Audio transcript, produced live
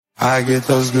I get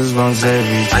those goosebumps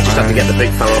every time. I just have to get the big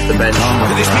fella off the bench.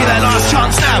 Could this be their last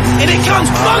chance now? In it comes,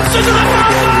 Monster to the front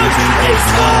post! He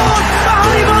scored!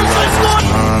 Harry Monster scored!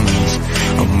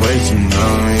 I'm way too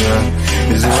numb, yeah.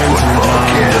 It's way too numb,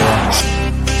 yeah.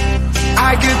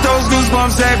 I get those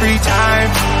goosebumps every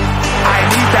time. I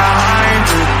need that line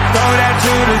to throw that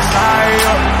to the side,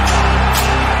 yeah.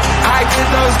 I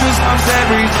get those goosebumps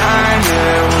every time,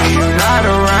 yeah. When you're not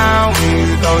around, when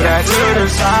you throw that to the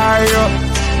side,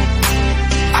 yeah.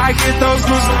 I get those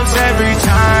goosebumps every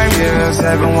time, yeah.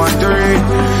 713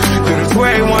 through the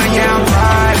 281, yeah, I'm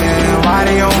riding. Why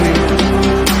they on me? I'm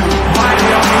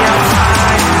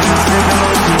riding.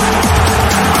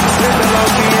 Sipping low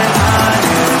key and honest.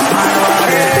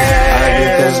 I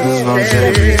get those goosebumps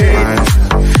every time.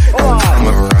 I'm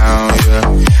around, yeah.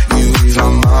 You ease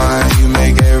my mind, you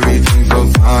make everything feel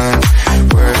fine.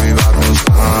 Worry about those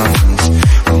lines.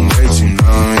 I'm way too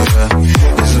numb, yeah.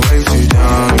 It's way too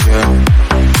dumb, yeah.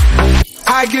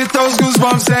 I get those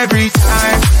goosebumps every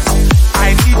time.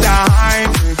 I need the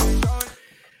hype.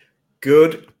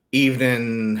 Good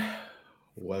evening.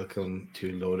 Welcome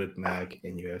to Loaded Mag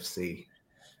in UFC.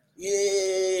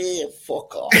 Yeah,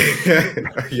 fuck off.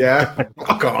 Yeah,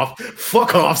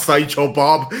 fuck off, Sideshow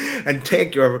Bob, and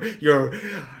take your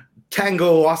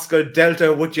Tango Oscar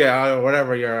Delta with you, or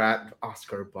whatever you're at,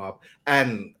 Oscar Bob.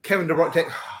 And Kevin De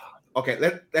Bruyne. Okay,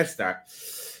 let's start.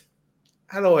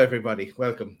 Hello, everybody.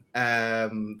 Welcome.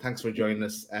 Thanks for joining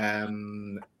us.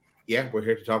 Yeah, we're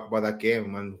here to talk about that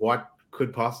game and what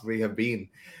could possibly have been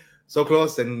so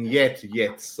close and yet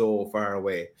so far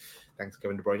away. Thanks,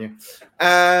 Kevin De Bruyne.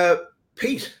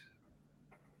 Pete,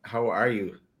 how are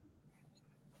you?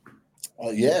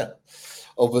 Yeah,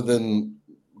 other than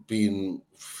being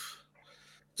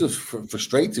just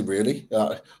frustrated, really.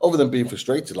 Other than being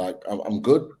frustrated, like I'm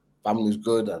good. Family's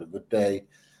good. I had a good day.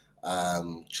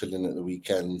 Chilling at the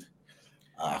weekend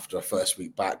after our first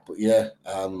week back, but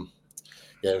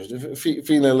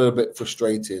feeling a little bit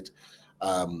frustrated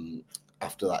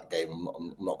after that game.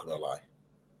 I'm not gonna lie.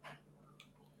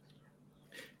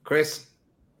 Chris?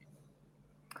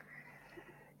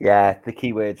 Yeah, the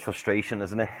key word's frustration,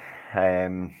 isn't it?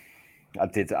 I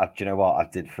did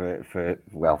for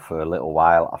a little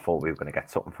while. I thought we were going to get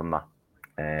something from that.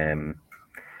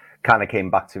 Kind of came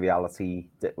back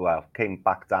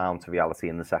down to reality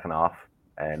in the second half.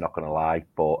 Not going to lie,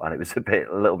 and it was a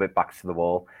little bit back to the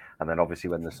wall. And then obviously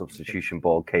when the substitution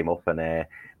ball came up and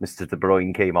Mr. De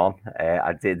Bruyne came on,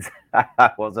 I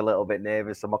was a little bit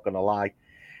nervous. I'm not going to lie,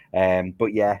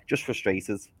 but yeah, just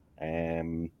frustrated.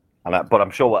 But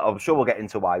I'm sure we'll get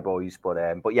into why, boys. But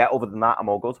yeah, other than that, I'm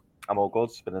all good.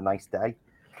 It's been a nice day.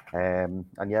 And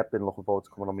yeah, I've been looking forward to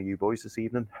coming on with you boys this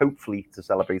evening, hopefully to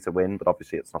celebrate a win, but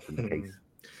obviously it's not been the case.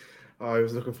 I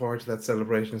was looking forward to that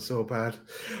celebration so bad,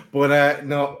 but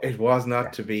no, it was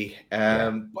not to be.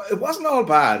 But it wasn't all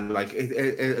bad. Like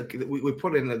we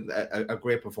put in a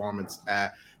great performance.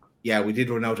 We did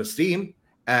run out of steam,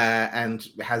 and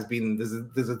has been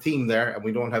there's a theme there, and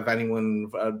we don't have anyone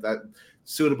that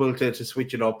suitable to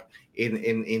switch it up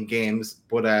in games.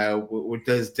 But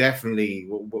there's definitely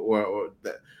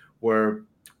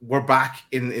we're back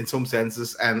in some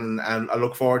senses, and I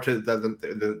look forward to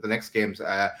the next games.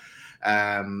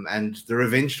 And the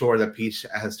revenge tour that Pete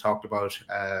has talked about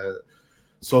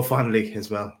so fondly as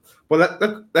well.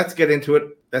 Well, let's get into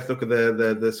it. Let's look at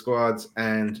the squads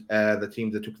and the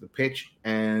teams that took the pitch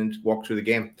and walk through the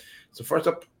game. So first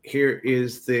up here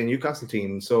is the Newcastle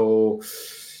team. So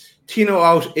Tino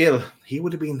out ill. He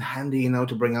would have been handy,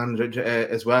 to bring on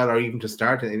as well, or even to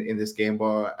start in this game.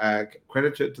 But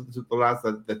credit to the lads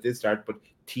that did start. But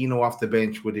Tino off the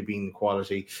bench would have been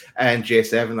quality. And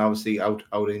J7 obviously out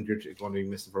injured, going to be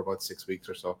missing for about 6 weeks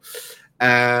or so.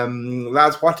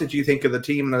 Lads, what did you think of the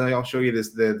team? And I'll show you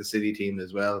the City team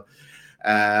as well.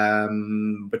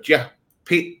 But yeah,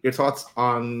 Pete, your thoughts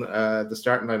on the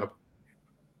starting lineup?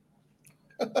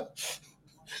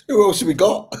 Who else have we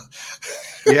got?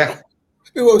 Yeah.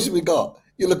 Who else have we got?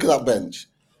 You look at that bench.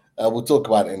 We'll talk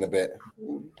about it in a bit.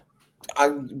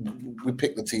 We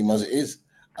pick the team as it is.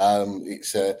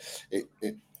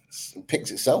 It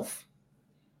picks itself.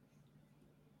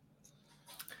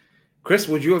 Chris,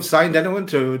 would you have signed anyone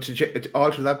to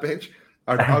alter that bench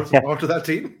or alter that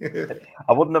team?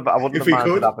 I wouldn't have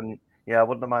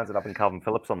minded having Calvin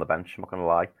Phillips on the bench. I'm not going to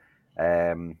lie.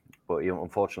 But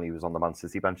unfortunately, he was on the Man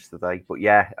City bench today. But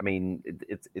yeah, I mean,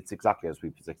 it's exactly as we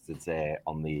predicted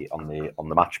on the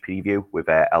match preview with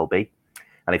LB.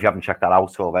 And if you haven't checked that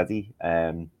out already,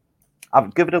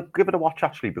 I've give it a watch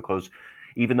actually, because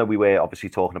even though we were obviously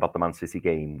talking about the Man City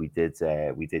game, we did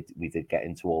get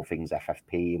into all things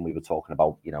FFP, and we were talking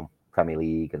about Premier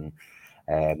League and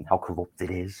how corrupt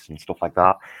it is and stuff like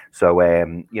that. So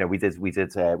we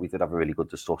did have a really good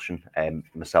discussion,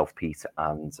 myself, Pete,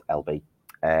 and LB.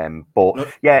 In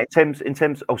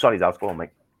terms. Oh, sorry, Dad, go on, mate.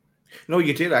 No,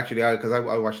 you did actually, because I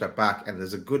watched that back, and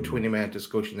there's a good 20-minute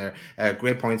discussion there.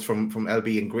 Great points from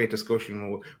LB and great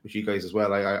discussion with you guys as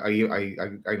well.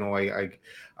 I know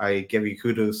I give you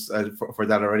kudos for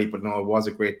that already, but no, it was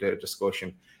a great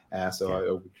discussion. I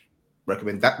would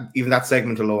recommend that, even that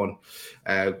segment alone,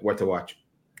 worth a watch.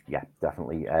 Yeah,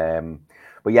 definitely.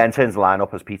 But yeah, in terms of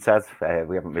lineup, as Pete said,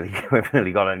 we haven't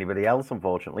really got anybody else,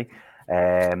 unfortunately.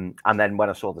 And then when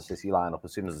I saw the City lineup,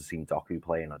 as soon as I seen Doku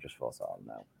playing, I just thought, oh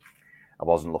no. I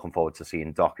wasn't looking forward to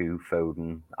seeing Doku,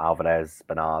 Foden, Alvarez,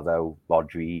 Bernardo,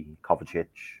 Rodri, Kovacic.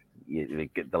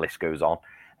 The list goes on.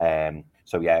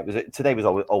 Today was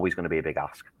always going to be a big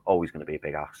ask. Always going to be a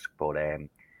big ask. But I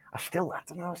still had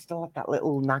that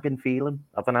little nagging feeling.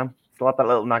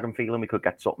 We could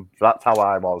get something. So that's how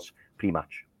I was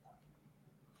pre-match.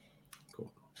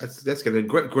 Cool. That's good. A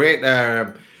great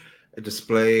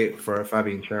display for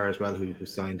Fabian Schär as well, who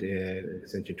signed an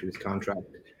extension to his contract.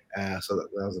 So that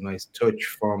was a nice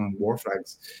touch from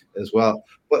Warflags as well.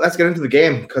 But let's get into the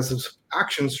game, because it's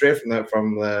action straight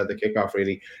from the kickoff,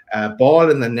 really.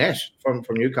 Ball in the net from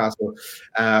Newcastle.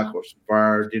 Of course,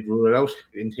 VAR did rule it out.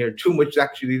 Didn't hear too much,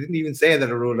 actually. Didn't even say that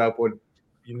it ruled out, but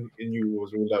you knew it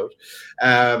was ruled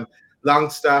out.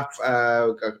 Longstaff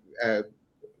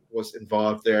was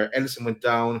involved there. Edison went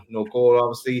down, no goal,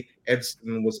 obviously.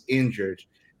 Edison was injured.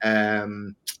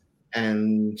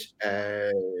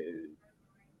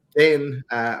 Then,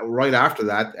 right after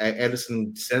that,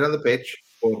 Edison stayed on the pitch,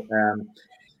 but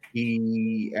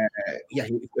he a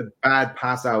bad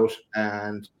pass out,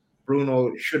 and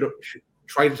Bruno should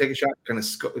try to take a shot, kind of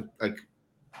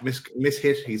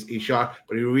mishit his shot,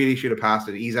 but he really should have passed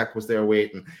it. Isak was there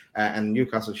waiting, and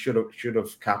Newcastle should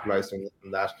have capitalized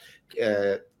on that.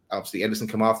 Obviously, Edison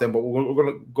came off them, but we're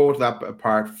going to go to that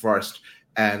part first.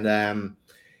 And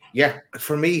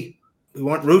for me, we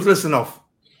weren't ruthless enough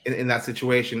in that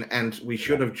situation, and we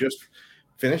should have just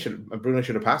finished it. Bruno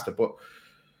should have passed it. But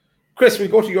Chris, we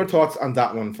go to your thoughts on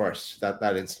that one first,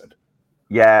 that incident.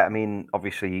 Yeah, I mean,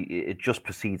 obviously, it just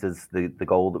preceded the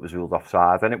goal that was ruled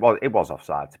offside, and it was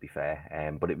offside, to be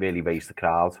fair. But it really raised the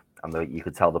crowd, and you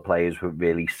could tell the players were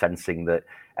really sensing that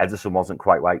Edison wasn't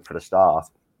quite right for the start,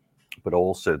 but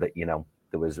also that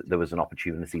there was an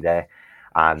opportunity there.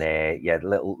 And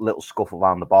little scuffle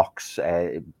around the box,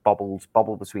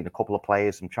 bobbled between a couple of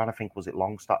players. I'm trying to think, was it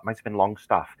Longstaff? It might have been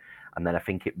Longstaff, and then I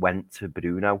think it went to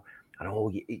Bruno.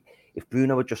 And if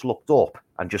Bruno had just looked up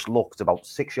and just looked about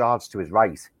 6 yards to his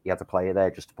right, he had a player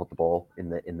there just to put the ball in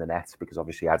the net, because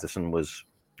obviously Edison was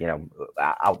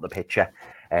out the picture.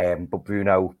 But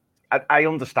Bruno, I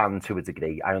understand to a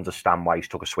degree. I understand why he's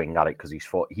took a swing at it, because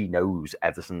he knows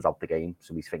Edison's out the game,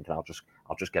 so he's thinking, I'll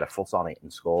just get a foot on it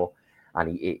and score. And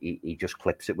he just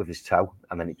clips it with his toe,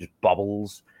 and then it just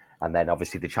bobbles. And then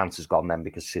obviously the chance is gone then,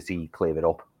 because City clear it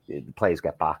up. The players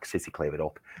get back, City clear it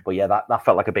up. But yeah, that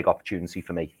felt like a big opportunity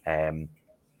for me.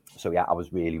 So yeah, I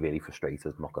was really, really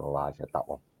frustrated, I'm not going to lie, at that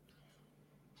one.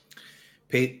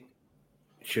 Pete,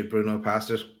 should Bruno have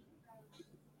passed it?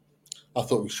 I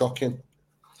thought it was shocking.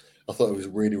 I thought it was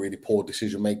really, really poor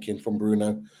decision-making from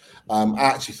Bruno. I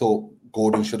actually thought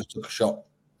Gordon should have took a shot.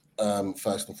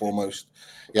 First and foremost,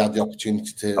 he had the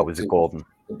opportunity to Gordon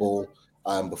the ball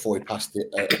before he passed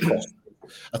it across.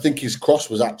 I think his pass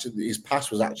was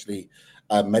actually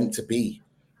meant to be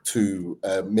to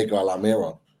Miguel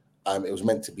Almiron. It was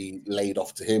meant to be laid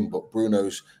off to him, but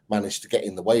Bruno's managed to get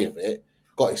in the way of it,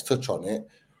 got his touch on it.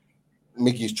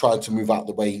 Miggy's tried to move out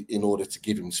the way in order to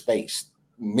give him space.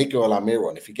 Miguel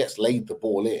Almiron, if he gets laid the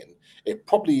ball in, it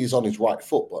probably is on his right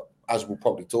foot, but as we'll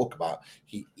probably talk about,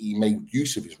 he made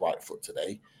use of his right foot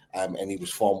today, and he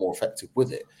was far more effective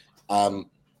with it.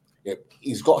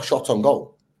 He's got a shot on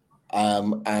goal,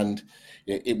 and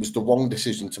it was the wrong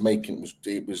decision to make.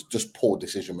 It was just poor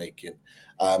decision making,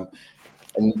 and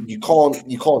you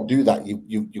can't do that.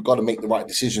 You've got to make the right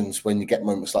decisions when you get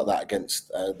moments like that against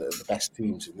the best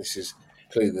teams, and this is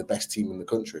clearly the best team in the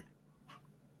country.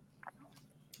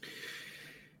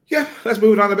 Yeah, let's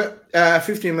move it on a bit.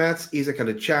 15 minutes, Isak had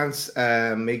a chance.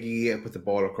 Miggy put the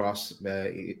ball across.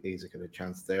 Isak had a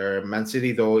chance there. Man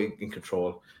City, though, in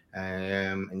control.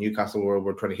 And Newcastle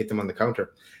were trying to hit them on the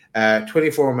counter.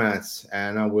 24 minutes.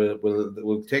 And now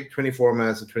we'll take 24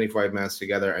 minutes and 25 minutes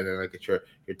together, and then I'll get your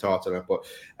thoughts on it. But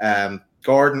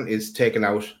Gordon is taken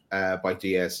out by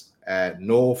Diaz.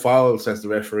 No foul, says the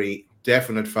referee.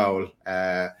 Definite foul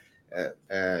to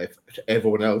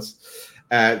everyone else.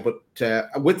 But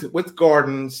with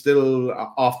Gordon still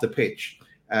off the pitch,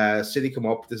 City come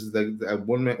up. This is the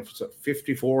 1 minute,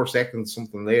 54 seconds,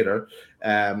 something later.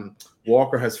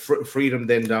 Walker has freedom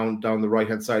then down the right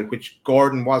hand side, which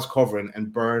Gordon was covering,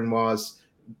 and Byrne was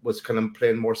kind of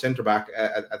playing more centre back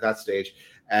at that stage.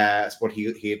 But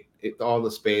he all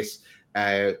the space,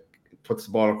 puts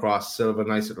the ball across. Silva,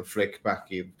 nice little flick back,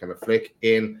 kind of flick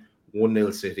in,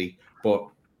 1-0 City. But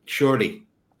surely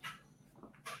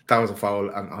that was a foul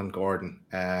on Gordon,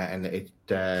 and it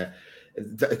should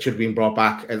have been brought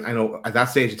back. And I know at that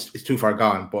stage it's too far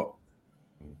gone, but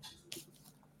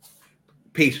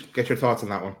Pete, get your thoughts on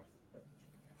that one.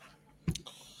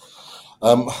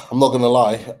 I'm not going to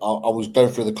lie. I was going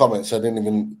through the comments. I didn't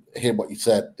even hear what you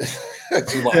said.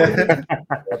 Pete,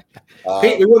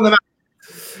 we won the match.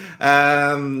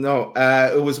 No,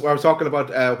 it was. I was talking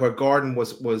about where Gordon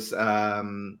was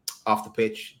off the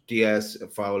pitch. Diaz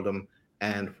fouled him,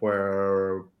 and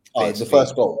where it's the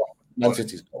first goal, Man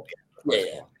City's goal.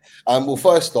 Yeah. Well,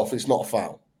 first off, it's not a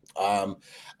foul.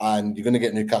 And you're going to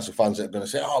get Newcastle fans that are going to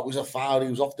say, "Oh, it was a foul. He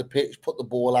was off the pitch. Put the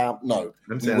ball out." No,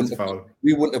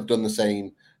 we wouldn't have done the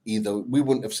same either. We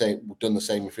wouldn't have done the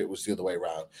same if it was the other way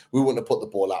around. We wouldn't have put the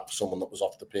ball out for someone that was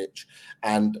off the pitch,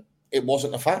 and it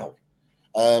wasn't a foul.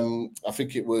 I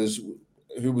think it was,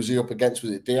 who was he up against?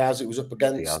 Was it Diaz? It was up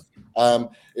against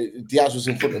Diaz was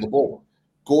in front of the ball.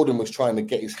 Gordon was trying to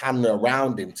get his hand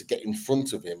around him to get in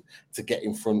front of him, to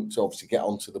obviously get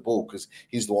onto the ball, because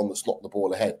he's the one that's knocked the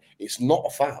ball ahead. It's not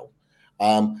a foul.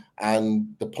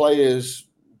 And the players,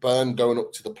 Byrne going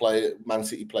up to the Man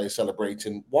City player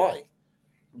celebrating, why?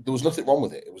 There was nothing wrong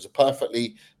with it. It was a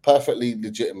perfectly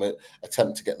legitimate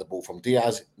attempt to get the ball from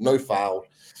Diaz. No foul.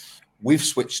 We've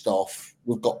switched off.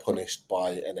 We've got punished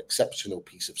by an exceptional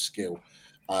piece of skill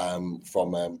from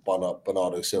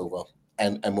Bernardo Silva.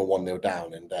 And we're 1-0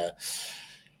 down. And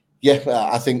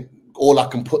I think all I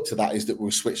can put to that is that we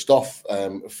were switched off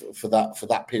for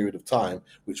that period of time,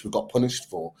 which we got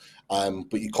punished for.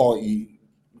 But you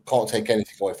can't take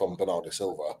anything away from Bernardo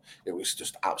Silva. It was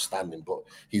just outstanding. But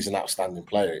he's an outstanding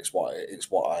player. It's what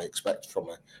I expect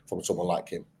from someone like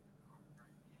him.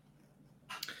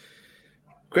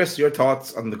 Chris, your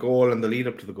thoughts on the goal and the lead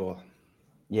up to the goal?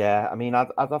 Yeah, I mean, I'd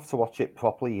have to watch it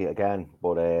properly again,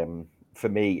 but for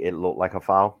me, it looked like a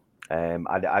foul.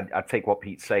 I'd take what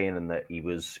Pete's saying, and that he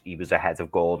was ahead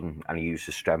of Gordon and he used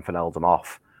his strength and held him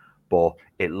off. But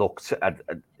it looked,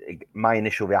 my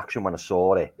initial reaction when I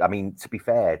saw it, I mean, to be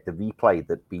fair, the replay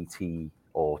that BT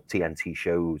or TNT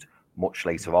showed much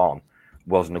later on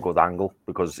wasn't a good angle,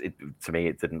 because to me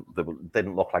it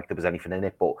didn't look like there was anything in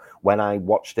it. But when I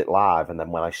watched it live, and then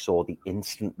when I saw the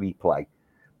instant replay,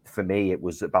 for me, it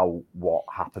was about what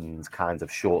happened kind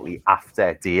of shortly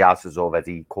after Diaz has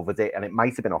already covered it, and it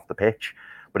might have been off the pitch,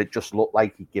 but it just looked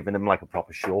like he'd given him like a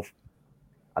proper shove,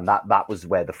 and that was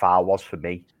where the foul was for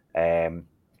me.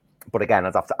 But again,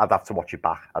 I'd have to watch it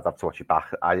back. I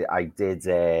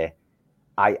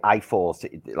thought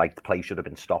like the play should have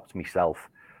been stopped myself,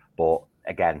 but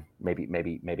again, maybe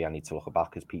I need to look it back,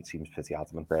 because Pete seems pretty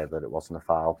adamant there that it wasn't a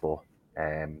foul. But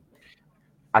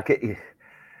I get.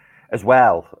 As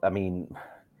well, I mean,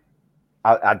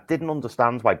 I didn't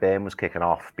understand why Byrne was kicking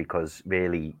off, because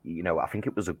really, I think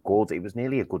it was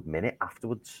nearly a good minute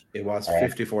afterwards. It was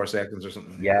 54 seconds or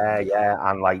something. Yeah.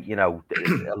 And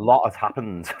a lot has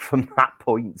happened from that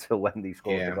point till when they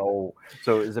scored the goal.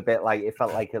 So it was a bit like, it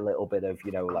felt like a little bit of,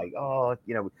 trying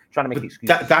to make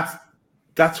excuses.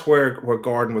 That's where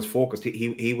Gordon was focused.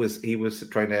 He was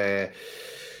trying to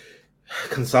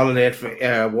consolidate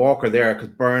Walker there, because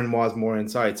Byrne was more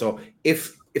inside. So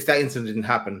if that incident didn't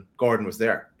happen, Gordon was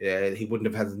there. He wouldn't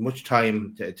have had as much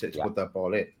time to put that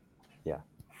ball in. Yeah.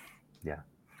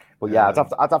 But yeah,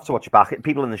 I'd have to watch it back.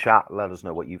 People in the chat, let us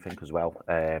know what you think as well.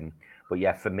 But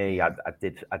yeah, for me, I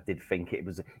did think it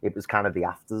was kind of the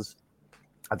afters.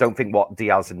 I don't think what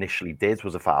Diaz initially did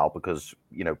was a foul, because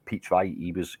Pete's right.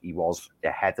 He was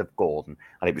ahead of Gordon,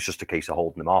 and it was just a case of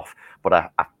holding him off. But I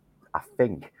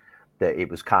think that it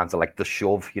was kind of like the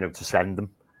shove, to send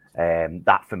them.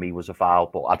 That for me was a foul.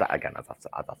 But I'd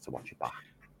have to watch it back.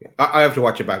 I have to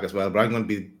watch it back as well, but I'm going to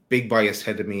be big biased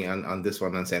head of me on this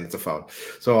one and saying it's a foul.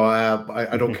 So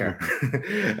I don't care.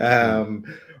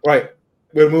 Right,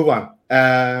 we'll move on.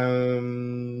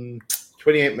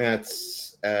 28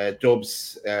 minutes.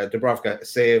 Dubs, Dubravka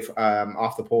save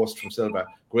off the post from Silva.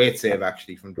 Great save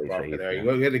actually from Dubravka there. You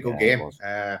had a good game.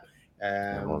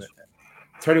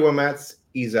 31 minutes.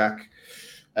 Isak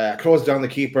closed down the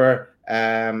keeper.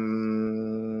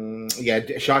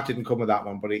 Shot didn't come with that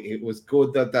one, but it was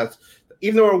good that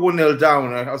even though we're 1-0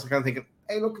 down, I was kind of thinking,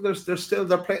 hey, look,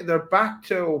 they're back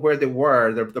to where they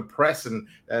were. They're pressing.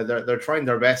 They're trying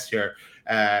their best here.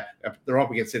 They're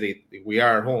up against City. We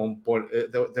are at home, but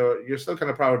you're still kind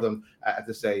of proud of them at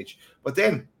this stage. But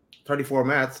then, 34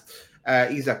 minutes,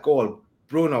 Isak goal.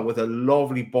 Bruno with a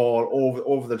lovely ball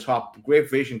over the top. Great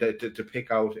vision to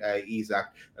pick out Isak.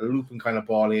 A looping kind of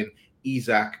ball in.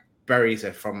 Isak buries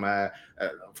it from a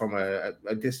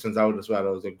distance out as well.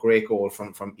 It was a great goal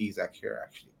from Isak here,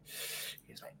 actually.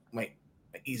 He's like, my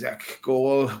Isak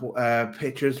goal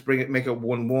pictures, make it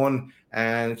 1-1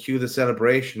 and cue the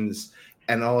celebrations,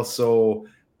 and also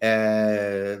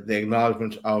the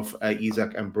acknowledgement of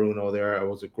Isak and Bruno there. It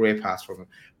was a great pass from him.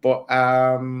 But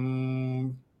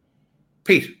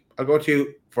Pete, I'll go to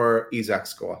you for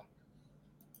Isak's goal.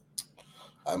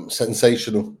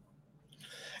 Sensational.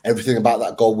 Everything about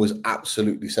that goal was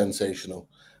absolutely sensational.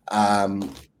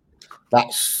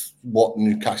 That's what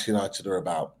Newcastle United are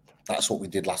about. That's what we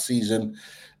did last season.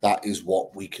 That is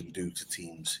what we can do to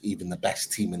teams, even the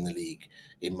best team in the league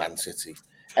in Man City.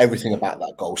 Everything about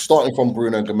that goal, starting from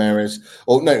Bruno Guimaraes,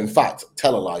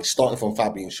 tell a lie, starting from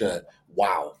Fabian Schär.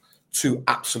 Wow, 2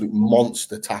 absolute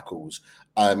monster tackles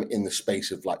in the space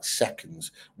of like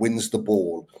seconds, wins the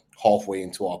ball halfway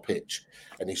into our pitch,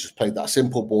 and he's just played that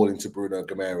simple ball into Bruno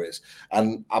Guimaraes.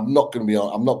 And I'm not going to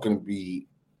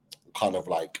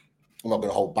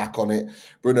hold back on it.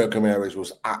 Bruno Guimaraes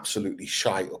was absolutely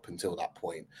shy up until that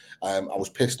point. I was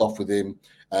pissed off with him,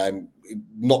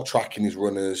 not tracking his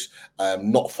runners,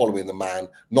 not following the man,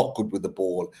 not good with the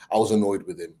ball. I was annoyed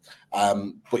with him,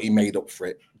 but he made up for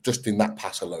it just in that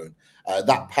pass alone.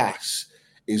 That pass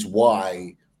is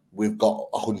why we've got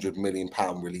a £100 million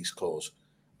release clause,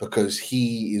 because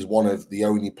he is one of the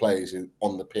only players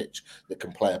on the pitch that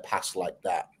can play a pass like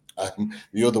that.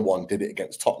 The other one did it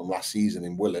against Tottenham last season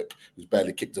in Willock, who's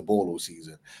barely kicked a ball all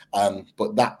season.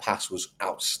 But that pass was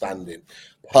outstanding.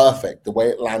 Perfect. The way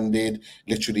it landed,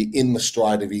 literally in the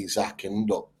stride of Isak. And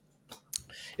look,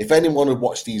 if anyone had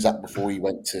watched Isak before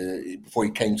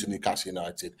he came to Newcastle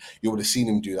United, you would have seen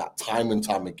him do that time and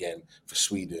time again for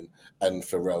Sweden and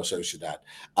for Real Sociedad.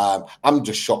 I'm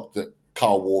just shocked that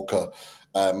Kyle Walker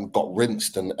got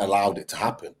rinsed and allowed it to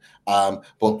happen.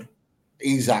 But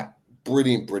Isak,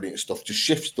 brilliant stuff. Just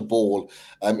shifts the ball.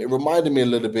 It reminded me a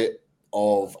little bit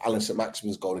of Alan St.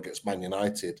 Maximin's goal against Man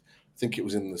United. I think it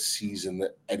was in the season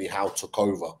that Eddie Howe took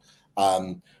over,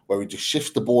 where he just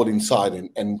shifts the ball inside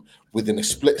and within a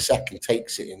split second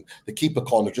takes it in. The keeper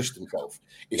can't adjust himself.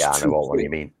 I know what you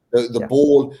mean. The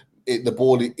ball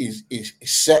is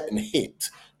set and hit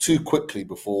too quickly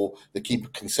before the keeper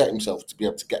can set himself to be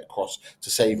able to get across to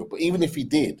save it. But even if he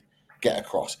did get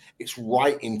across, it's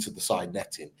right into the side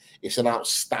netting. It's an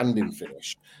outstanding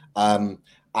finish.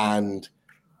 And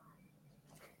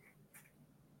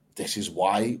this is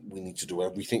why we need to do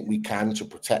everything we can to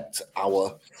protect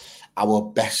our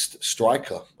best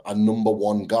striker, our number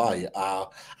one guy,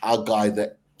 our guy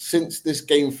that since this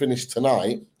game finished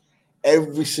tonight,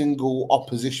 every single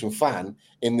opposition fan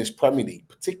in this Premier League,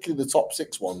 particularly the top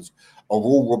 6 ones, are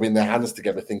all rubbing their hands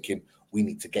together thinking, we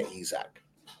need to get Isak.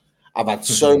 I've had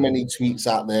so many tweets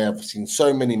out there. I've seen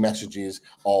so many messages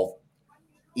of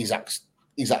Isak's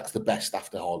the best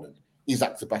after Haaland.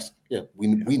 Isak's the best. Yeah, we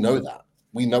know that.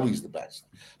 We know he's the best.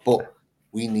 But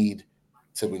we need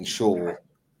to ensure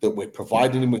that we're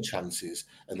providing him with chances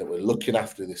and that we're looking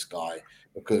after this guy,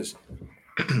 because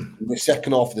in the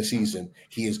second half of the season,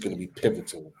 he is going to be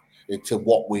pivotal to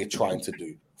what we're trying to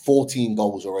do. 14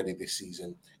 goals already this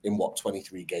season in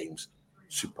 23 games.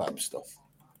 Superb stuff.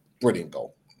 Brilliant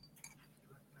goal.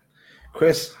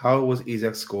 Chris, how was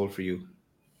Isak's goal for you?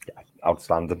 Yeah,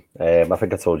 outstanding. I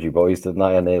think I told you boys, didn't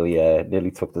I? I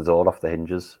nearly took the door off the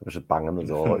hinges. I was just banging the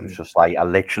door. It was just like I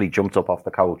literally jumped up off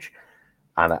the couch,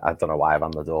 and I don't know why I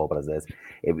ran the door, but I did.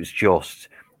 It was just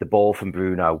the ball from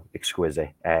Bruno,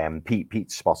 exquisite.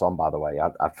 Pete's spot on, by the way.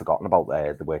 I'd forgotten about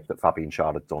the work that Fabian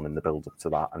Schär had done in the build up to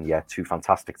that, and yeah, 2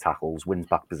 fantastic tackles, wins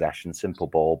back possession, simple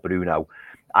ball. Bruno,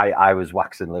 I was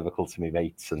waxing lyrical to my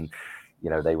mates, and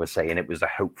they were saying it was a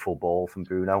hopeful ball from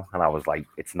Bruno, and I was like,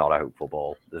 it's not a hopeful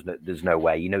ball. There's no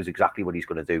way. He knows exactly what he's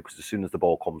going to do, because as soon as the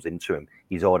ball comes into him,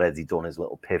 he's already done his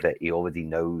little pivot. He already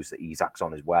knows that Isak's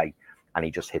on his way, and he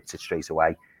just hits it straight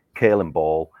away. Curling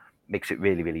ball makes it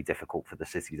really, really difficult for the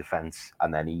City defence,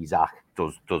 and then Isak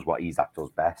does what Isak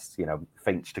does best.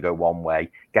 Feints to go one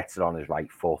way, gets it on his right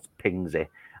foot, pings it,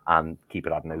 and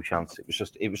keeper had no chance. It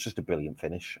was just a brilliant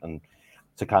finish. And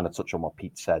to kind of touch on what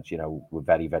Pete said, we're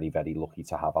very, very, very lucky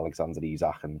to have Alexander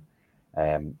Isak,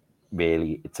 and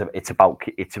really, it's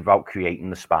about creating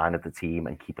the spine of the team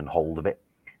and keeping hold of it.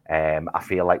 I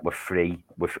feel like we're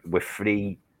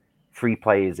three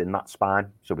players in that spine.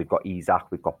 So we've got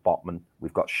Isak, we've got Botman,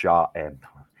 we've got Schär,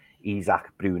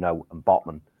 Isak, Bruno, and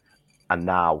Botman, And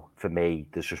now, for me,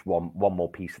 there's just one more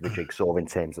piece of the jigsaw in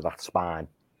terms of that spine,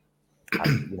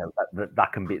 and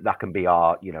that can be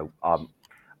our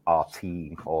our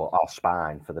team or our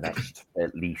spine for the next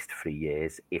at least 3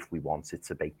 years if we want it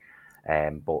to be.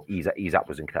 But Isak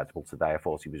was incredible today. I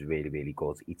thought he was really, really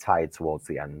good. He tired towards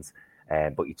the end,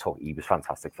 but he was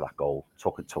fantastic for that goal.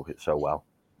 Took it so well.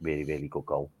 Really, really good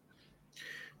goal.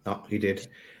 No, he did.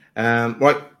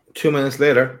 Right, 2 minutes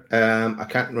later, I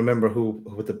can't remember who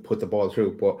put the ball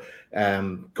through, but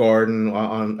Gordon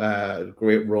on a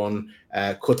great run,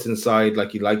 cuts inside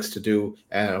like he likes to do.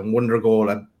 Wonder goal,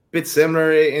 a bit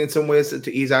similar in some ways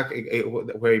to Isak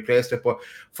where he placed it. But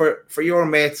for your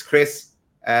mates, Chris,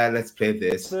 let's play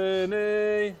this.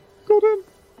 Gordon.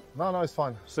 No, it's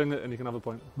fine. Sing it and you can have a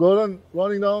point. Gordon,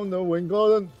 running down the wing,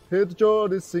 Gordon. Hit the jaw,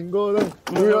 this sing, Gordon.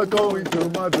 We are going to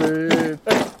Madrid.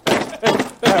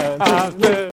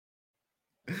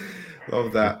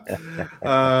 Love that.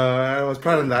 I was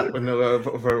proud of that when it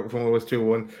was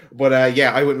 2-1. But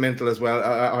I went mental as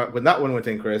well. When that one went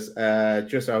in, Chris, I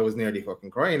was nearly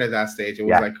fucking crying at that stage. It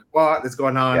was like, what is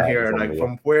going on here? Like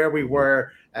from where we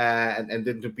were and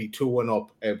then to be 2-1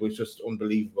 up, it was just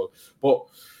unbelievable. But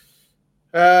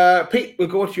Pete, we'll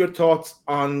go to your thoughts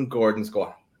on Gordon's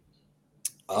goal.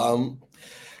 I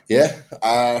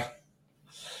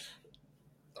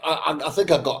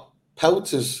think I got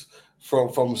pelters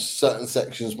from certain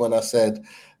sections when I said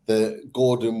that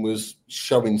Gordon was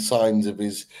showing signs of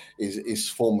his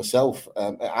former self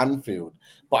at Anfield.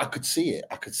 But I could see it.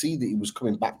 I could see that he was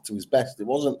coming back to his best. It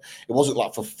wasn't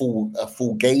like for a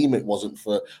full game. It wasn't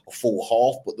for a full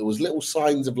half. But there was little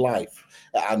signs of life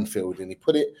at Anfield, and he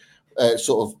put it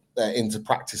into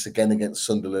practice again against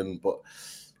Sunderland. But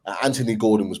Anthony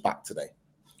Gordon was back today.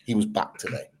 He was back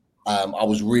today. I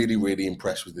was really, really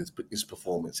impressed with his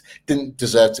performance. Didn't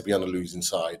deserve to be on the losing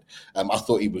side. I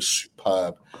thought he was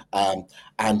superb.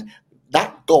 And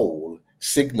that goal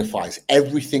signifies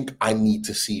everything I need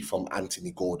to see from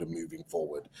Anthony Gordon moving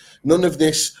forward. None of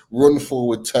this run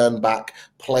forward, turn back,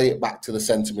 play it back to the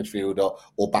centre midfielder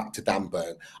or back to Dan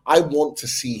Burn. I want to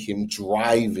see him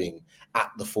driving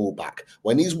at the fullback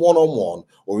when he's one-on-one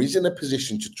or he's in a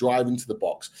position to drive into the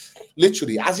box.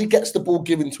 Literally, as he gets the ball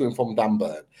given to him from Dan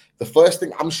Burn, the first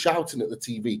thing I'm shouting at the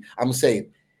TV, I'm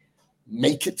saying,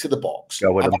 make it to the box.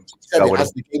 I've said it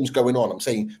as the game's going on. I'm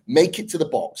saying, make it to the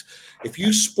box. If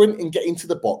you sprint and get into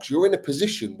the box, you're in a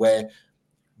position where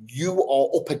you are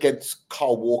up against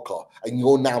Kyle Walker and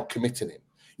you're now committing him.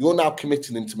 You're now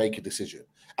committing him to make a decision.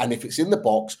 And if it's in the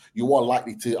box, you are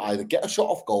likely to either get a shot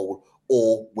off goal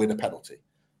or win a penalty,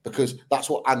 because that's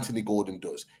what Anthony Gordon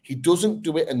does. He doesn't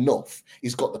do it enough.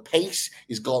 He's got the pace.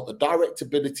 He's got the direct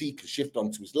ability. He can shift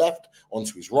onto his left,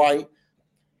 onto his right.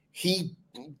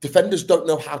 Defenders don't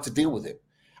know how to deal with him,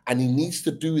 and he needs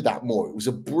to do that more. It was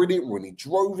a brilliant run. He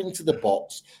drove into the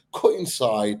box, cut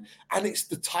inside, and it's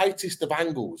the tightest of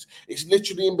angles. It's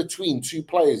literally in between two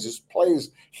players. There's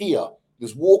players here.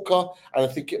 There's Walker, and I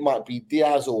think it might be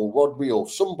Diaz or Rodri or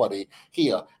somebody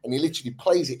here, and he literally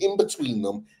plays it in between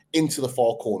them into the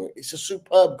far corner. It's a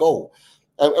superb goal.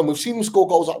 And we've seen him score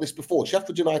goals like this before.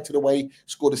 Sheffield United away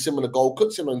scored a similar goal,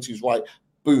 cuts him onto his right,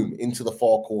 boom, into the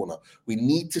far corner. We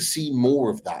need to see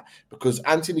more of that, because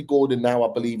Anthony Gordon now,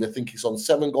 I think he's on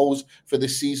 7 goals for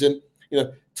this season.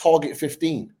 Target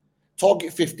 15.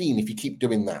 Target 15 if you keep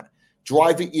doing that.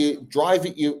 Drive it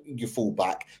your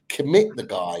fullback, commit the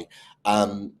guy,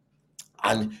 and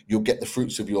you'll get the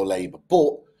fruits of your labour.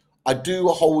 But I do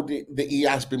hold it that he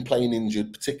has been playing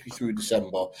injured, particularly through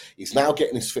December. He's now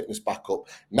getting his fitness back up.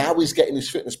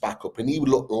 And he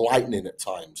looked lightning at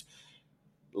times.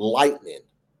 Lightning.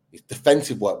 His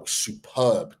defensive work was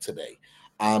superb today.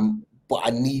 But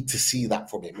I need to see that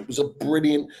from him. It was a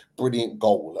brilliant, brilliant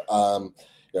goal.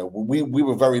 We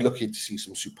were very lucky to see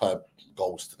some superb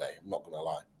goals today. I'm not going to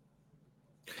lie.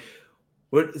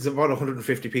 Well, there's about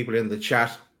 150 people in the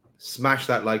chat. Smash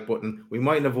that like button. We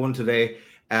mightn't have won today,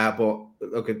 but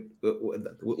look,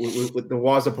 there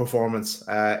was a performance.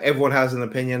 Everyone has an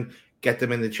opinion. Get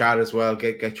them in the chat as well.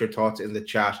 Get your thoughts in the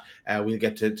chat. We'll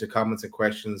get to comments and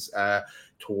questions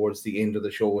towards the end of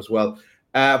the show as well.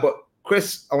 But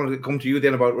Chris, I wanted to come to you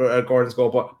then about Gordon's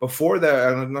goal. But before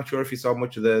that, I'm not sure if you saw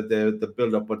much of the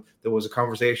build-up, but there was a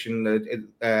conversation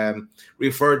that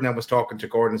Rio Ferdinand was talking to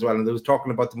Gordon as well, and they was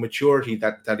talking about the maturity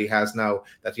that he has now.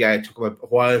 That it took him a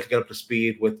while to get up to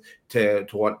speed to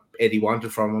what Eddie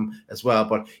wanted from him as well.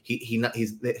 But he's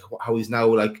how he's now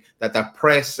like that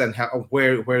press and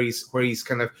where he's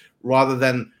kind of, rather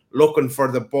than looking for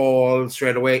the ball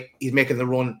straight away, he's making the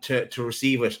run to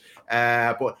receive it.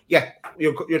 But yeah,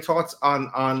 your thoughts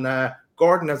on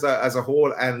Gordon as a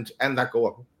whole and that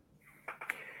goal.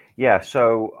 Yeah,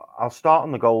 so I'll start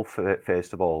on the goal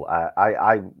first of all.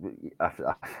 I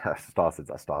started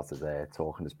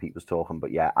talking as Pete was talking,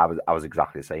 but yeah, I was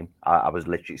exactly the same. I was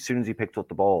literally, as soon as he picked up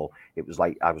the ball, it was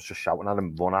like I was just shouting at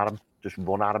him, run at him, just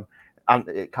run at him.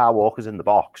 And Kyle Walker's in the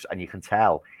box, and you can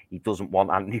tell he doesn't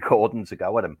want Anthony Gordon to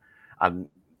go at him. And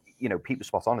Pete was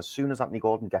spot on. As soon as Anthony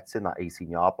Gordon gets in that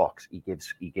 18-yard box, he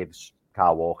gives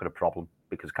Kyle Walker a problem,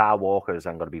 because Kyle Walker is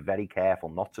then going to be very careful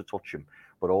not to touch him,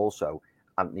 but also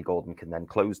Anthony Gordon can then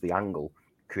close the angle,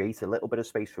 create a little bit of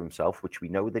space for himself, which we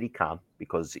know that he can,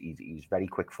 because he's very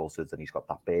quick-footed and he's got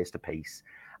that burst of pace,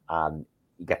 and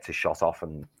he gets his shot off,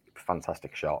 and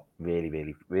fantastic shot. Really,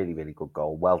 really, really, really good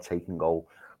goal. Well-taken goal.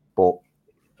 But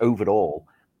overall,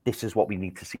 this is what we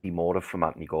need to see more of from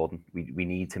Anthony Gordon. We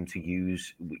need him to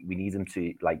use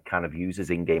kind of use his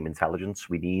in-game intelligence.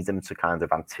 We need him to kind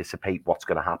of anticipate what's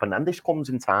going to happen. And this comes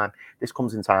in time. This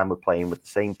comes in time with playing with the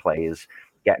same players,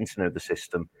 getting to know the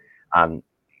system. And,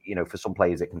 for some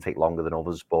players, it can take longer than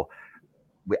others. But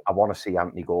I want to see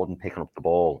Anthony Gordon picking up the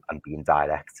ball and being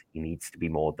direct. He needs to be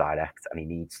more direct, and he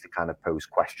needs to kind of pose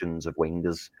questions of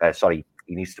wingers.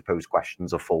 He needs to pose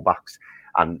questions of fullbacks.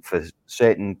 And for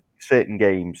certain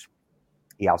games,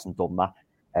 he hasn't done that.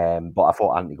 But I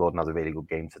thought Anthony Gordon has a really good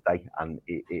game today, and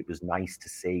it was nice to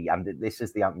see. And this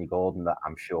is the Anthony Gordon that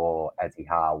I'm sure Eddie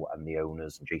Howe and the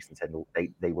owners and Jason Tindall,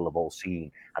 they will have all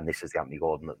seen. And this is the Anthony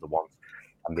Gordon that they want.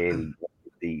 And really,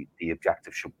 the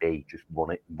objective should be just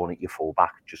run at your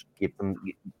fullback, just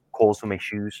cause them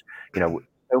issues.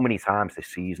 So many times this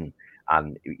season,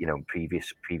 and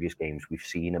previous games, we've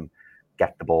seen him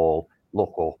get the ball,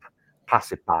 look up,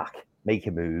 pass it back, make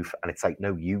a move, and it's like,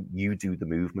 no, you do the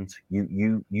movement.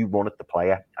 You run at the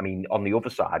player. I mean, on the other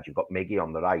side, you've got Miggy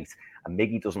on the right, and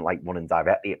Miggy doesn't like running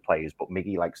directly at players, but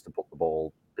Miggy likes to put the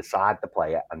ball beside the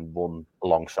player and run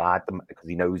alongside them, because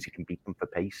he knows he can beat them for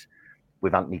pace.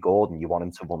 With Anthony Gordon, you want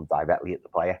him to run directly at the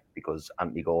player, because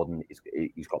Anthony Gordon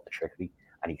he's got the trickery,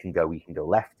 and he can go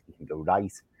left, he can go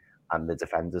right, and the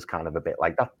defender's kind of a bit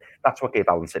like that. That's what gave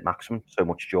Alan St-Maximin so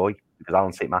much joy, because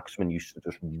Alan St-Maximin used to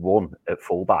just run at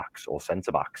full-backs or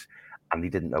centre-backs, and he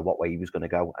didn't know what way he was going to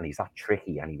go, and he's that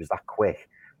tricky, and he was that quick,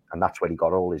 and that's where he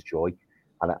got all his joy.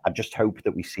 And I just hope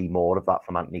that we see more of that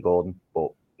from Anthony Gordon, but,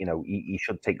 he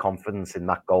should take confidence in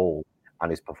that goal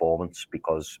and his performance,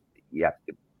 because,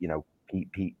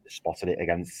 Pete spotted it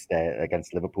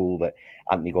against Liverpool, that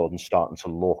Anthony Gordon's starting to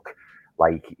look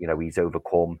like, he's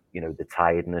overcome, the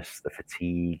tiredness, the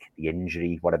fatigue, the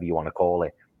injury, whatever you want to call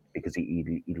it, because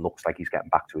he looks like he's getting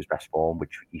back to his best form,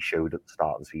 which he showed at the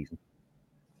start of the season.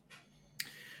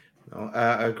 No,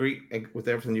 I agree with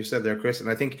everything you said there, Chris. And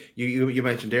I think you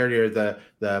mentioned earlier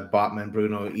the Botman,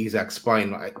 Bruno, Isak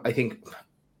spine. I think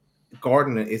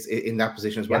Gordon is in that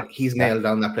position as well. He's nailed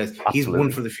down that place. Absolutely. He's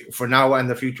one for now and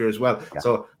the future as well. Yeah.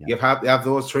 So you have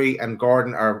those three, and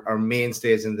Gordon are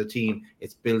mainstays in the team.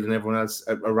 It's building everyone else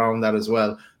around that as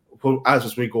well,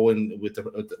 as we go in with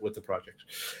the project.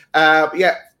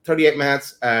 38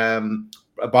 minutes.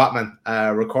 Botman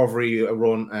recovery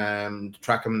run,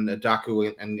 track him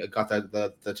Daku, and got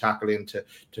the tackle in to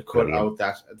cut out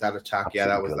that attack. Absolutely. Yeah,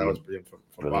 that was brilliant from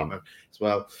Botman as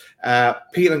well.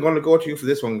 Pete, I'm going to go to you for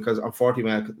this one, because I'm 40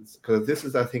 minutes, because this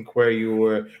is, I think, where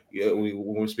we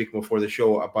were speaking before the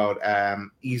show about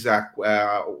Isak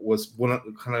was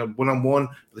one-on-one.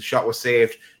 The shot was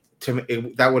saved.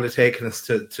 That would have taken us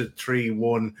to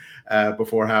 3-1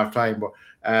 before half time. But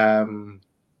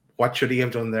what should he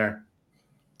have done there?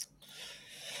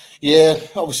 Yeah,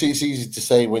 obviously it's easy to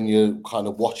say when you're kind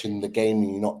of watching the game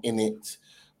and you're not in it.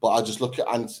 But I just look at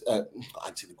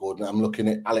Anthony Gordon. I'm looking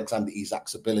at Alexander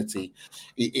Isak's ability.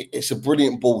 It's a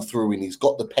brilliant ball through, and he's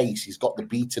got the pace. He's got the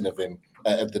beating of him,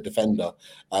 of the defender.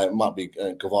 It might be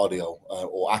Gavadio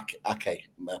or Ake,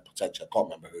 potentially. I can't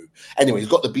remember who. Anyway, he's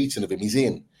got the beating of him. He's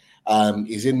in.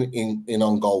 He's in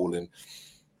on goal, and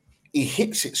he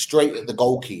hits it straight at the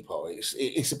goalkeeper.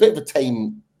 It's a bit of a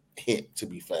tame hit, to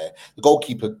be fair. The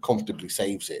goalkeeper comfortably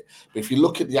saves it. But if you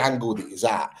look at the angle that he's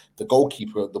at, the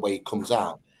goalkeeper, the way he comes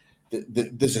out,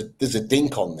 there's a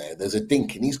dink on there. There's a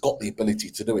dink, and he's got the ability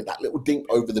to do it. That little dink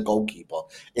over the goalkeeper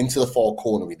into the far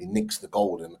corner, and he nicks the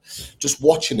goal. And just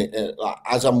watching it,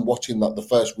 as I'm watching the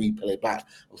first replay back,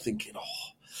 I'm thinking,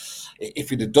 if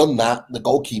he'd have done that, the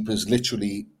goalkeeper's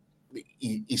literally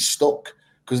he's stuck.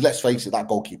 Because let's face it, that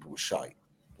goalkeeper was shite.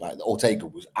 Like, Ortega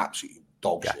was absolutely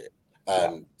dog shit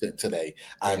today,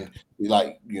 and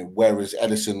whereas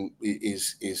Ellison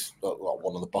is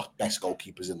one of the best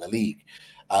goalkeepers in the league.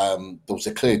 There was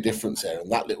a clear difference there,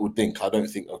 and that little dink, I don't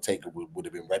think Ortega would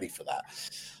have been ready for that.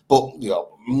 But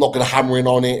I'm not going to hammer in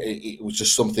on it. It was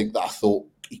just something that I thought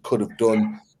he could have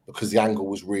done, because the angle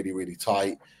was really, really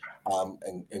tight.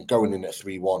 And going in at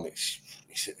 3-1,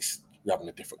 it's we're having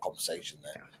a different conversation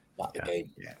there about the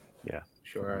game. Yeah,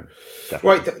 sure.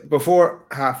 Definitely. Right before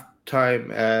half time,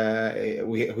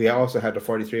 we also had the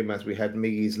 43 minutes. We had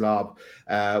Miggy's lob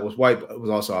was white, it was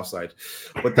also offside,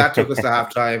 but that took us to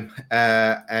half time.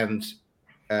 And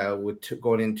with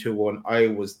going in 2-1, I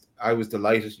was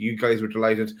delighted. You guys were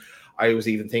delighted. I was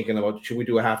even thinking about, should we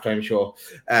do a halftime show?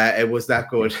 It was that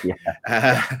good.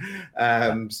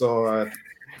 So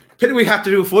pity we have to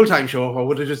do a full-time show, or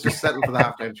would have just settled for the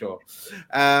halftime show.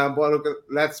 But look,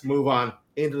 let's move on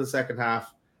into the second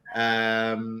half.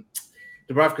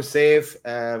 Dubravka save,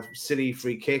 City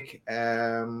free kick.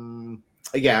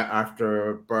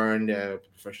 After Byrne,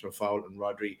 professional foul, and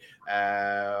Rodri.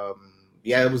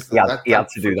 It was. He had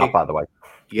to do that, by the way.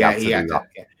 He had to.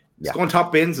 It's going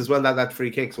top bins as well. That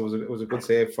free kick, so it was a good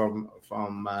save from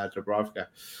Dubravka.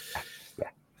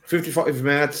 55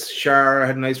 minutes. Shar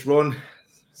had a nice run,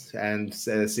 and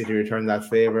City returned that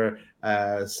favour.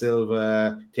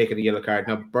 Silva taking a yellow card.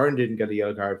 Now Byrne didn't get a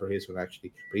yellow card for his one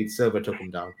actually, but Silva took him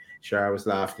down. Shar was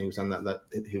laughing. He was on that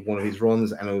one of his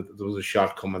runs, and there was a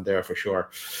shot coming there for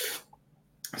sure.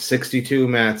 62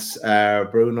 minutes.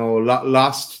 Bruno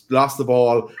lost the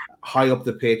ball high up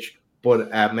the pitch,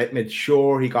 but made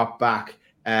sure he got back.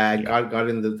 Got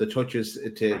in the touches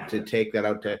to take that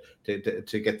out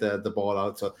to get the ball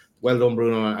out. So well done,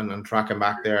 Bruno, and tracking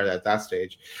back there at that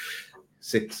stage.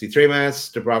 63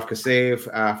 minutes, Dubravka save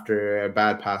after a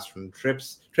bad pass from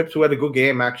Trips. Trips, who had a good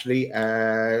game actually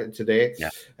today.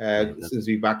 Seems to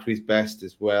be back to his best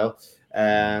as well.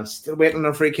 Still waiting on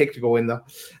a free kick to go in though.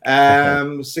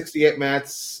 68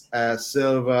 minutes,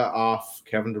 Silva off,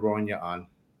 Kevin De Bruyne on.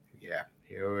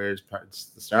 Here is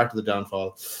the start of the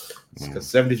downfall.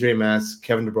 73 minutes,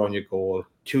 Kevin De Bruyne goal,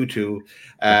 2-2.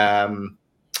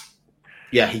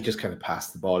 He just kind of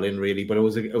passed the ball in really, but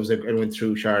it went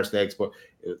through Shar's legs, but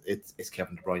it's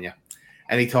Kevin De Bruyne.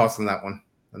 Any thoughts on that one,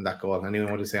 on that goal? Anyone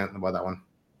want to say anything about that one?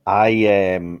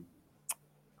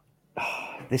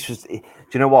 This was. Do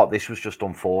you know what? This was just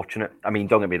unfortunate. I mean,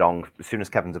 don't get me wrong. As soon as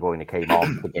Kevin De Bruyne came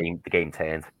on, the game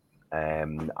turned,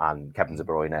 and Kevin De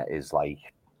Bruyne is like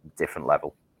different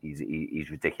level. He's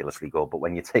ridiculously good. But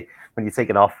when you're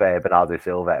taking off Bernardo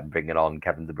Silva and bringing on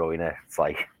Kevin De Bruyne, it's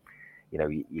like,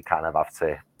 you kind of have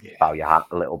to bow your hat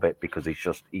a little bit, because he's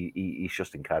just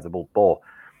incredible. But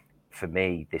for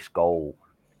me, this goal,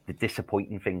 the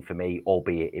disappointing thing for me,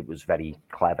 albeit it was very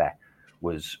clever,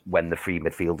 was when the three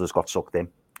midfielders got sucked in.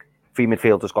 And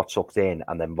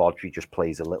then Rodri just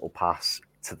plays a little pass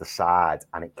to the side,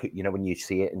 and it, when you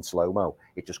see it in slow-mo,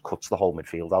 it just cuts the whole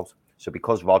midfield out. So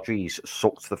because Rodri's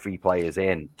sucked the three players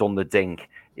in, done the dink,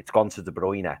 it's gone to De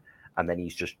Bruyne, and then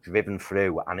he's just driven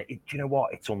through. And do you know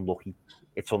what? It's unlucky.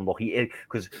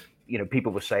 Because,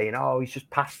 people were saying, oh, he's just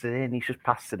passed it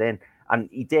in. And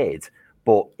he did,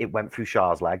 but it went through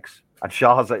Shar's legs. And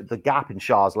the gap in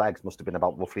Shar's legs must have been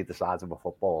about roughly the size of a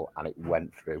football, and it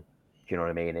went through. Do you know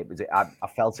what I mean? I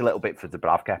felt a little bit for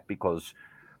Dubravka, because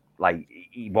like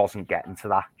he wasn't getting to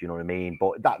that. Do you know what I mean?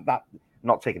 But that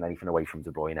not taking anything away from De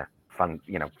Bruyne.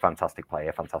 Fantastic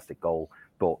player, fantastic goal.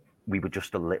 But we were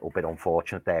just a little bit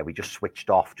unfortunate there. We just switched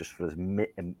off just for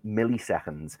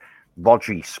milliseconds.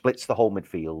 Rodri splits the whole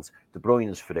midfield. De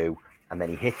Bruyne's through, and then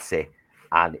he hits it,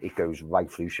 and it goes right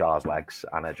through Shar's legs.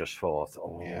 And I just thought,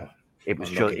 it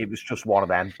was just one of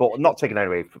them. But not taking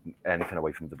anything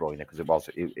away from De Bruyne, because it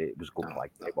was good play.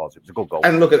 It was a good goal.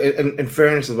 And look, in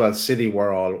fairness as well, City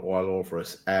were all over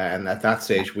us, and at that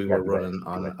stage we were running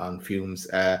on fumes.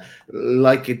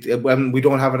 When we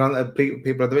don't have it on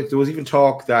people at the bit. There was even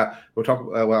talk that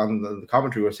on the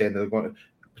commentary we're saying that they're going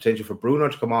potential for Bruno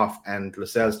to come off and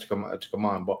Lascelles to come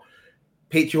on. But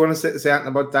Pete, do you want to say anything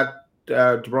about that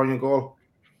De Bruyne goal?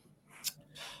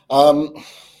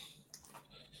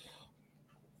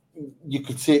 You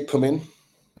could see it coming.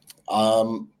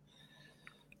 What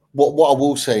I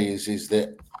will say is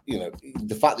that,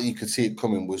 the fact that you could see it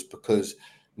coming was because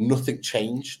nothing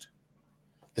changed.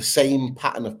 The same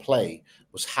pattern of play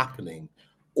was happening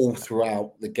all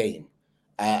throughout the game.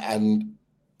 And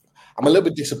I'm a little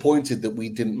bit disappointed that we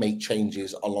didn't make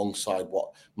changes alongside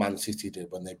what Man City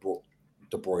did when they brought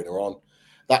De Bruyne on.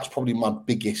 That's probably my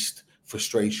biggest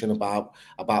frustration about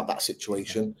that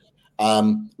situation.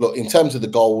 Look, in terms of the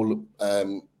goal,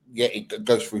 it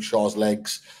goes through Shaw's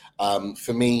legs.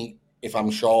 For me, if I'm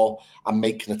Shaw, I'm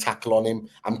making a tackle on him.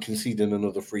 I'm conceding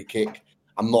another free kick.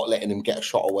 I'm not letting him get a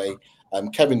shot away.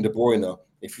 Kevin De Bruyne,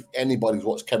 if anybody's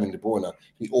watched Kevin De Bruyne,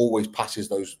 he always passes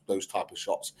those type of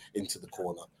shots into the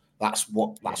corner. That's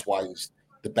why he's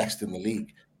the best in the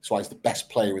league. That's why he's the best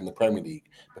player in the Premier League,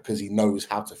 because he knows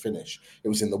how to finish. It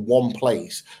was in the one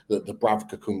place that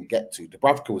Dubravka couldn't get to.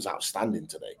 Dubravka was outstanding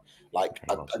today. Like,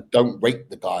 I don't rate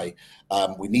the guy.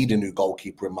 We need a new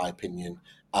goalkeeper, in my opinion.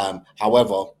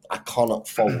 However, I cannot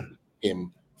fault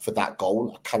him for that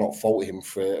goal. I cannot fault him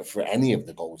for any of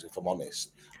the goals, if I'm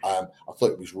honest. I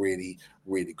thought it was really,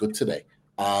 really good today.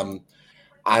 And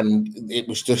it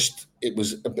was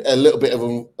a little bit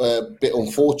of a bit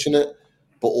unfortunate,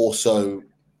 but also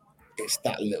it's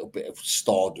that little bit of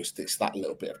stardust, it's that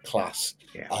little bit of class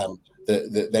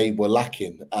that they were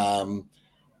lacking.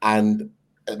 And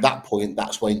at that point,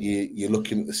 that's when you're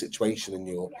looking at the situation and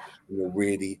you're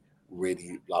really,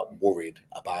 really like worried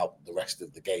about the rest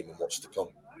of the game and what's to come.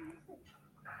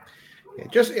 Yeah,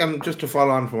 just to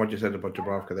follow on from what you said about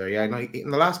Dubravka there. Yeah,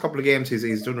 in the last couple of games,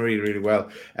 he's done really, really well.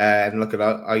 And look at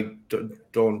I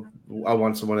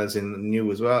want someone as in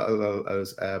new as well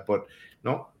as but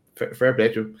no, fair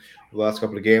play to the last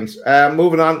couple of games.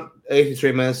 Moving on,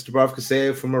 83 minutes, Dubravka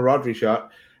save from a Rodri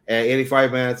shot.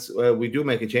 85 minutes, we do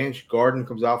make a change. Gordon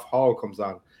comes off, Hall comes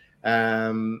on.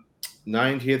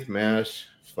 90th minute,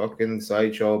 fucking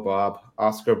sideshow Bob,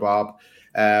 Oscar Bob.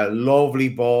 Lovely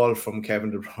ball from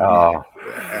Kevin De Bruyne.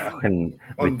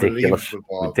 Ridiculous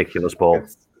ball.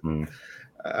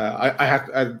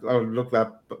 I looked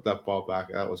that ball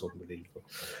back. That was unbelievable.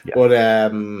 Yeah. But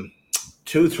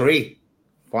 2-3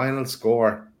 final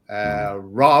score.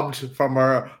 Robbed from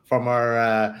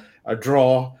our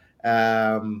draw.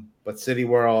 But City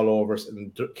were all over.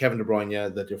 And Kevin De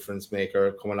Bruyne, the difference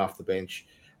maker, coming off the bench.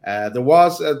 There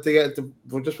was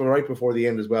just right before the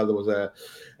end as well. There was a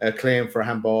claim for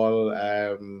handball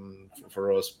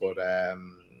for us, but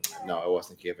no, it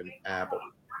wasn't given. But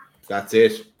that's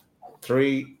it.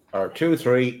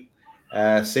 2-3.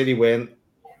 City win.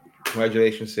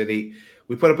 Congratulations, City.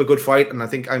 We put up a good fight, and I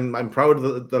think I'm proud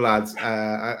of the lads.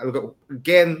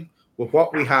 Again, with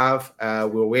what we have,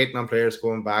 we're waiting on players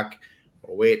going back.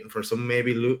 We're waiting for some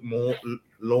maybe more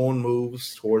loan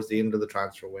moves towards the end of the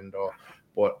transfer window.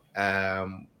 But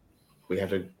we had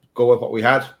to go with what we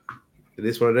had. It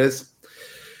is what it is.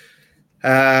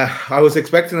 I was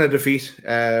expecting a defeat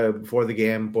before the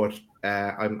game, but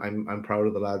I'm proud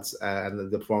of the lads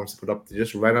and the performance they put up. They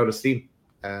just ran out of steam.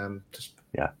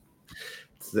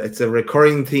 It's a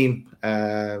recurring theme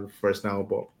for us now,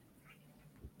 but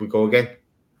we go again.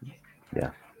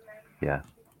 Yeah.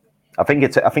 I think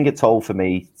it's all for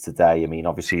me today. I mean,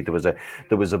 obviously there was an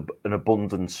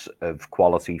abundance of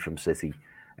quality from City.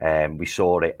 We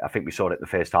saw it. I think we saw it the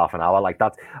first half an hour. Like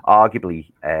that,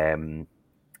 arguably,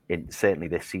 certainly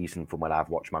this season, from when I've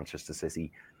watched Manchester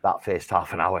City, that first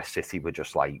half an hour, City were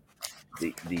just like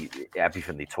the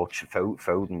everything they touched.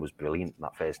 Foden was brilliant in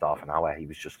that first half an hour.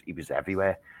 He was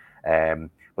everywhere.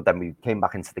 But then we came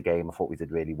back into the game. I thought we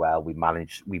did really well. We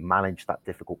managed that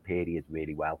difficult period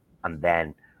really well, and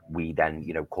then we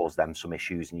caused them some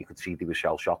issues, and you could see they were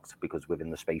shell shocked because within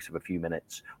the space of a few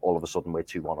minutes, all of a sudden we're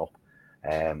 2-1 up,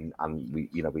 and we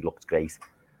looked great.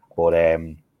 But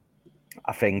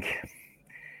I think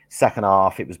second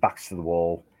half it was backs to the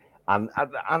wall, and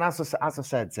as I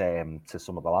said to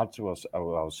some of the lads who I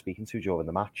was speaking to during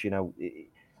the match,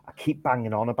 I keep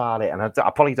banging on about it, and I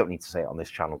probably don't need to say it on this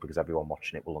channel because everyone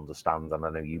watching it will understand, and I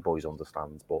know you boys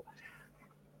understand. But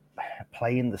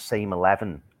playing the same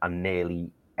 11 and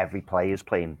nearly every player is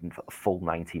playing a full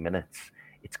 90 minutes,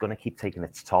 it's going to keep taking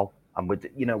its toll. And with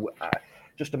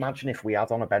just imagine if we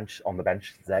had on the bench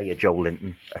today a Joe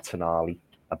Linton, a Tonali,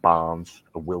 a Barnes,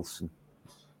 a Wilson,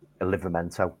 a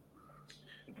Livramento.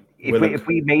 If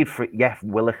we made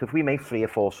Willock, if we made 3 or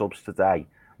 4 subs today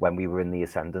when we were in the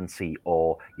ascendancy,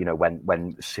 or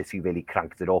when City really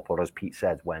cranked it up, or as Pete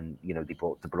said, when they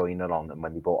brought De Bruyne on and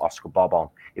when they brought Oscar Bob on,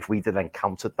 if we'd have then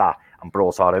countered that and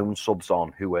brought our own subs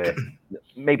on who were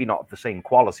maybe not of the same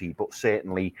quality but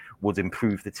certainly would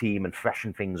improve the team and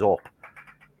freshen things up,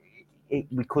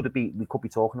 we could be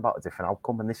talking about a different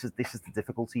outcome. And this is the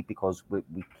difficulty, because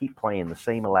we keep playing the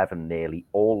same 11 nearly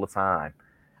all the time,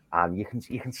 and you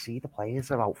can see the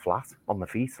players are out flat on the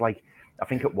feet. Like, I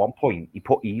think at one point he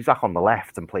put Isak on the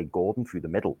left and played Gordon through the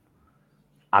middle,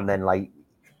 and then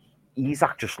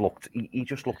Isak just looked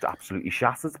absolutely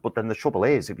shattered. But then the trouble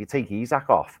is, if you take Isak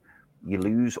off, you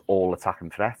lose all attacking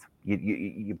threat.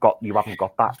 You haven't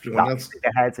got that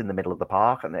ahead in the middle of the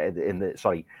park, and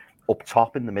up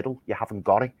top in the middle, you haven't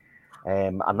got it,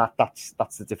 and that's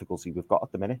the difficulty we've got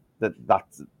at the minute.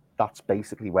 That's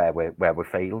basically where we're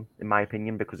failing, in my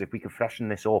opinion, because if we could freshen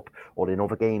this up, or in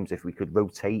other games, if we could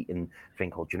rotate and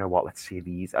think, oh, do you know what, let's see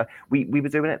these. We were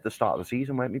doing it at the start of the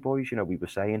season, weren't we, boys? We were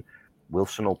saying,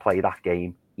 Wilson will play that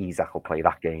game. Isak will play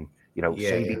that game.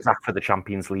 Save Isak for the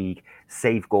Champions League.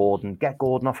 Save Gordon. Get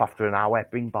Gordon off after an hour.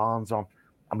 Bring Barnes on.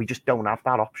 And we just don't have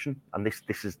that option. And this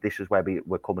is where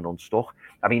we're coming unstuck.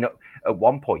 I mean, at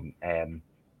one point, and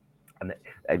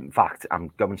in fact,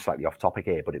 I'm going slightly off topic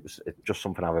here, but it was just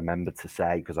something I remembered to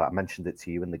say because I mentioned it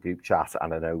to you in the group chat,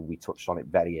 and I know we touched on it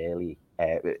very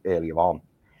earlier on.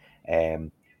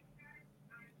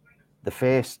 The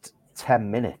first 10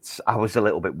 minutes, I was a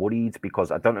little bit worried because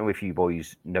I don't know if you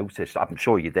boys noticed. I'm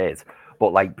sure you did,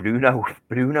 but like Bruno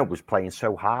was playing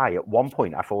so high. At one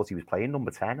point, I thought he was playing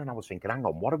number 10, and I was thinking, "Hang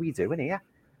on, what are we doing here?"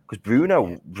 Because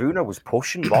Bruno was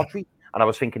pushing Rodri, and I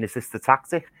was thinking, "Is this the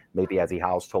tactic?" Maybe Eddie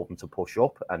Howe's told him to push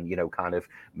up and kind of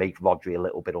make Rodri a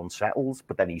little bit unsettled,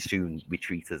 but then he soon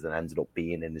retreated and ended up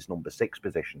being in his number 6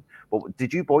 position. But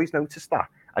did you boys notice that?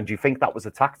 And do you think that was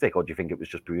a tactic, or do you think it was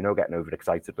just Bruno getting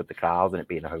overexcited with the crowd and it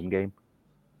being a home game?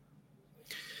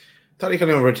 Thought he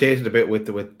kind of rotated a bit with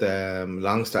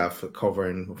Longstaff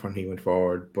covering when he went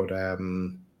forward, but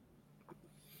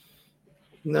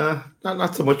no,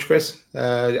 not so much, Chris.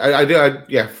 I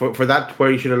do, for that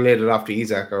where he should have laid it off to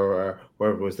Isak or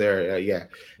whoever was there.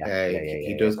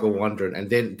 He does go wandering, and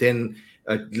then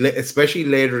especially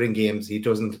later in games,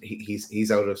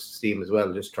 he's out of steam as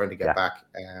well, just trying to get back.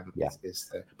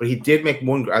 But he did make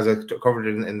one, as I covered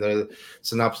in the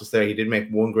synopsis there, he did make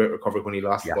one great recovery when he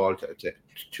lost the ball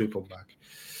to come back.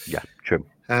 Yeah, true.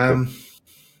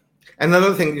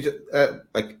 Another thing,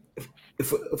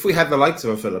 if we had the likes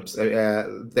of a Phillips,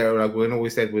 there, like we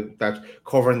always said, with that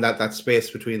covering that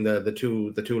space between the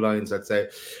two lines, let's say,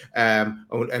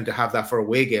 and to have that for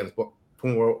away games, but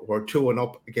when we're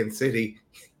 2-up against City,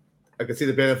 I could see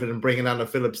the benefit in bringing on a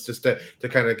Phillips just to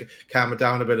kind of calm it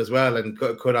down a bit as well and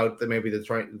cut out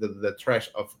the threat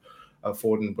of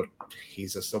Foden, but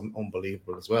he's just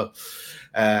unbelievable as well.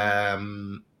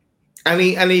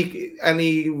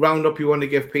 Any roundup you want to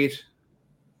give, Pete?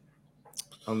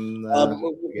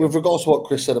 With regards to what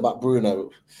Chris said about Bruno,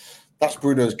 that's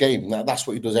Bruno's game. That's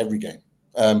what he does every game.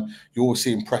 You always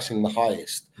see him pressing the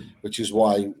highest, which is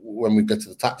why when we go to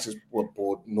the tactics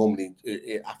board, normally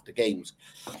after games,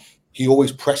 he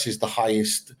always presses the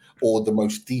highest or the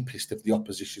most deepest of the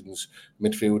opposition's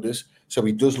midfielders. So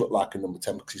he does look like a number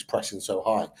 10 because he's pressing so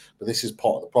high. But this is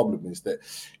part of the problem, is that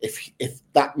if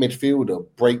that midfielder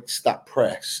breaks that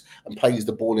press and plays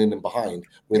the ball in and behind,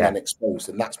 we're then exposed,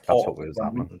 and that's part of the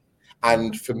problem.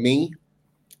 And for me,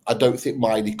 I don't think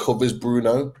Miley covers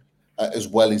Bruno as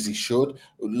well as he should.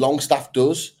 Longstaff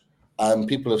does.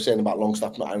 People have said about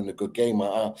Longstaff not having a good game.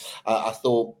 I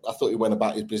thought he went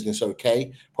about his business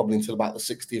okay, probably until about the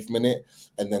 60th minute,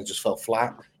 and then just fell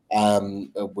flat.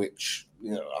 Which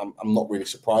I'm not really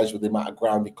surprised with the amount of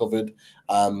ground he covered.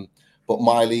 But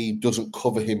Miley doesn't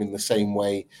cover him in the same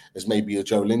way as maybe a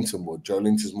Joe Linton would. Joe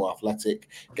Linton's more athletic,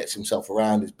 gets himself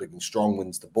around, is big and strong,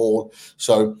 wins the ball.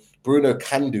 So Bruno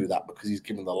can do that because he's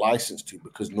given the license to,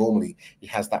 because normally he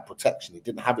has that protection. He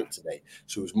didn't have it today,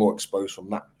 so he was more exposed from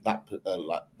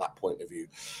that point of view.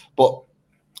 But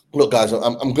look, guys,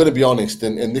 I'm going to be honest,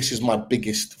 and this is my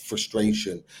biggest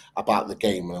frustration about the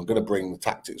game, and I'm going to bring the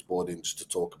tactics board in just to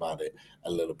talk about it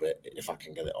a little bit, if I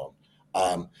can get it on.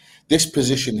 This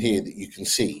position here that you can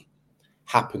see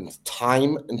happened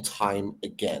time and time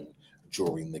again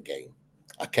during the game.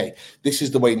 Okay, this is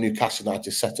the way Newcastle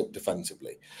United set up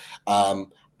defensively,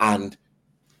 and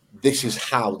this is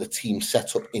how the team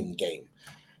set up in game.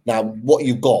 Now, what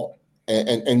you got,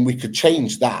 and we could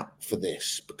change that for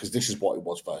this, because this is what it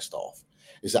was first off,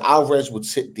 is that Alvarez would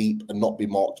sit deep and not be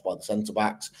marked by the centre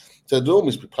backs, so they'd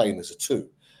almost be playing as a 2.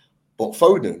 But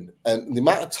Foden, and the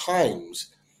amount of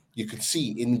times you could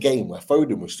see in game where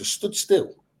Foden was just stood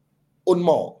still,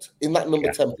 unmarked, in that number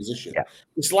 10 position. Yeah.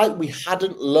 It's like we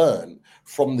hadn't learned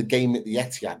from the game at the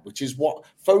Etihad, which is what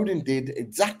Foden did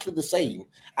exactly the same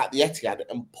at the Etihad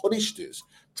and punished us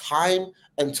time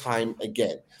and time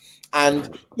again.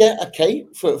 And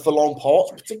for long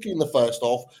parts, particularly in the first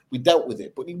half, we dealt with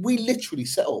it. But we literally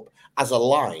set up as a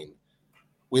line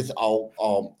with our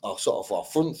sort of our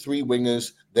front 3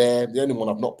 wingers there. The only one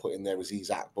I've not put in there is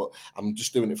Isak, but I'm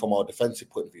just doing it from our defensive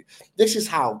point of view. This is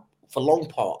how, for long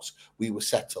parts, we were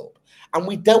set up. And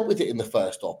we dealt with it in the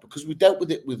first half because we dealt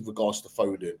with it with regards to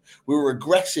Foden. We were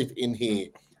aggressive in here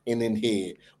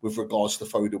with regards to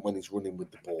Foden when he's running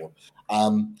with the ball.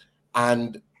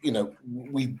 And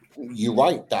you're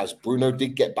right, Daz. Bruno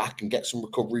did get back and get some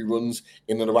recovery runs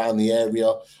in and around the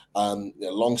area.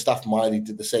 Longstaff, Miley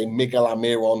did the same. Miguel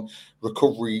Almiron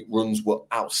recovery runs were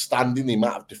outstanding. The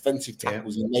amount of defensive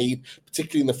tackles he made,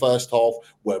 particularly in the first half,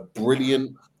 were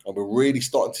brilliant. And we're really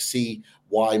starting to see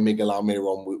why Miguel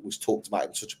Almiron was talked about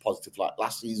in such a positive light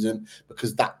last season,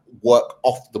 because that work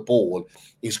off the ball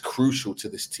is crucial to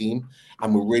this team.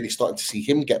 And we're really starting to see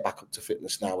him get back up to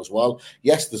fitness now as well.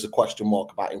 Yes, there's a question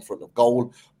mark about in front of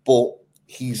goal, but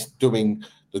he's doing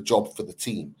the job for the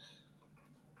team.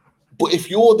 But if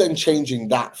you're then changing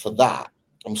that for that,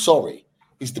 I'm sorry,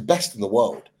 he's the best in the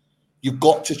world. You've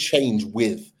got to change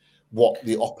with what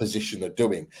the opposition are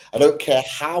doing. I don't care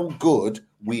how good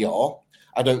we are.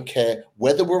 I don't care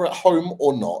whether we're at home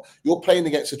or not. You're playing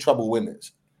against the treble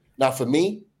winners. Now, for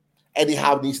me, Eddie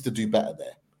Howe needs to do better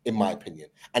there, in my opinion.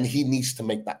 And he needs to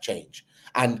make that change.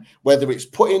 And whether it's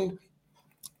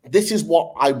this is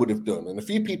what I would have done. And a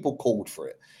few people called for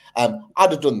it.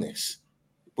 I'd have done this,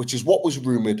 which is what was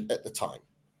rumoured at the time.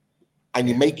 And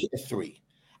you make it a 3.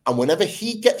 And whenever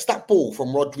he gets that ball from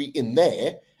Rodri in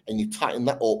there and you tighten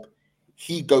that up,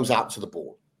 he goes out to the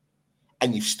ball.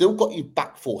 And you've still got your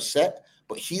back 4 set,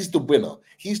 but he's the winner.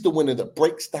 He's the winner that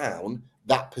breaks down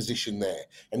that position there.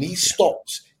 And he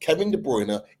stops Kevin De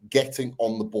Bruyne getting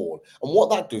on the ball. And what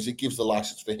that does, it gives the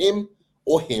license for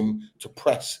him to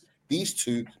press these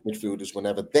two midfielders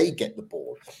whenever they get the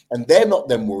ball. And they're not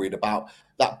then worried about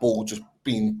that ball just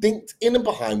being dinked in and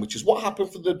behind, which is what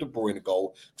happened for the De Bruyne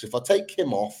goal. So if I take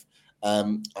him off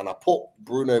and I put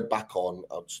Bruno back on,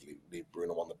 I'll just leave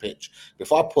Bruno on the pitch. But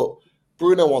if I put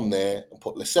Bruno on there and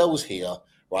put Lascelles here,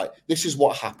 right, this is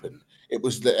what happened. It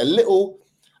was a little,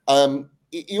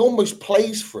 he almost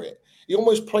plays for it. He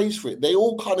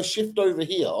all kind of shift over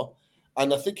here.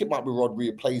 And I think it might be Rodri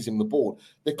who plays him the ball.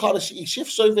 He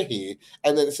shifts over here,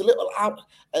 and then it's a little out.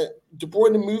 De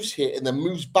Bruyne moves here and then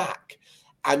moves back,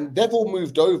 and they've all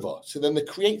moved over. So then there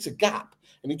creates a gap,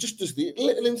 and he just does the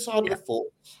little inside of the foot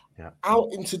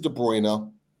out into De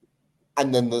Bruyne,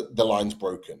 and then the line's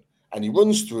broken, and he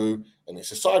runs through, and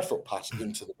it's a side foot pass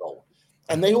into the goal.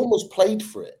 And they almost played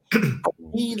for it.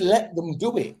 We let them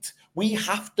do it. We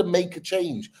have to make a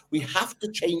change. We have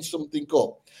to change something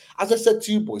up. As I said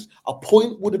to you boys, a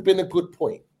point would have been a good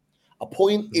point. A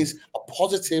point is a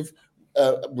positive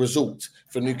result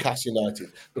for Newcastle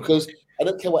United, because I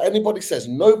don't care what anybody says,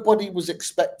 nobody was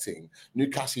expecting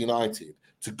Newcastle United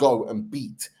to go and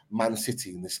beat Man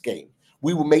City in this game.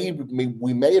 We may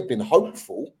have been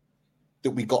hopeful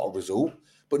that we got a result,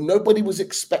 but nobody was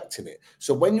expecting it.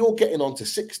 So when you're getting on to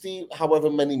 60, however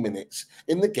many minutes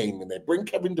in the game, and they bring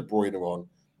Kevin De Bruyne on,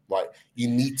 right, you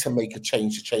need to make a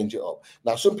change to change it up.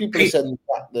 Now, some people are saying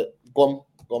that go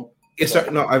on. Yes, sir.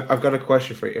 No, I've got a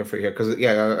question for you because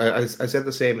I said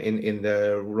the same in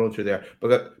the run through there,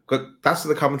 but that's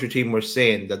the commentary team were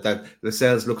saying that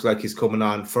Lascelles looks like he's coming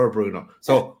on for Bruno.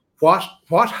 So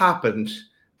what happened?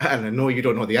 And I know you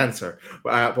don't know the answer,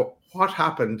 but what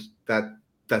happened that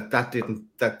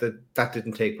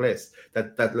didn't take place?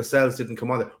 That Lascelles didn't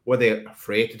come on there. Were they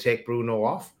afraid to take Bruno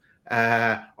off,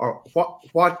 or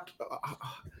what?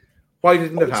 Why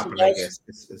didn't it happen? I guess.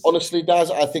 Honestly,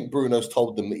 Daz, I think Bruno's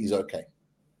told them that he's okay,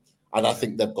 and I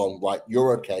think they've gone right.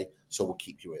 You're okay, so we'll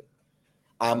keep you in.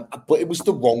 But it was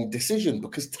the wrong decision,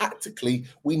 because tactically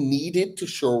we needed to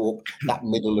shore up that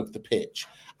middle of the pitch,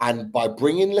 and by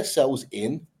bringing Lascelles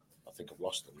in, I think I've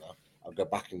lost him now. I'll go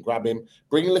back and grab him.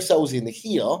 Bringing Lascelles in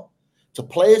here to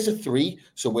play as a 3.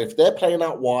 So if they're playing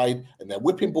out wide and they're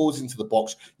whipping balls into the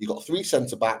box, you've got 3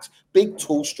 centre-backs, big,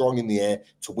 tall, strong in the air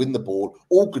to win the ball,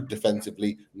 all good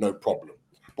defensively, no problem.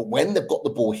 But when they've got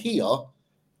the ball here,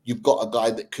 you've got a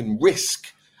guy that can risk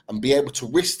and be able to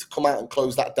risk to come out and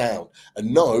close that down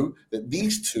and know that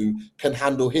these two can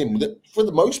handle him. That for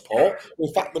the most part,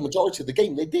 in fact, the majority of the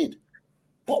game, they did.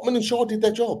 Botman and Shaw did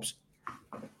their jobs.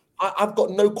 I've got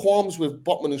no qualms with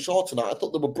Botman and Shaw tonight. I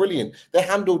thought they were brilliant. They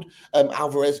handled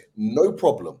Alvarez no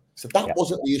problem. So that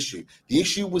wasn't the issue. The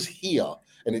issue was here,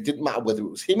 and it didn't matter whether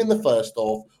it was him in the first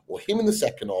half or him in the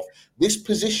second half. This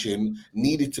position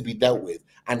needed to be dealt with,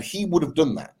 and he would have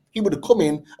done that. He would have come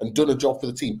in and done a job for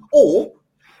the team. Or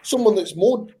someone that's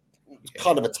more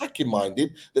kind of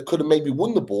attacking-minded that could have maybe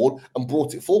won the ball and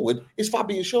brought it forward is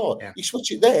Fabian Shaw. Yeah. You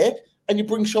switch it there, and you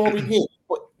bring Shaw in here.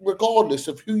 But regardless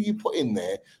of who you put in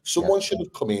there, someone should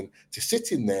have come in to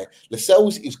sit in there.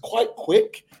 Lascelles is quite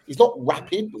quick. He's not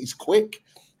rapid, but he's quick.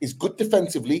 He's good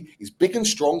defensively. He's big and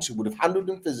strong, so he would have handled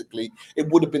him physically. It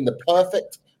would have been the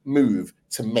perfect move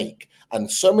to make. And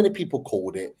so many people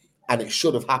called it, and it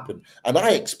should have happened. And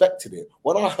I expected it.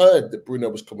 When I heard that Bruno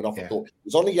was coming off, I thought it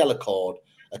was on a yellow card,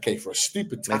 okay, for a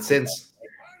stupid tackle. Makes sense.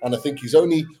 And I think he's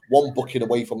only one booking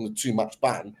away from the 2-match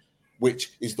ban,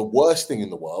 which is the worst thing in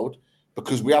the world,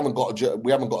 because we haven't got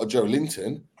a Joe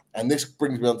Linton. And this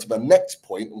brings me on to my next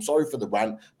point. I'm sorry for the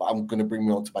rant, but I'm going to bring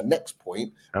me on to my next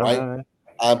point, right?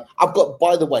 I've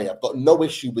got no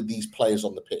issue with these players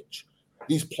on the pitch.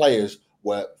 These players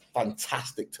were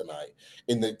fantastic tonight.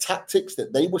 In the tactics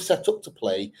that they were set up to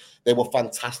play, they were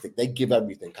fantastic. They give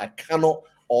everything. I cannot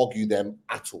argue them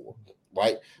at all,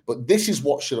 right? But this is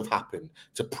what should have happened,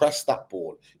 to press that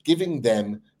ball, giving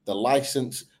them the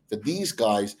license for these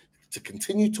guys to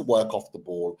continue to work off the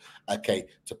ball, okay,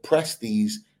 to press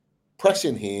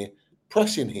in here,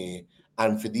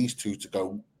 and for these two to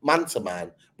go man-to-man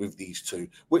with these two,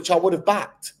 which I would have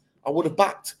backed. I would have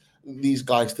backed these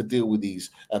guys to deal with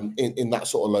these in that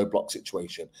sort of low block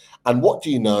situation. And what do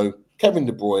you know? Kevin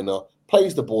De Bruyne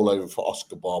plays the ball over for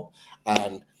Oscar Bob,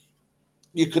 and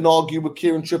you can argue with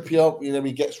Kieran Trippier. You know,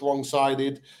 he gets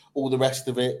wrong-sided, all the rest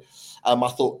of it. I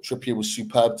thought Trippier was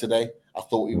superb today. I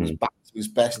thought he was back to his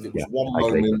best. It was one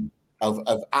moment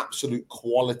of absolute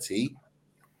quality.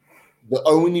 The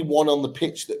only one on the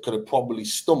pitch that could have probably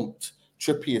stumped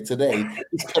Trippier today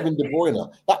is Kevin De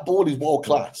Bruyne. That ball is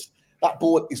world-class. That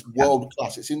ball is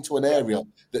world-class. It's into an area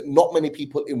that not many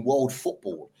people in world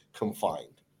football can find.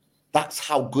 That's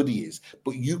how good he is.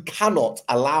 But you cannot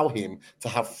allow him to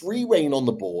have free reign on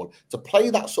the ball, to play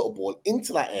that sort of ball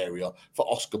into that area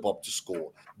for Oscar Bob to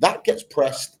score. That gets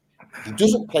pressed. He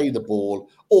doesn't play the ball,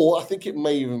 or I think it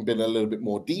may even been a little bit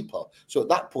more deeper. So at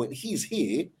that point, he's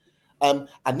here, and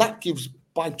that gives,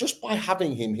 by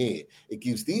having him here, it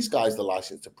gives these guys the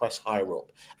license to press higher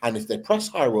up. And if they press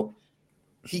higher up,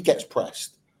 he gets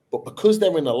pressed. But because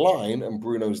they're in a line and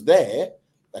Bruno's there,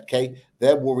 okay,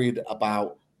 they're worried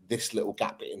about this little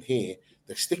gap in here.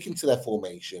 They're sticking to their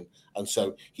formation, and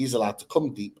so he's allowed to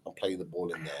come deep and play the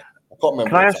ball in there. I can't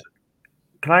remember.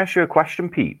 Can I ask you a question,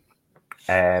 Pete?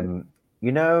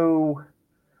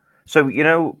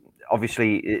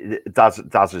 Obviously, Daz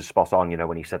is spot on. You know,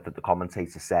 when he said that the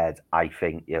commentator said, "I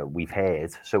think we've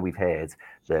heard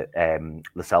that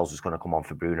Lascelles was going to come on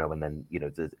for Bruno, and then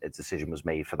a decision was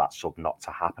made for that sub not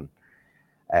to happen."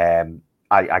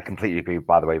 I completely agree,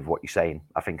 by the way, with what you're saying.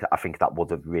 I think that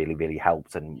would have really, really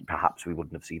helped, and perhaps we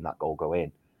wouldn't have seen that goal go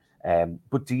in.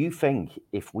 But do you think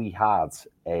if we had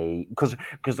because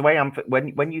the way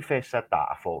when you first said that,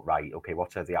 I thought, right, okay,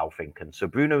 what's Eddie Howe thinking? So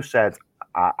Bruno said,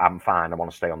 I'm fine, I want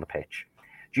to stay on the pitch.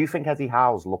 Do you think Eddie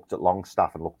Howe's looked at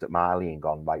Longstaff and looked at Marley and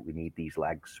gone, right, we need these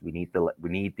legs, we need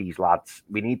these lads,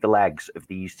 we need the legs of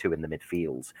these two in the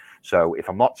midfield. So if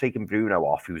I'm not taking Bruno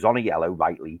off, who's on a yellow,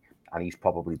 rightly, and he's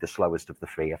probably the slowest of the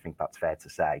three, I think that's fair to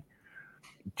say.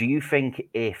 Do you think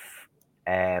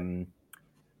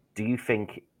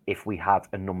if we had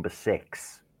a number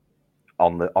 6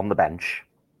 on the bench,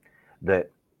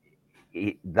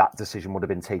 that decision would have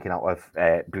been taken out of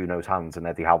Bruno's hands, and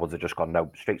Eddie Howe would have just gone, no,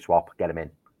 straight swap, get him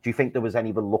in? Do you think there was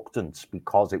any reluctance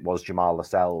because it was Jamal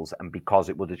Lascelles and because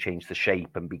it would have changed the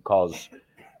shape, and because,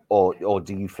 or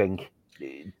do you think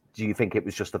it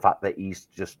was just the fact that he's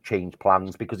just changed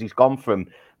plans because he's gone from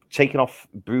taking off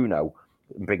Bruno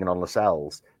and bringing on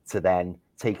Lascelles to then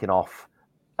taking off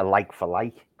a like for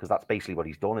like, because that's basically what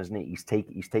he's done, isn't it? He's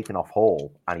taken off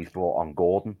Hall and he's brought on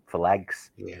Gordon for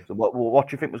legs. Yeah. So what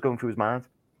do you think was going through his mind?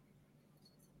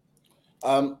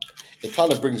 It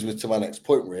kind of brings me to my next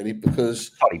point, really,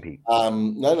 because sorry, Pete.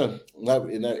 No,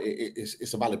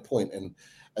 it's a valid point,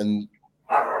 and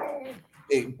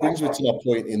it brings me to my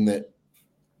point in that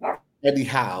Eddie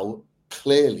Howe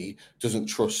clearly doesn't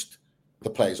trust the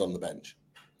players on the bench.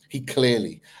 He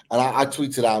clearly, and I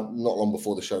tweeted out not long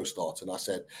before the show started, and I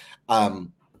said,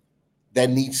 there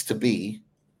needs to be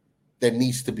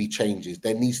changes.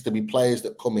 There needs to be players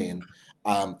that come in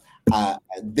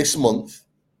this month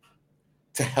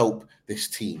to help this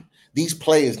team. These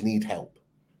players need help.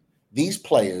 These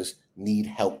players need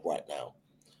help right now.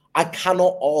 I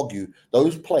cannot argue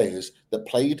those players that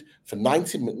played for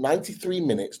 93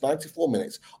 minutes, 94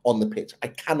 minutes on the pitch. I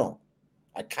cannot.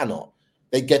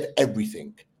 They gave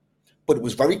everything. But it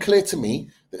was very clear to me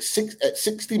that at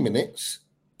 60 minutes,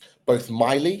 both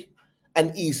Miley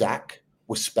and Isak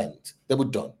were spent. They were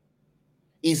done.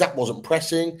 Isak wasn't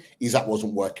pressing. Isak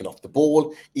wasn't working off the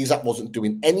ball. Isak wasn't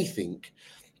doing anything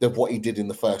of what he did in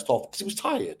the first half because he was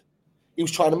tired. He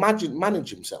was trying to manage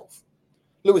himself.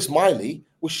 Lewis Miley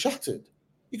was shattered.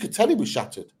 You could tell he was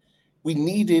shattered. We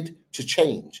needed to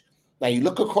change. Now you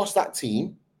look across that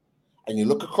team and you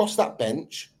look across that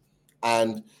bench,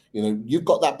 and you've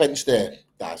got that bench there,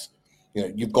 Daz.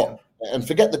 You've got, and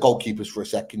forget the goalkeepers for a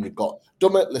second. You've got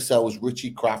Dummett, Lascelles,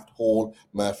 Ritchie, Kraft, Hall,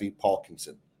 Murphy,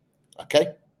 Parkinson.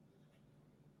 Okay?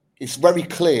 It's very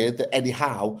clear that Eddie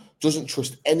Howe doesn't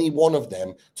trust any one of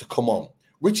them to come on.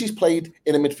 Ritchie's played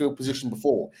in a midfield position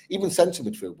before, even centre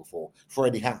midfield before, for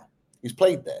Eddie Howe. He's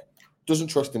played there. Doesn't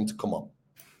trust him to come on.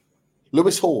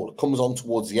 Lewis Hall comes on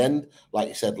towards the end, like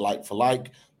you said, like for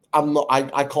like.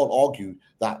 I can't argue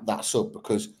that sub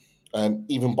because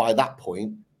even by that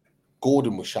point,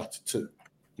 Gordon was shattered too.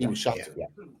 He was shattered,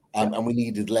 and we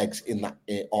needed legs in that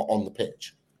on the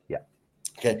pitch. Yeah.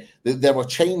 Okay. There are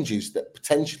changes that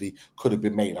potentially could have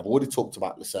been made. I've already talked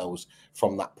about Lascelles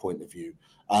from that point of view,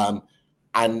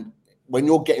 and when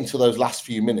you're getting to those last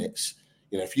few minutes,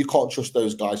 if you can't trust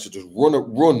those guys to just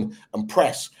run and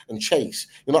press and chase,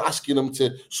 you're not asking them to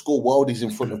score worldies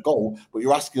in front of goal, but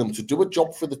you're asking them to do a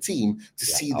job for the team to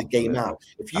see the game out.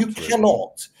 If you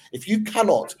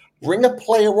cannot bring a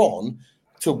player on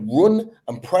to run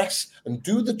and press and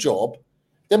do the job,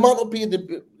 there might not be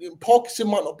Parkinson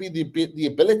might not be the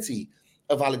ability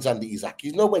of Alexander Isak.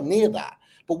 He's nowhere near that.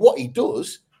 But what he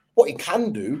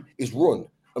can do is run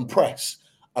and press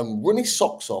and run his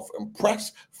socks off and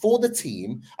press for the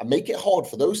team and make it hard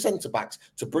for those centre-backs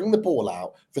to bring the ball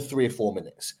out for 3 or 4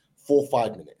 minutes, 4 or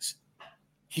 5 minutes.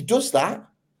 He does that,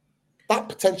 that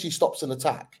potentially stops an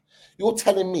attack. You're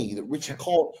telling me that Richie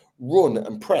can't run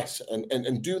and press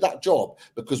and do that job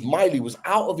because Miley was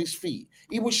out of his feet.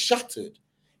 He was shattered.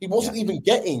 He wasn't even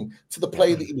getting to the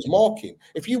player that he was marking.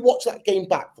 If you watch that game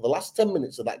back for the last 10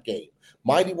 minutes of that game,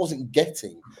 Miley wasn't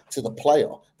getting to the player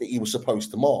that he was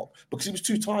supposed to mark because he was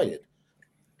too tired.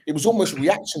 It was almost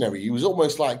reactionary. He was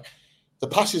almost like the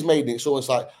pass is made and it's almost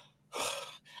like,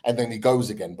 and then he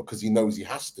goes again because he knows he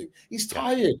has to. He's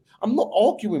tired. I'm not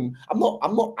arguing. I'm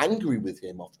not angry with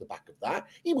him off the back of that.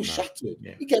 He was shattered.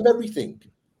 Yeah. He gave everything.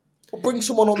 But bring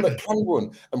someone on that can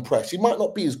run and press. He might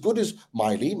not be as good as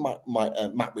Miley,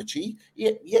 Matt Ritchie.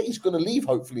 Yeah, he's going to leave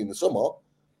hopefully in the summer.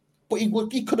 But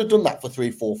he could have done that for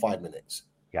 3, 4, 5 minutes.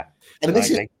 Yeah. And this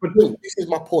is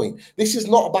my point. This is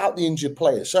not about the injured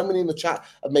players. So many in the chat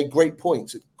have made great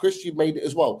points. Chris, you've made it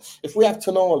as well. If we have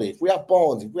Tonali, if we have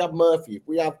Barnes, if we have Murphy, if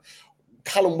we have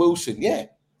Callum Wilson,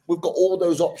 we've got all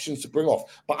those options to bring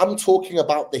off. But I'm talking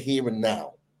about the here and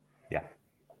now. Yeah.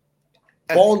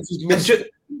 Barnes has missed the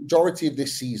majority of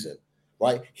this season,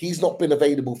 right? He's not been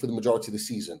available for the majority of the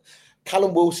season.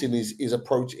 Callum Wilson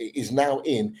is now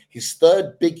in his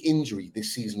 3rd big injury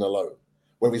this season alone,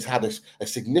 where he's had a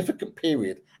significant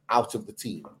period out of the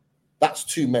team. That's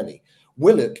too many.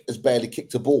 Willock has barely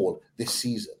kicked a ball this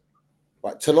season.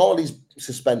 Right? Tonali's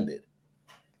suspended.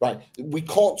 Right? We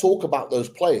can't talk about those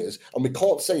players and we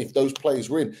can't say if those players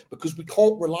were in because we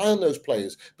can't rely on those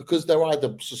players because they're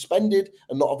either suspended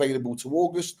and not available to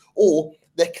August or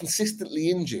they're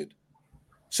consistently injured.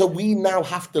 So we now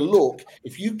have to look,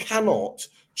 if you cannot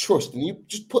trust, and you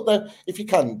just put that, if you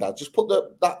can, Dad, just put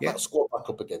that squad back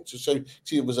up again. So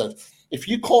see the reserve. If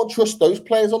you can't trust those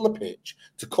players on the pitch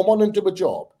to come on and do a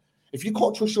job, if you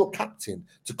can't trust your captain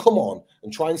to come on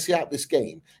and try and see out this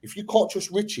game, if you can't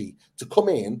trust Richie to come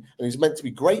in and he's meant to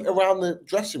be great around the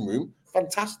dressing room,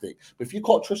 fantastic. But if you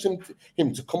can't trust him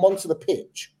to come onto the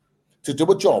pitch to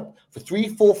do a job for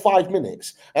 3, 4, 5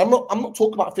 minutes, and I'm not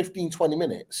talking about 15, 20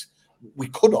 minutes. We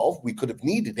could have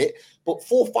needed it, but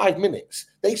 4 or 5 minutes.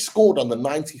 They scored on the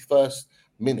 91st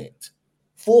minute.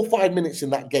 4 or 5 minutes in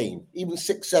that game, even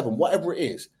 6, 7, whatever it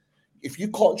is. If you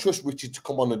can't trust Richard to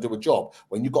come on and do a job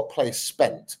when you've got players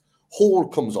spent, Hall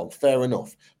comes on, fair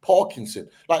enough. Parkinson,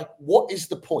 what is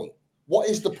the point? What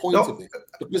is the point of this?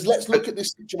 Because let's look at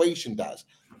this situation, Daz.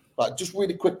 Just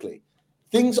really quickly.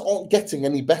 Things aren't getting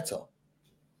any better.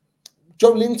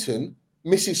 Joe Linton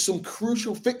misses some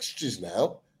crucial fixtures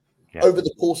now. Over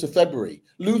the course of February.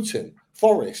 Luton,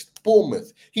 Forest,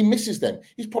 Bournemouth. He misses them.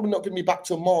 He's probably not going to be back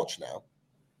till March now.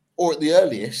 Or at the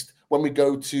earliest, when we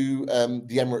go to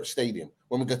the Emirates Stadium,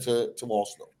 when we go to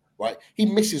Arsenal, right? He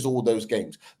misses all those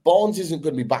games. Barnes isn't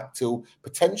going to be back till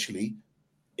potentially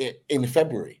in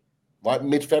February, right?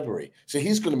 Mid-February. So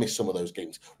he's going to miss some of those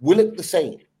games. Willock the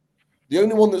same. The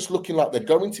only one that's looking like they're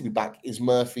going to be back is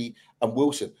Murphy and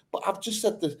Wilson. But I've just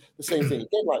said the same thing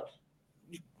again,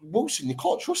 Wilson, you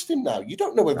can't trust him now. You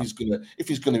don't know if he's going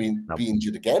to be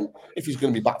injured again, if he's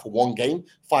going to be back for 1 game,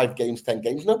 5 games, 10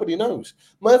 games. Nobody knows.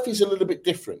 Murphy's a little bit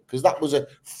different because that was a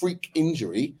freak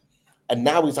injury, and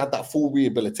now he's had that full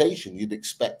rehabilitation. You'd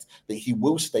expect that he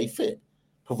will stay fit,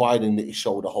 providing that his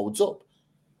shoulder holds up.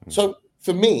 So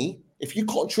for me, if you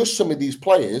can't trust some of these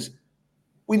players,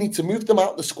 we need to move them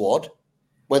out the squad.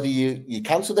 Whether you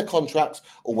cancel their contracts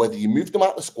or whether you move them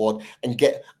out the squad and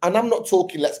I'm not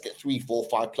talking let's get 3, 4,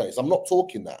 5 players. I'm not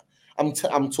talking that.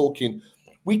 I'm talking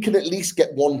we can at least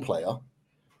get 1 player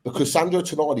because Sandro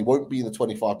Tonali won't be in the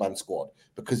 25-man squad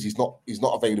because he's not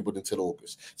available until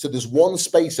August. So there's 1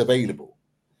 space available.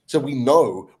 So we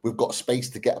know we've got space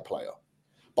to get a player.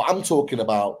 But I'm talking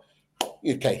about,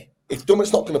 okay, if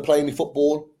Dummett's not going to play any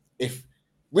football, if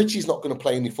Richie's not going to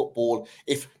play any football,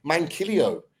 if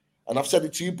Manquillo, and I've said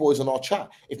it to you boys on our chat,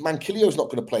 if Manquillo's not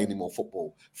going to play any more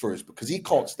football for us because he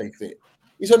can't stay fit,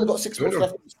 He's only got 6 months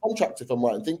left of his contract, if I'm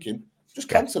right in thinking. Just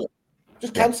cancel it.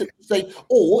 Just cancel it. Say,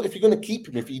 or if you're going to keep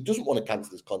him, if he doesn't want to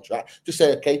cancel his contract, just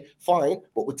say, okay, fine,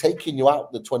 but we're taking you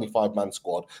out the 25-man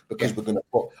squad because we're going to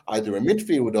put either a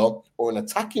midfielder or an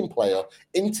attacking player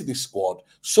into this squad,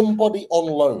 somebody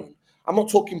on loan. I'm not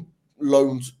talking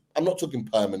loans. I'm not talking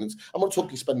permanence. I'm not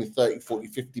talking spending 30, 40,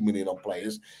 50 million on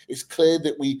players. It's clear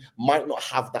that we might not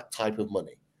have that type of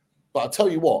money. But I'll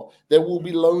tell you what, there will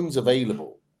be loans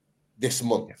available this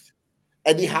month.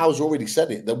 Eddie Howe's already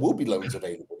said it. There will be loans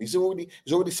available. He's already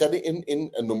said it in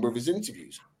a number of his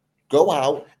interviews. Go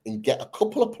out and get a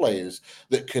couple of players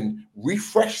that can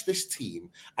refresh this team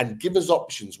and give us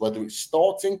options, whether it's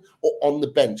starting or on the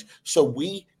bench, so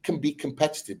we can be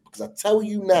competitive. Because I tell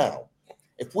you now,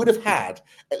 if we'd have had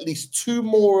at least 2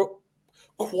 more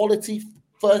quality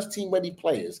first-team ready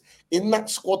players in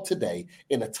that squad today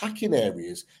in attacking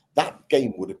areas, that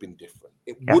game would have been different.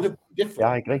 It would have been different. Yeah,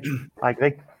 I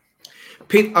agree.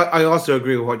 Pete, I also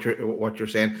agree with what you're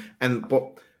saying,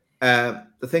 but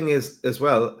the thing is as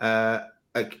well,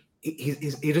 like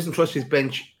he doesn't trust his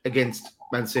bench against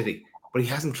Man City, but he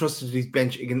hasn't trusted his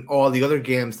bench in all the other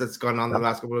games that's gone on the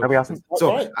last couple of weeks.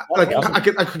 So, I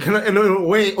can in a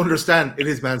way understand it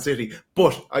is Man City,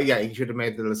 but he should have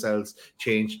made the Lascelles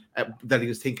change that he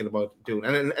was thinking about doing,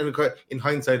 and in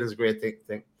hindsight, is a great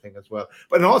thing as well.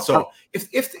 But also,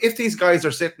 if these guys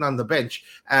are sitting on the bench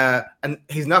and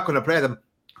he's not going to play them,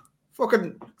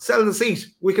 fucking sell the seat.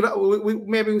 We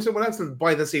maybe someone else will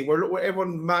buy the seat. We're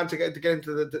everyone mad to get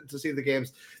into to see the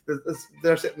games.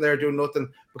 They're sitting there doing nothing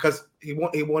because he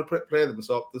won't play them.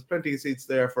 So there's plenty of seats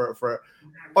there for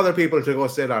other people to go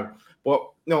sit on. But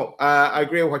no, I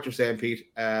agree with what you're saying,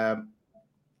 Pete. It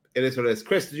is what it is.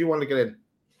 Chris, did you want to get in?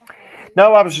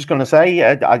 No, I was just going to say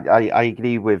I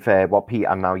agree with what Pete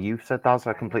and now you said, Daz.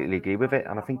 I completely agree with it,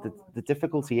 and I think that the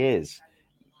difficulty is,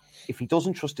 if he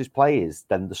doesn't trust his players,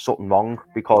 then there's something wrong,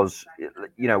 because,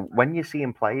 you know, when you're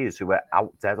seeing players who are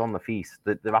out dead on the feet,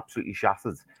 they're absolutely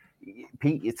shattered.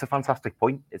 Pete, it's a fantastic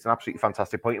point. It's an absolutely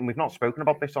fantastic point, and we've not spoken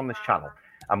about this on this channel.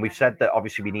 And we've said that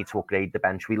obviously we need to upgrade the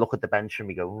bench. We look at the bench and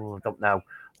we go, oh, I don't know.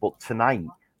 But tonight,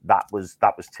 that was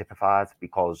typified,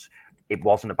 because it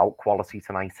wasn't about quality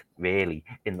tonight, really.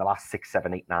 In the last 6,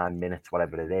 7, 8, 9 minutes,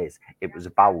 whatever it is, it was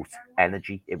about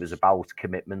energy. It was about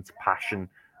commitment, passion,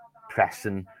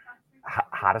 pressing,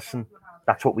 Harrison.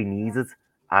 That's what we needed,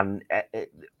 and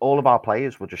all of our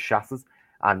players were just shattered.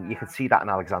 And you could see that in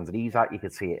Alexander Isak, you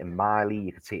could see it in Miley,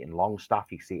 you could see it in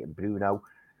Longstaff, you could see it in Bruno.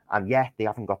 And they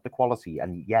haven't got the quality.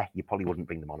 And you probably wouldn't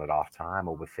bring them on at half time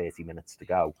or with 30 minutes to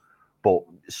go. But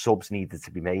subs needed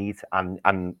to be made,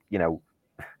 and you know,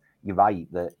 you're right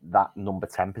that number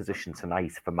 10 position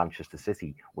tonight for Manchester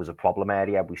City was a problem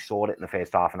area. We saw it in the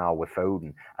first half an hour with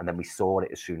Foden, and then we saw it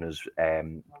as soon as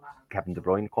Kevin De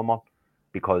Bruyne come on,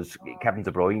 because Kevin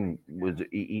De Bruyne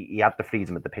he had the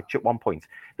freedom of the pitch at one point.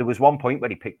 There was one point where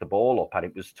he picked the ball up, and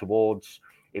it was towards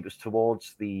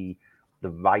the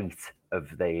right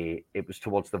of the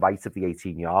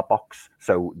 18-yard box.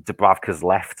 So Dubravka's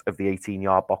left of the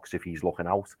 18-yard box if he's looking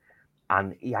out,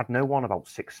 and he had no one about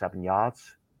 6-7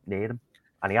 yards near him,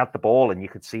 and he had the ball, and you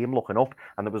could see him looking up.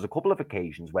 And there was a couple of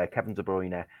occasions where Kevin De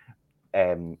Bruyne,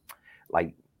 kind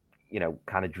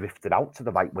of drifted out to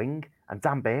the right wing, and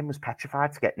Dan Burn was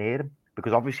petrified to get near him,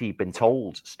 because obviously he'd been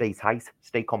told, stay tight,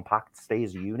 stay compact, stay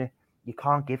as a unit. You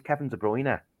can't give Kevin De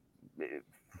Bruyne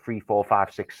 3, 4,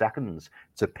 5, 6 seconds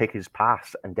to pick his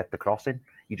pass and get the cross in.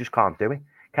 You just can't do it.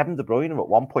 Kevin De Bruyne at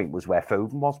one point was where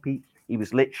Foden was, Pete. He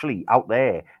was literally out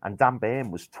there, and Dan Burn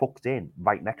was tucked in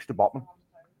right next to Botman.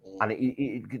 And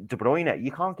De Bruyne,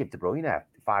 you can't give De Bruyne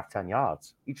 5-10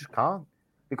 yards. You just can't,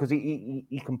 because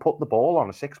he can put the ball on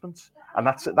a sixpence, and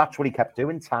that's what he kept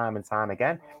doing time and time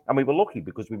again. And we were lucky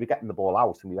because we were getting the ball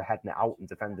out and we were heading it out and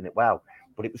defending it well.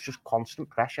 But it was just constant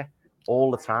pressure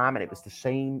all the time, and it was the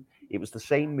same. It was the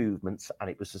same movements, and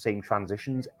it was the same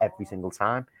transitions every single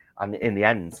time. And in the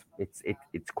end, it's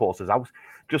caught us out.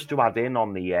 Just to add in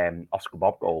on the Oscar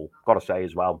Bob goal, got to say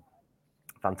as well,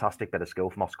 fantastic bit of skill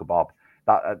from Oscar Bob.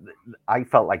 That I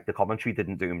felt like the commentary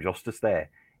didn't do him justice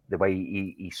there. The way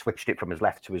he switched it from his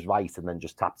left to his right and then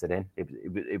just tapped it in.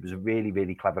 It was a really,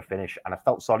 really clever finish. And I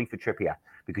felt sorry for Trippier,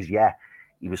 because,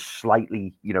 he was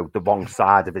slightly, the wrong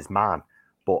side of his man.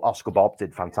 But Oscar Bob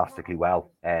did fantastically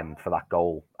well for that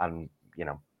goal. And,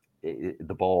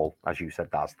 the ball, as you said,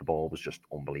 Daz, the ball was just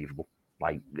unbelievable.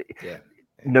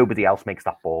 Nobody else makes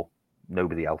that ball.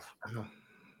 Nobody else. I'll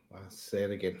say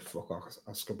it again. Fuck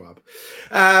Oscar Bob.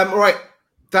 All right.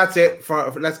 That's it.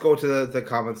 For let's go to the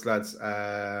comments, lads,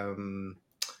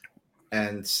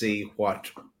 and see what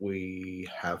we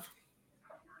have.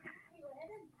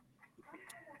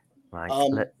 Right.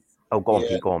 Go on,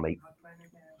 Pete. Go on, mate.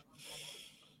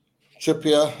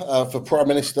 Trippier for Prime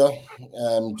Minister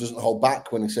doesn't hold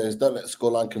back when he says, "Don't let the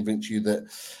scoreline convince you that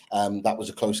that was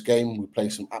a close game. We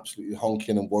played some absolutely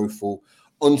honking and woeful,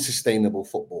 unsustainable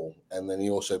football." And then he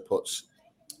also puts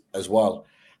as well,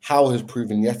 Howe has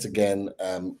proven yet again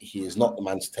he is not the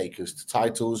man to take us to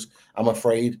titles. I'm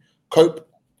afraid. Cope,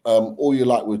 all you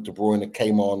like with De Bruyne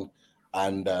came on,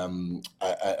 and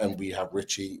we have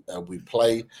Richie. We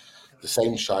play the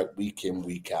same shite week in,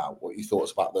 week out. What are your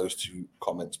thoughts about those two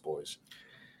comments, boys?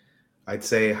 I'd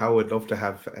say Howe would love to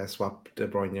have swapped De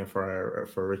Bruyne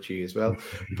for Richie as well,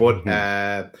 but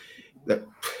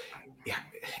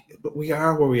but we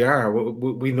are where we are.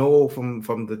 We know from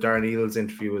the Darren Eales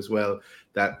interview as well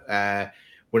that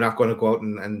we're not going to go out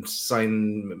and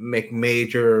make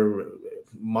major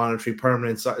monetary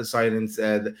permanent signings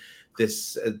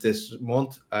this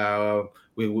month.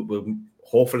 We'll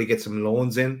hopefully get some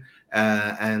loans in,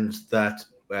 and that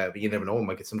you never know, we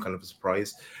might get some kind of a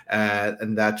surprise,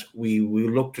 and that we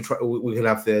look to try. We can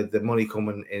have the money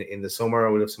coming in the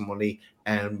summer. We'll have some money,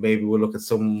 and maybe we'll look at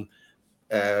some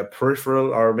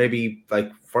peripheral or maybe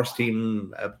like first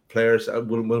team players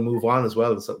will move on as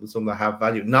well. Some that have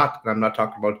value. I'm not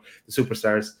talking about the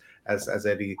superstars as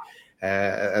Eddie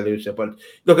alluded to, but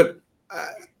look at.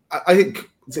 I think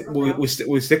we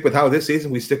stick with how this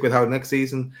season. We stick with how next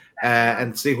season,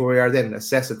 and see where we are then.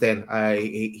 Assess it then.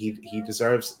 He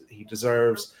deserves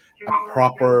a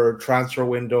proper transfer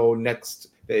window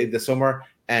the summer,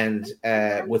 and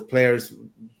with players,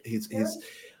 he's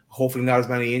hopefully not as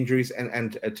many injuries,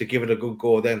 and to give it a good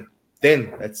go. Then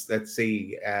let's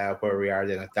see where we are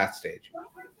then at that stage.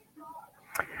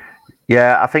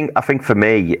 Yeah, I think for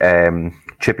me,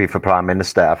 Chippy for Prime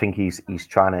Minister, I think he's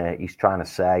trying to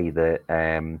say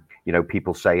that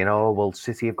people saying, oh well,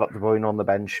 City have got De Bruyne on the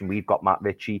bench and we've got Matt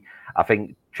Ritchie. I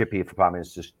think Chippy for Prime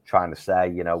Minister is trying to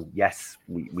say, yes,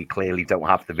 we clearly don't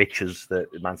have the riches that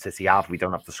Man City have. We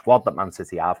don't have the squad that Man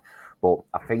City have. But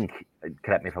I think,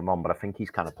 correct me if I'm wrong, but I think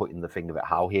he's kind of putting the finger at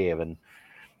Howe here, and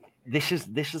this is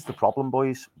the problem,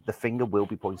 boys. The finger will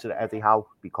be pointed at Eddie Howe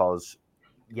because.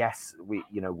 Yes,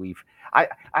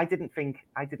 I didn't think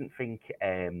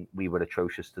we were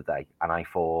atrocious today, and I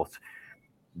thought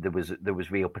there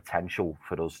was real potential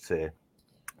for us to.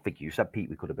 I think you said, Pete,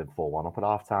 we could have been 4-1 up at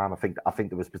half time. I think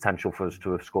there was potential for us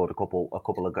to have scored a couple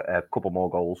more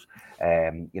goals,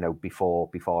 before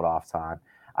half time.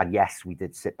 And yes, we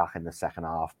did sit back in the second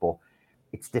half, but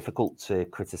it's difficult to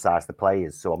criticise the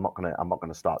players, so I'm not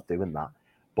gonna start doing that.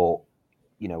 But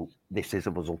this is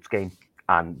a results game.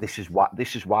 And this is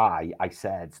why I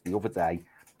said the other day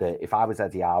that if I was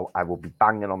Eddie Howe, I would be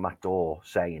banging on that door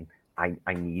saying, I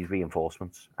need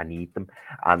reinforcements. I need them.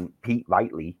 And Pete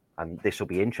rightly, and this will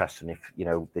be interesting if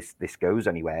this goes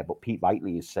anywhere, but Pete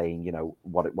rightly is saying,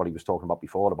 what he was talking about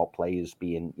before about players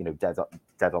being,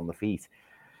 dead on the feet.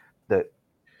 That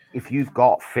if you've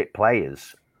got fit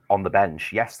players on the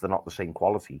bench, yes, they're not the same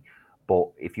quality, but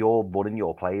if you're running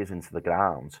your players into the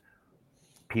ground,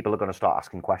 people are going to start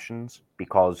asking questions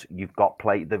because you've got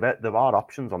there are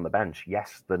options on the bench.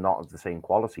 Yes, they're not of the same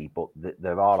quality, but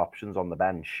there are options on the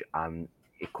bench, and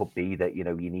it could be that you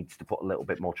need to put a little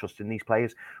bit more trust in these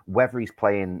players. Whether he's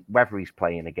playing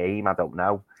a game, I don't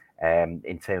know.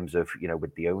 In terms of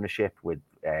with the ownership, with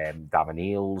Darren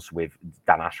Eales, with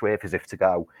Dan Ashworth as if to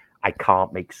go, I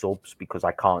can't make subs because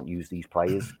I can't use these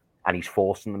players, and he's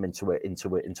forcing them into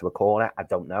a corner. I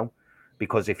don't know.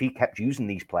 Because if he kept using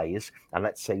these players, and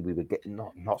let's say we were getting,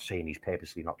 not saying he's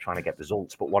purposely not trying to get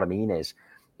results, but what I mean is,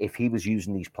 if he was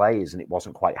using these players and it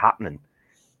wasn't quite happening,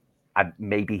 and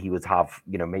maybe he would have,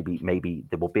 maybe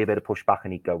there would be a bit of pushback,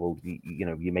 and he'd go, well,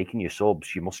 you're making your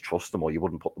subs, you must trust them, or you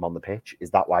wouldn't put them on the pitch.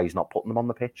 Is that why he's not putting them on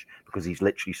the pitch? Because he's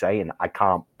literally saying, I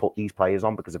can't put these players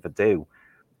on because if I do,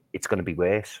 it's going to be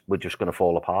worse. We're just going to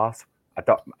fall apart. I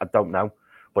don't know,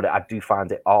 but I do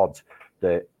find it odd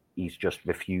that he's just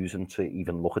refusing to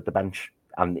even look at the bench,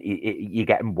 and you're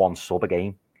getting one sub a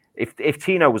game. If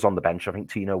Tino was on the bench, I think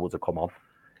Tino would have come on.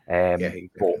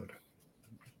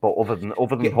 But other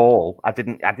than Paul, I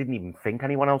didn't even think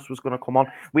anyone else was going to come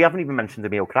on. We haven't even mentioned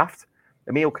Emil Kraft.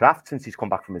 Emil Kraft, since he's come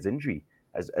back from his injury,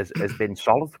 has been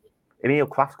solid. Emil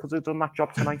Kraft could have done that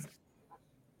job tonight.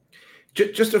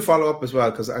 Just to follow up as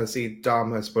well, because I see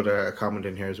Dom has put a comment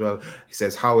in here as well. He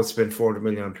says, how it's spent 400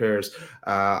 million on players.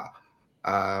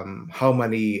 How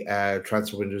many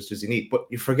transfer windows does he need? But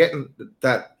you're forgetting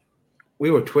that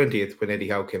we were 20th when Eddie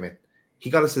Howe came in.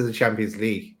 He got us to the Champions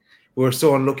League. We were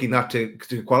so unlucky not to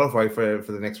qualify for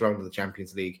the next round of the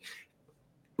Champions League.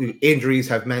 Injuries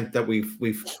have meant that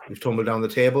we've tumbled down the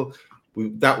table. we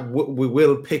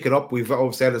will pick it up. We've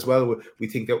always said as well, we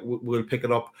think that we'll pick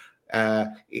it up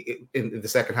in the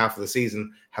second half of the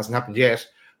season. Hasn't happened yet,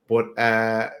 but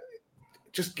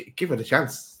just give it a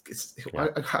chance.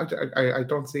 I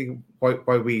don't see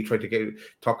why we try to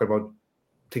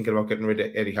thinking about getting rid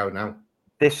of Eddie Howe now.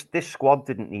 This squad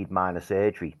didn't need minor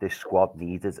surgery. This squad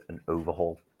needed an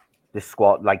overhaul. This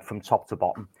squad, like from top to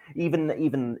bottom. Even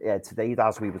today,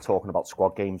 as we were talking about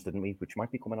squad games, didn't we? Which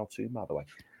might be coming out soon, by the way.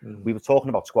 We were talking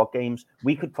about squad games.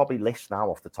 We could probably list now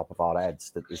off the top of our heads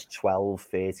that there's 12,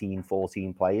 13,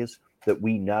 14 players that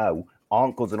we know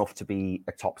aren't good enough to be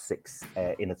a top six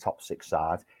in a top six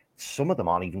side. Some of them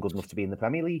aren't even good enough to be in the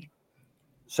Premier League.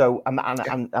 So, and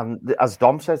as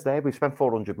Dom says there, we've spent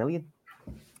 400 million.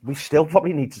 We still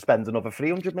probably need to spend another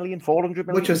 300 million, 400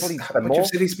 million. Which is how much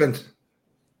City spent.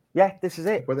 Yeah, this is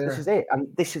it. This is it,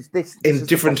 and this is in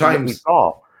different times. We've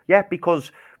got. Yeah,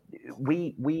 because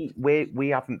we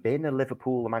haven't been a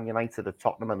Liverpool, a Man United, a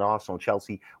Tottenham, and Arsenal,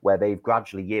 Chelsea, where they've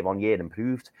gradually year on year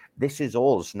improved. This is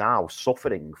us now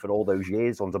suffering for all those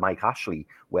years under Mike Ashley,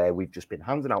 where we've just been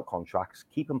handing out contracts,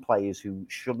 keeping players who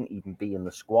shouldn't even be in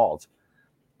the squad,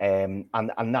 and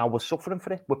now we're suffering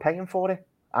for it. We're paying for it.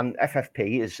 And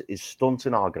FFP is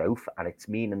stunting our growth, and it's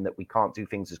meaning that we can't do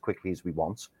things as quickly as we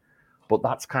want. But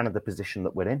that's kind of the position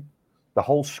that we're in. The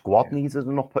whole squad needs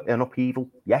an upheaval.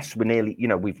 Yes, we're nearly,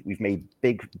 we've made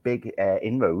big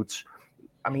inroads.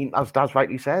 I mean, as Daz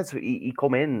rightly says, he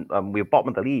come in and we're bottom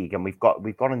of the league, and we've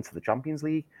gone into the Champions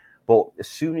League. But as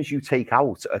soon as you take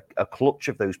out a clutch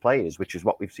of those players, which is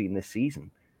what we've seen this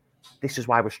season, this is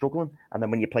why we're struggling. And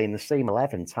then when you're playing the same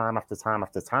 11 time after time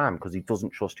after time, because he doesn't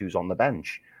trust who's on the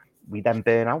bench, we then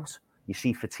burn out. You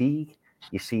see fatigue.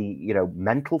 You see,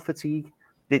 mental fatigue.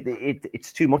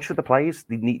 It's too much for the players.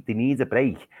 They need a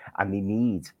break, and they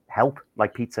need help.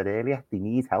 Like Pete said earlier, they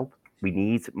need help. We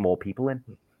need more people in.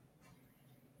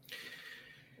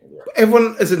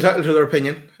 Everyone is entitled to their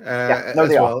opinion as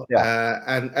well. Yeah.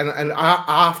 And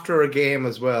after a game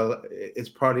as well, it's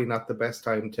probably not the best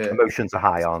time to... Emotions are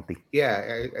high, aren't they?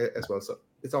 Yeah, as well. So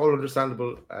it's all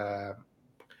understandable, no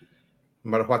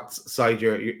matter what side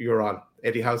you're on.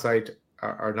 Eddie Howe side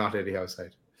or not Eddie Howe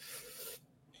side.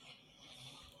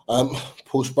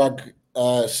 Paul Spragg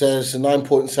says 9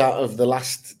 points out of the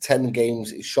last 10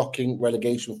 games is shocking.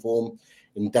 Relegation form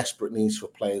in desperate needs for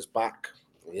players back.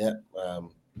 Yeah, I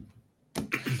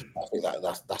think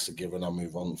that's a given. I'll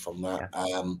move on from that.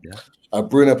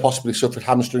 Bruno possibly suffered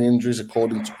hamstring injuries,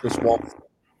 according to Chris Watt.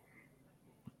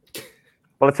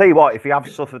 Well, I'll tell you what, if he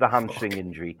has suffered a hamstring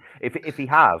injury, if he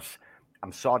has,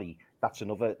 I'm sorry, that's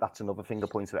another finger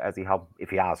point at Eddie Howe, if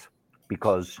he has,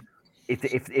 because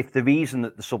if the reason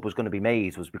that the sub was going to be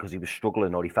made was because he was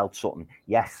struggling or he felt something,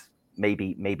 yes,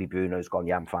 maybe Bruno's gone,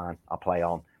 yeah, I'm fine, I'll play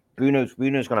on. Bruno's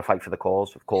going to fight for the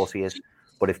cause, of course he is.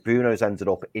 But if Bruno's ended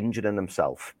up injuring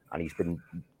himself and he's been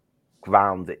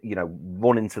run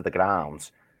into the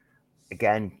ground,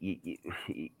 again,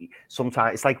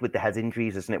 sometimes it's like with the head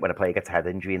injuries, isn't it? When a player gets a head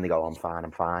injury and they go, I'm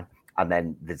fine. And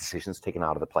then the decision's taken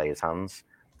out of the player's hands.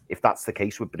 If that's the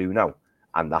case with Bruno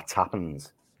and that's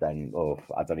happened, then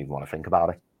I don't even want to think about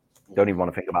it.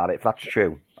 If that's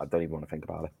true, I don't even want to think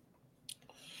about it.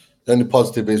 The only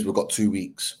positive is we've got 2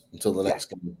 weeks until the next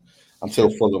game, until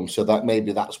Fulham. So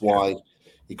that's why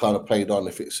he kind of played on.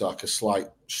 If it's like a slight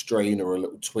strain or a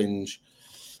little twinge,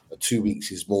 2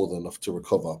 weeks is more than enough to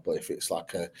recover. But if it's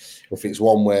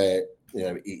one where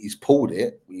he's pulled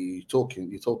it, you're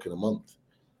talking a month.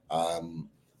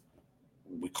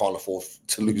 We can't afford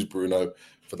to lose Bruno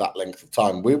for that length of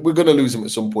time. We're going to lose him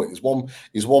at some point.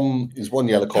 He's one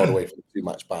yellow card away from the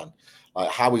 2-match ban.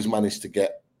 How he's managed to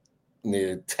get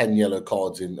near 10 yellow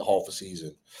cards in half a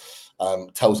season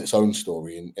tells its own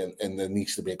story, and there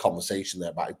needs to be a conversation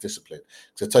there about his discipline.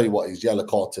 Because I tell you what, his yellow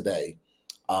card today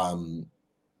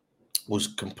was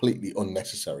completely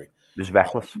unnecessary. It was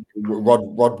reckless.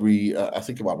 Rodri, I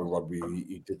think it might have been Rodri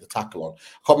he did the tackle on.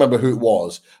 I can't remember who it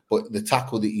was, but the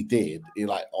tackle that he did,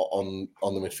 on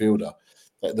the midfielder,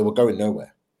 they were going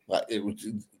nowhere. They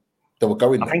were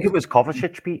going nowhere. I think it was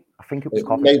Kovacic, Pete. I think it was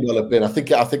Kovacic. May well have been. I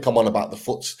think I'm on about the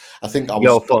foot. I think I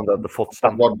was on the foot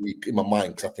stamp. Rodri in my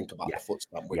mind, because I think about the foot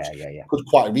stamp, which could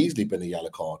quite have easily been a yellow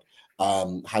card.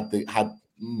 Had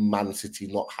Man City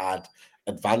not had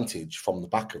advantage from the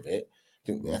back of it,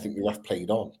 I think the ref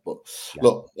played on. But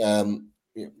look,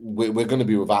 we're going to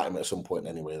be without him at some point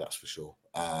anyway, that's for sure.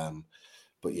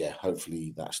 But yeah,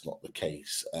 hopefully that's not the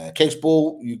case. Case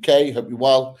Ball UK, hope you're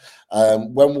well.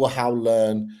 When will Howe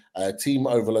learn? Team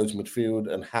overloads midfield,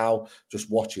 and Howe just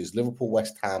watches Liverpool,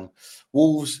 West Ham,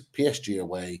 Wolves, PSG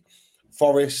away,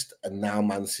 Forest, and now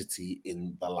Man City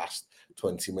in the last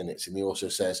 20 minutes. And he also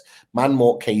says, man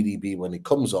mark KDB when he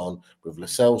comes on with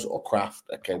Lascelles or Kraft.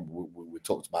 Okay, we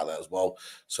talked about that as well.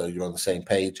 So you're on the same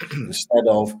page. Instead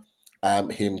of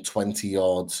him 20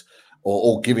 yards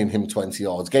or giving him 20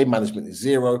 yards. Game management is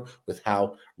zero with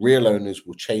how real owners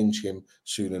will change him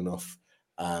soon enough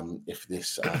if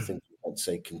this, I think, I'd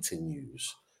say,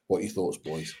 continues. What are your thoughts,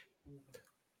 boys?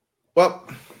 Well,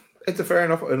 it's a fair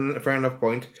enough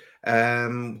point.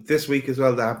 This week as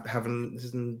well, that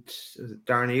Darren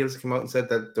Eales came out and said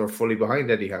that they're fully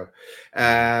behind Eddie Howe.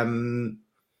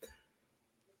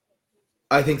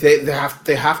 I think they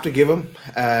have to give him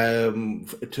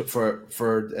for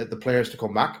the players to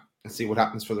come back and see what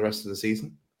happens for the rest of the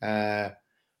season.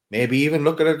 Maybe even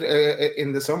look at it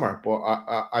in the summer. But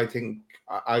I think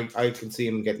I can see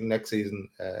him getting next season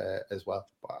as well.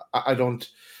 But I'm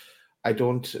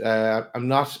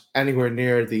not anywhere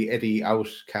near the Eddie out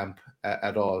camp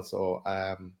at all. So,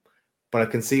 but I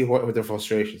can see what their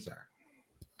frustrations are.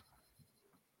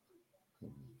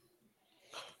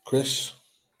 Chris,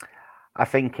 I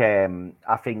think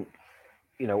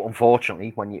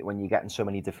unfortunately, when you're getting so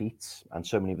many defeats and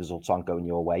so many results aren't going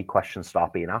your way, questions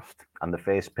start being asked, and the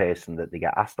first person that they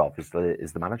get asked of is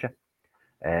the manager.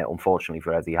 Unfortunately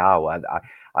for Eddie Howe,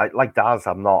 I like Daz.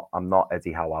 I'm not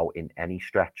Eddie Howe out in any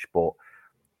stretch, but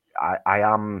I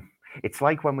am. It's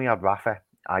like when we had Rafa.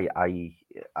 I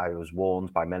was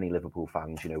warned by many Liverpool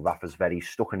fans. Rafa's very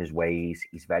stuck in his ways.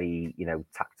 He's very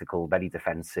tactical, very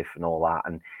defensive, and all that.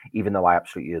 And even though I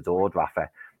absolutely adored Rafa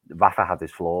had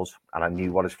his flaws, and I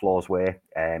knew what his flaws were.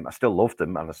 I still loved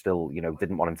him, and I still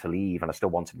didn't want him to leave, and I still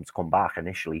wanted him to come back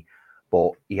initially,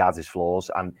 but he has his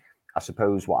flaws. And I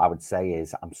suppose what I would say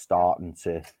is I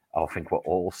think we're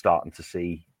all starting to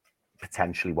see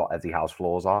potentially what Eddie Howe's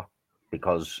flaws are,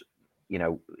 because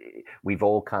we've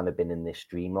all kind of been in this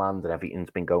dreamland and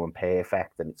everything's been going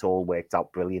perfect and it's all worked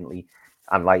out brilliantly.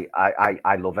 And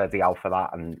I love Eddie Howe for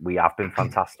that, and we have been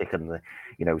fantastic. And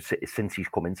since he's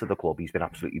come into the club, he's been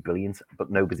absolutely brilliant.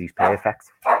 But nobody's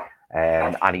perfect,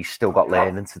 and he's still got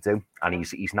learning to do. And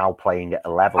he's now playing at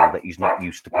a level that he's not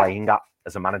used to playing at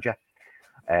as a manager.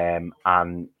 And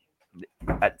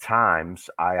at times,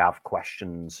 I have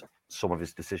questions some of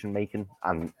his decision making,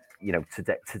 and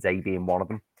today being one of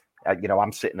them.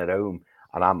 I'm sitting at home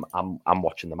and I'm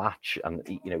watching the match, and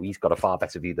he's got a far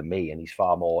better view than me, and he's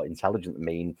far more intelligent than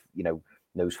me, and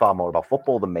knows far more about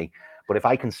football than me. But if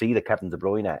I can see that Kevin De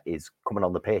Bruyne is coming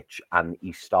on the pitch and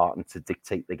he's starting to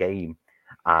dictate the game,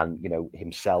 and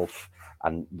himself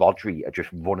and Rodri are just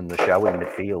running the show in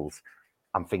midfield,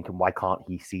 I'm thinking, why can't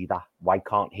he see that? Why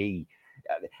can't he?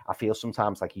 I feel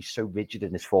sometimes like he's so rigid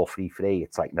in his 4-3-3.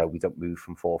 It's like, no, we don't move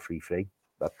from 4-3-3.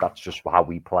 That's just how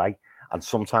we play. And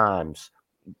sometimes,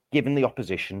 given the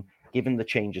opposition, given the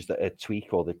changes that are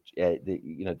tweak, or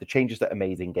the changes that are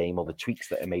made in game, or the tweaks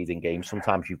that are made in game,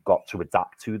 sometimes you've got to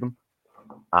adapt to them.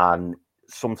 And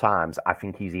sometimes I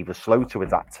think he's either slow to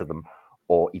adapt to them,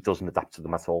 or he doesn't adapt to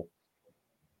them at all.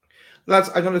 Lads,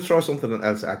 I'm going to throw something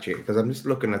else at you, because I'm just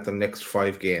looking at the next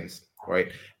 5 games,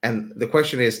 right? And the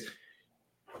question is,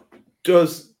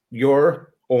 does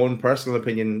your own personal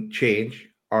opinion change,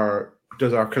 or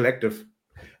does our collective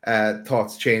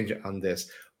thoughts change on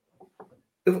this?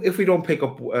 If we don't pick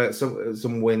up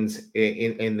some wins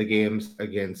in the games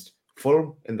against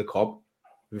Fulham in the Cup,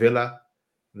 Villa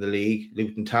in the league,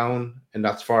 Luton Town, and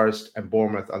that's Forest and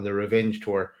Bournemouth on the revenge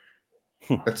tour,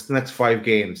 that's the next 5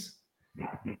 games.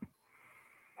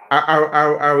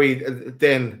 Are we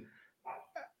then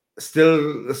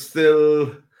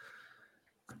still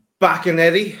backing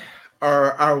Eddie,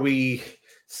 or are we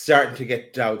starting to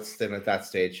get doubts then at that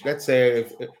stage? Let's say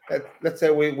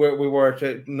we were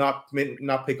to not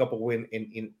pick up a win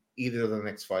in either of the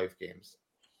next 5 games.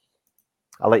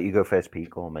 I'll let you go first, Pete.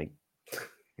 Go on, mate.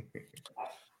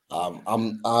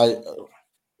 I'm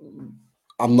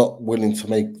not willing to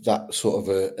make that sort of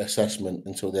a assessment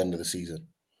until the end of the season.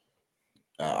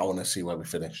 I want to see where we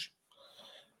finish.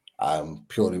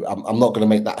 Purely, I'm not going to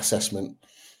make that assessment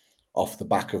off the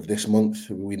back of this month.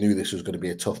 We knew this was going to be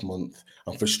a tough month.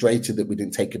 I'm frustrated that we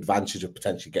didn't take advantage of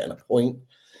potentially getting a point.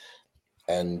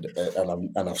 And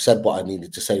I've said what I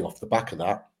needed to say off the back of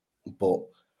that, but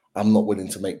I'm not willing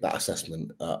to make that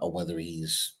assessment of whether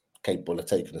he's capable of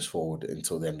taking us forward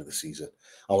until the end of the season.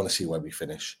 I want to see where we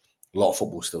finish. A lot of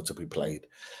football still to be played.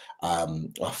 I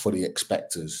fully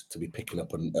expect us to be picking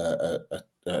up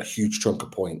a huge chunk of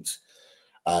points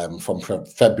from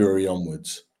February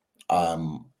onwards.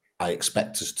 I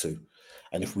expect us to.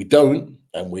 And if we don't,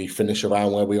 and we finish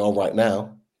around where we are right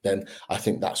now, then I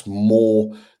think that's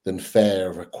more than fair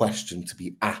of a question to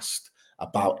be asked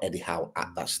about Eddie Howe at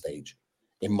that stage.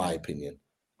 in my opinion,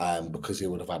 because he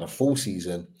would have had a full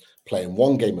season playing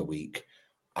one game a week.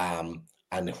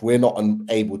 And if we're not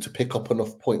able to pick up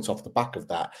enough points off the back of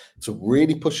that to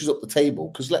really push us up the table,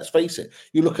 because let's face it,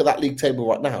 you look at that league table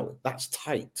right now, that's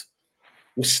tight.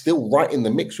 We're still right in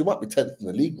the mix. We might be 10th in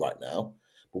the league right now,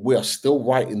 but we are still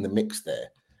right in the mix there.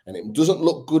 And it doesn't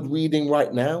look good reading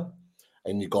right now.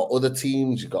 And you've got other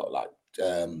teams, you've got like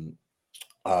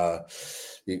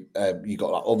you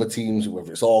got like other teams,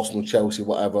 whether it's Arsenal, Chelsea,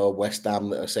 whatever, West Ham,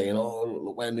 that are saying, "Oh,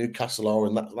 look where Newcastle are,"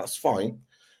 and that's fine.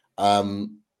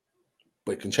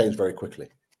 But it can change very quickly,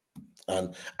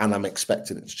 and I'm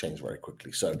expecting it to change very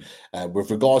quickly. So,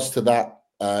 with regards to that,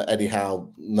 Eddie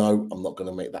Howe, no, I'm not going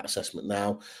to make that assessment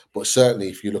now. But certainly,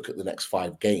 if you look at the next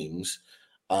 5 games,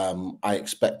 I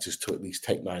expect us to at least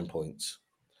take 9 points.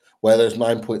 Where those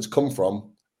 9 points come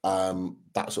from,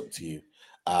 that's up to you.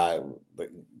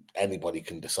 Anybody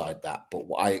can decide that, but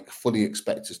I fully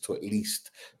expect us to at least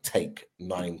take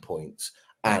 9 points.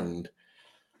 And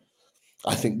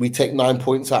I think we take 9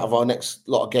 points out of our next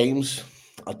lot of games.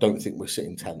 I don't think we're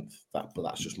sitting 10th, but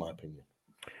that's just my opinion.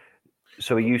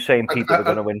 So are you saying people are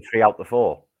going to win 3 out the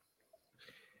 4?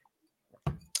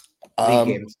 League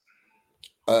games.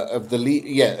 Of the league,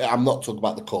 yeah, I'm not talking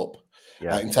about the cup.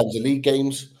 Yeah. In terms of league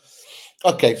games,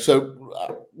 okay,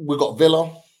 so we've got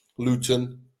Villa,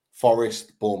 Luton,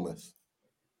 Forest, Bournemouth.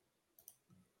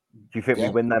 Do you think we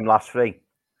win them last 3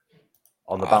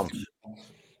 on the bounce?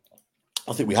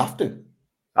 I think we have to.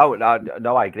 Oh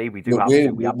no, I agree. We do have to.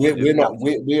 We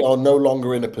are no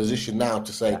longer in a position now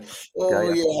to say,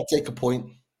 I take a point.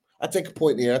 I take a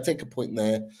point here. I take a point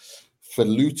there. For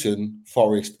Luton,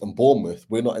 Forest, and Bournemouth,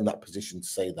 we're not in that position to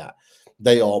say that.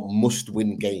 They are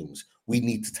must-win games. We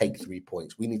need to take 3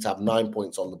 points. We need to have 9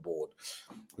 points on the board.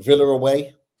 Villa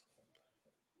away,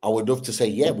 I would love to say,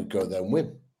 we'd go there and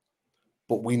win.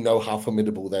 But we know how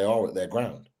formidable they are at their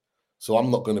ground. So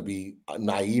I'm not going to be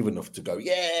naive enough to go,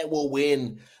 we'll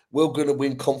win. We're going to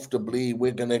win comfortably.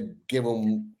 We're going to give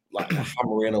them like a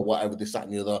hammer in or whatever, this, that,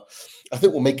 and the other. I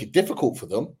think we'll make it difficult for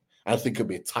them. I think it'll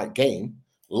be a tight game,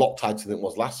 a lot tighter than it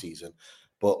was last season.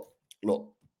 But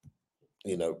look,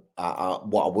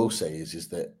 what I will say is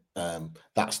that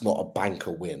that's not a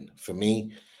banker win. For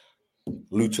me,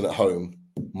 Luton at home,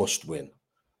 must win.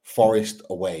 Forest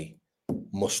away,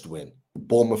 must win.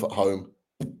 Bournemouth at home,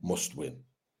 must win.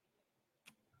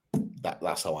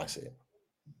 That's how I see it.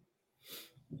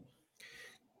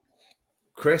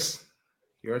 Chris,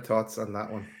 your thoughts on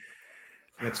that one?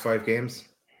 Next 5 games?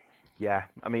 Yeah,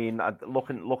 I mean,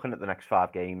 looking at the next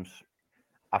 5 games,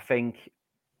 I think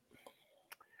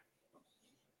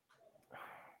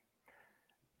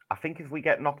if we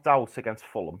get knocked out against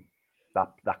Fulham,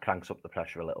 that cranks up the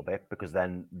pressure a little bit, because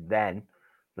then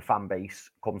the fan base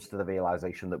comes to the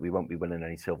realization that we won't be winning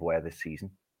any silverware this season.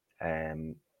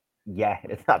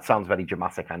 That sounds very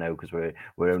dramatic, I know, because we're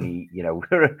only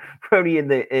we're only in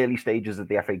the early stages of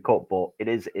the FA Cup, but it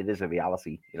is a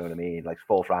reality. You know what I mean? Like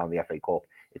 4th round of the FA Cup,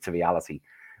 it's a reality.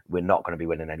 We're not going to be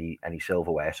winning any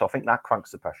silverware, so I think that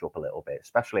cranks the pressure up a little bit,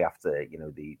 especially after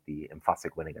the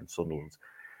emphatic win against Sunderland.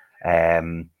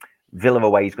 Villa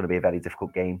away is going to be a very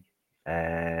difficult game.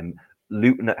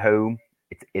 Luton at home,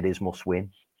 it is must win.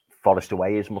 Forest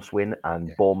away is must win,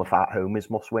 and Bournemouth at home is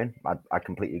must win. I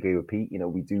completely agree with Pete.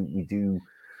 We do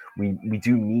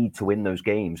need to win those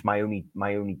games. My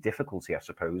only difficulty, I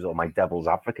suppose, or my devil's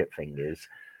advocate thing is,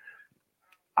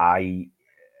 I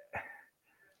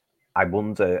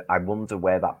wonder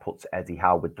where that puts Eddie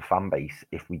Howe with the fan base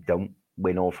if we don't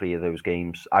win all 3 of those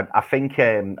games. I think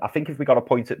if we got a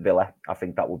point at Villa, I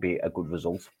think that would be a good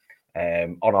result.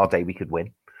 On our day, we could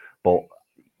win, but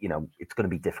it's going to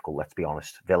be difficult. Let's be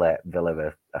honest. Villa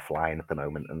are flying at the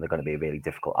moment, and they're going to be a really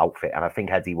difficult outfit. And I think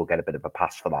Eddie will get a bit of a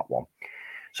pass for that one.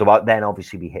 So then,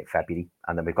 obviously, we hit February,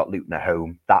 and then we've got Luton at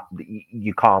home. That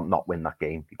you can't not win that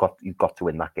game. You've got to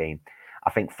win that game.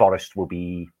 I think Forest will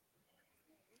be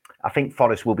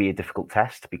a difficult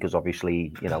test, because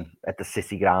obviously, at the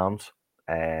City ground,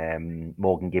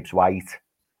 Morgan Gibbs White,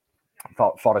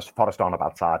 Forest aren't a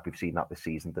bad side. We've seen that this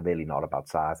season. They're really not a bad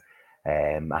side.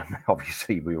 And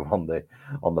obviously we were on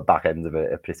the back end of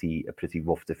a pretty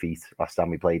rough defeat last time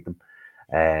we played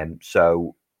them.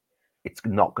 So it's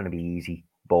not going to be easy.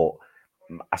 But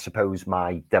I suppose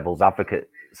my devil's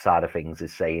advocate side of things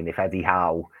is saying, if Eddie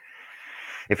Howe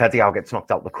gets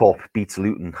knocked out the cup, beats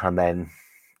Luton, and then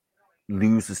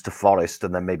loses to Forest,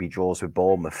 and then maybe draws with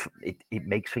Bournemouth, it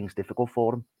makes things difficult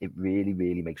for them. It really,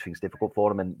 really makes things difficult for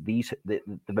them. And the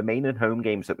remaining home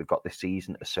games that we've got this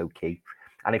season are so key.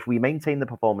 And if we maintain the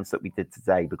performance that we did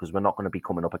today, because we're not going to be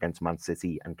coming up against Man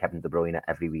City and Kevin De Bruyne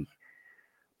every week,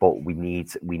 but we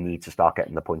need to start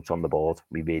getting the points on the board.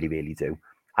 We really, really do.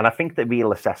 And I think the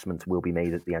real assessment will be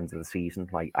made at the end of the season.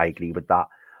 Like, I agree with that,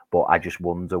 but I just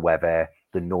wonder whether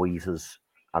the noises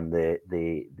and the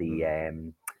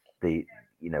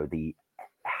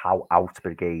how out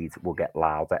brigade will get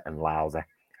louder and louder.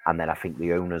 And then I think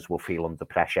the owners will feel under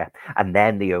pressure. And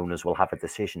then the owners will have a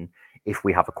decision. If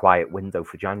we have a quiet window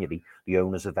for January, the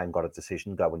owners have then got a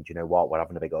decision going, do you know what? We're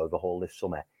having a big overhaul this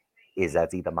summer. Is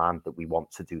Eddie the man that we want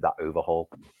to do that overhaul?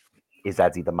 Is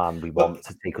Eddie the man we want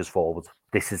to take us forward?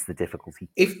 This is the difficulty.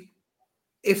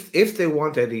 If they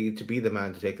want Eddie to be the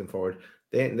man to take them forward,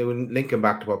 they will link him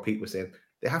back to what Pete was saying.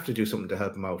 They have to do something to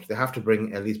help him out. They have to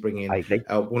at least bring in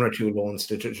one or two loans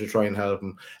to try and help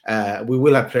him. We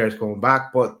will have players going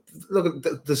back, but look,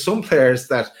 there's some players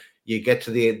that you get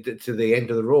to the end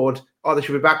of the road. Oh, they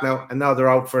should be back now, and now they're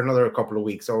out for another couple of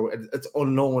weeks. So it's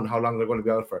unknown how long they're going to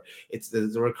be out for. It's the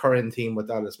recurring theme with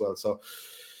that as well. So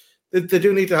they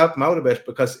do need to help him out a bit,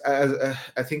 because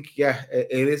I think it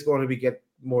is going to get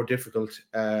more difficult,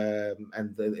 and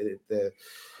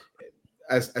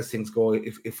as things go,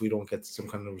 if we don't get some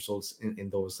kind of results in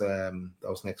those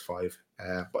next 5.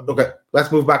 But okay,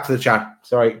 let's move back to the chat.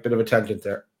 Sorry, bit of a tangent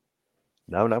there.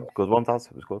 No, good one, Taz.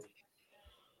 It was good.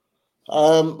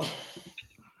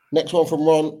 Next one from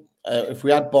Ron. If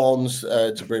we had Barnes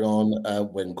to bring on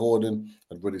when Gordon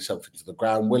had really something to the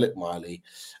ground, Willett, Miley,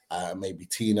 maybe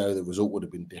Tino, the result would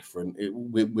have been different.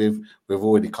 We've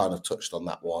already kind of touched on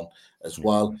that one as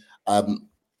well.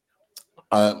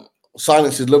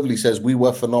 Silence is Lovely says we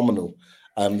were phenomenal.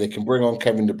 They can bring on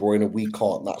Kevin De Bruyne, we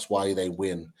can't. That's why they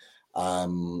win.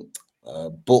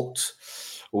 But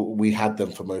we had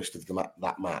them for most of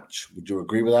that match. Would you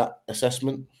agree with that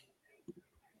assessment?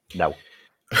 No.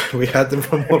 We had them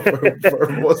for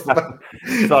most of that.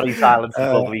 Sorry, Silence is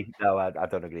Lovely. No, I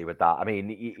don't agree with that. I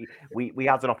mean, we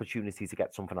had an opportunity to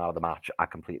get something out of the match. I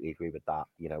completely agree with that.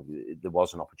 You know, there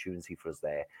was an opportunity for us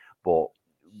there, but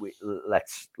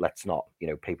let's not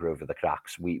paper over the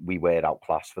cracks. We were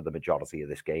outclassed for the majority of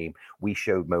this game. We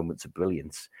showed moments of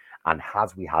brilliance, and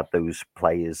had we had those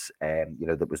players,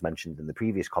 that was mentioned in the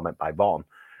previous comment by Von,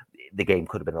 the game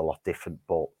could have been a lot different.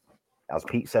 But as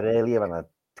Pete said earlier, and I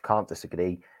can't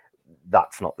disagree,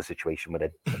 that's not the situation we're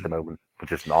in at the moment. We're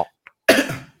just not.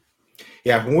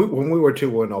 Yeah, when we were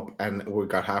 2-1 up and we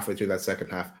got halfway through that second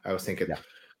half, I was thinking,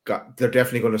 they're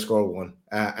definitely going to score one,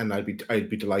 and I'd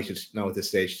be delighted now at this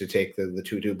stage to take the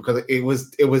 2-2, because it was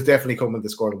definitely coming to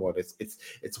score one.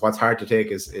 It's what's hard to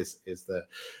take is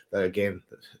the game.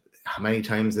 How many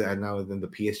times now in the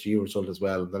PSG result as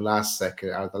well, the last second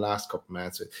or the last couple of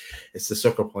minutes, it's the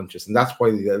sucker punches, and that's why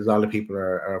a lot of people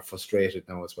are frustrated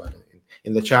now as well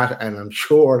in the chat, and I'm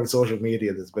sure on social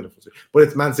media there's a bit of frustration. But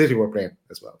it's Man City we're playing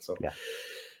as well, so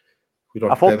we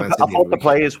don't. I thought the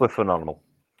players were phenomenal.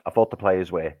 I thought the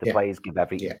players were. The players give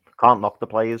everything. Yeah. Can't knock the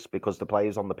players, because the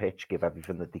players on the pitch give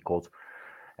everything that they could.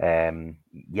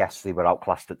 Yes, they were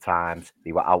outclassed at times.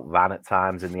 They were outran at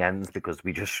times in the end, because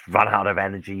we just ran out of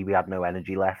energy. We had no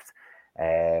energy left.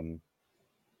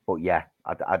 But yeah,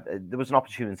 there was an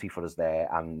opportunity for us there,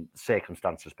 and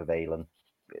circumstances prevailing.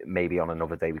 Maybe on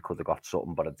another day we could have got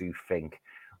something, but I do think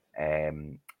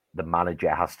the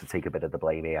manager has to take a bit of the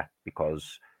blame here,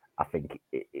 because I think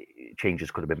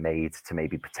changes could have been made to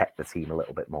maybe protect the team a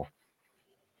little bit more.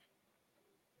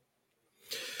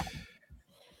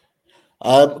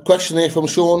 Question here from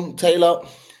Sean Taylor.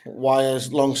 Why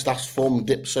has Longstaff's form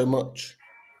dipped so much?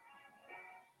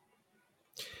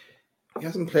 He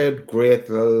hasn't played great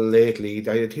lately.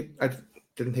 I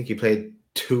didn't think he played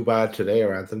too bad today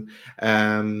or anything.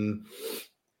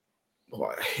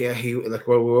 We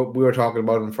were talking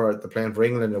about him for playing for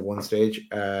England at one stage,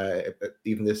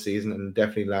 even this season, and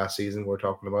definitely last season we were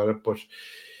talking about it. But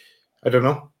I don't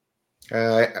know.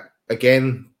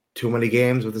 Again, too many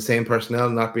games with the same personnel,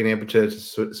 not being able to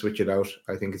switch it out.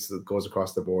 I think it goes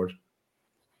across the board.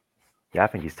 Yeah, I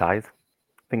think he's tired.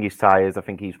 I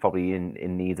think he's probably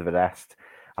in need of a rest.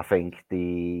 I think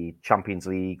the Champions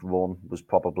League run was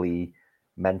probably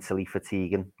mentally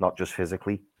fatiguing, not just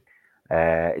physically.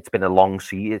 It's been a long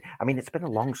season. I mean, it's been a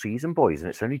long season, boys, and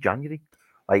it's only January.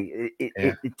 Like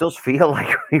it does feel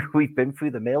like we've been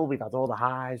through the mill. We've had all the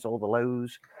highs, all the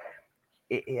lows.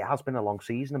 It has been a long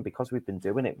season, and because we've been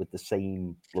doing it with the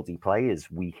same bloody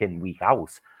players week in, week out,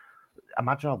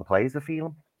 imagine how the players are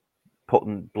feeling,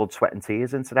 putting blood, sweat, and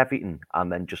tears into everything,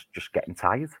 and then just getting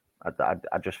tired.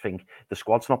 I just think the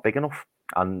squad's not big enough,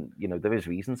 and there is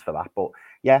reasons for that. But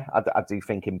yeah, I do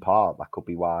think in part that could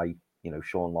be why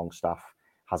Sean Longstaff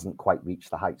hasn't quite reached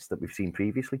the heights that we've seen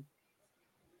previously.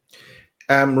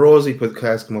 Rosie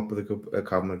has come up with a good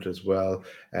comment as well.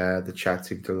 The chat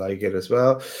seemed to like it as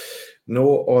well.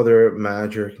 No other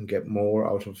manager can get more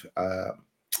out of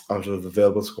the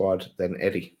available squad than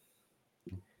Eddie.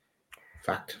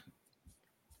 Fact.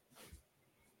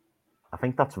 I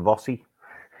think that's Rossi.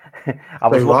 I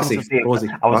was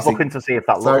looking to see if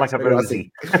that looked like a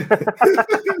Rosie.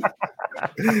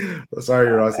 Sorry,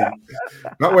 Rossi.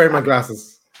 Not wearing my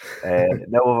glasses.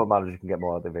 No other manager can get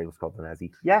more out of the available squad than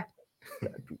Eddie. Yeah.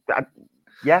 I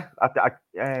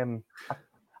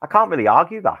can't really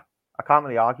argue that.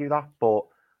 But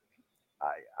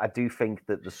I do think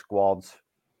that the squad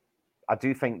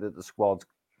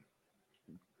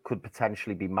could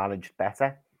potentially be managed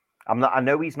better. I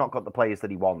know he's not got the players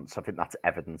that he wants. I think that's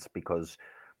evidence because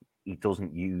he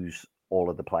doesn't use all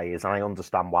of the players. And I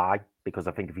understand why, because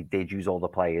I think if he did use all the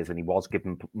players and he was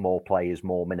giving more players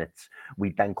more minutes,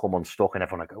 we'd then come unstuck and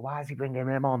everyone would go, why is he bringing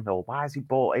him on? Or why has he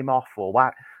bought him off? Or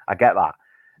why? I get that.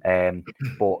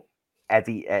 But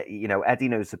Eddie, Eddie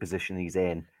knows the position he's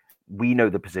in. We know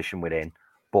the position we're in,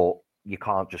 but you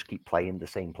can't just keep playing the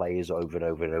same players over and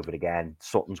over and over again.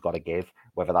 Something's got to give,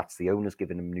 whether that's the owners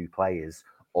giving him new players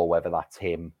or whether that's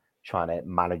him trying to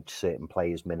manage certain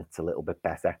players' minutes a little bit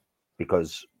better,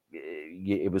 because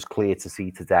it was clear to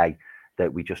see today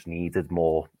that we just needed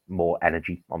more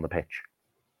energy on the pitch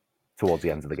towards the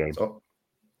end of the game.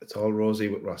 It's all rosy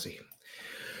with Rossi.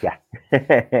 Yeah.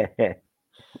 You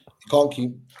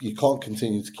can't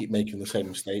continue to keep making the same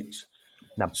mistakes.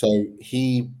 No. So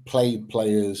he played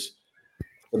players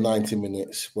for 90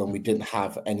 minutes when we didn't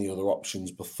have any other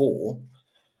options before,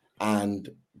 and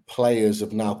players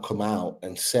have now come out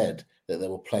and said that they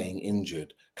were playing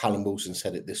injured. Callum Wilson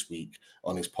said it this week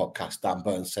on his podcast. Dan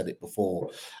Burns said it before.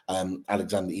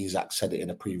 Alexander Isak said it in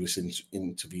a previous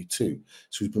interview too.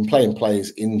 So we've been playing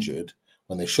players injured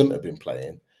when they shouldn't have been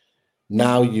playing.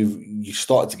 Now you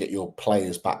started to get your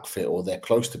players back fit, or they're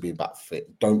close to being back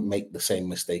fit. Don't make the same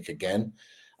mistake again.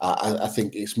 I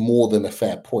think it's more than a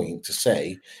fair point to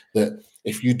say that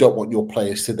if you don't want your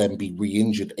players to then be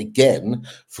re-injured again,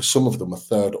 for some of them a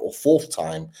third or fourth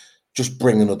time, just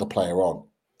bring another player on,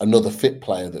 another fit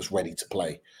player that's ready to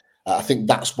play. I think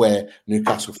that's where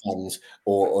Newcastle fans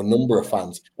or a number of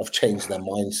fans have changed their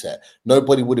mindset.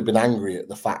 Nobody would have been angry at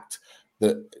the fact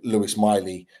that Lewis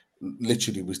Miley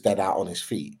literally was dead out on his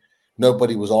feet.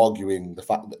 Nobody was arguing the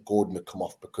fact that Gordon had come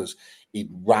off because he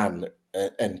ran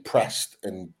and pressed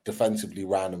and defensively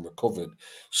ran and covered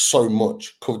so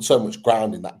much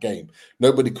ground in that game.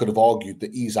 Nobody could have argued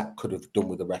that Isak could have done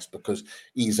with the rest, because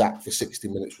Isak for 60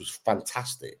 minutes was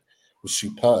fantastic, was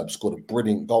superb, scored a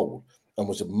brilliant goal and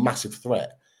was a massive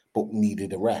threat, but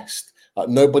needed a rest.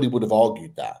 Nobody would have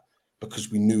argued that,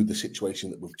 because we knew the situation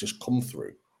that we've just come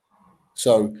through.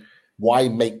 So why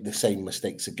make the same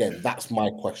mistakes again? That's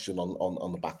my question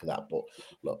on the back of that. But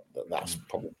look, that's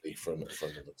probably for another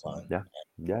time. Yeah.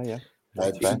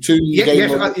 I'm going to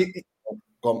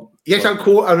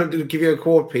give you a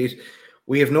quote, Pete.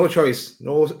 We have no choice.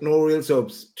 No real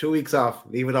subs. 2 weeks off.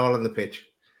 Leave it all on the pitch.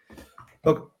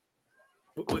 Look,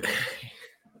 that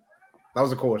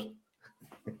was a quote.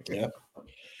 Yeah,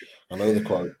 I know the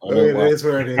quote. It is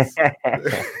where it is.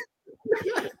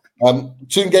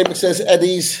 Toon Gamer says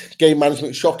Eddie's game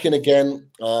management shocking again.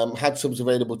 Had subs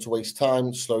available to waste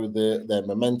time, slow their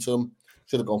momentum.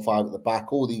 Should have gone 5 at the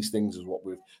back. All these things is what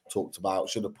we've talked about.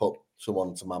 Should have put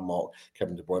someone to man mark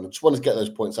Kevin De Bruyne. I just wanted to get those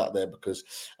points out there because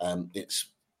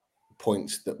it's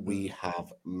points that we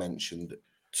have mentioned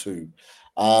too.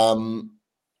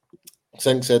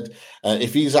 Senk said,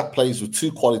 if Isak plays with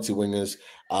 2 quality wingers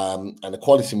and a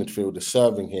quality midfielder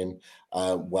serving him,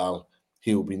 well,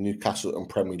 he will be Newcastle and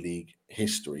Premier League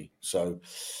history. So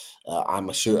I'm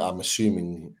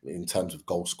assuming in terms of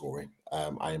goal scoring,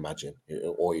 I imagine,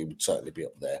 or he would certainly be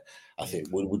up there. I think.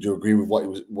 Would you agree with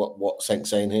what Senk's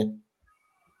saying here?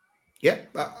 Yeah,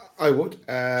 I would.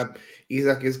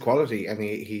 Isak is quality, and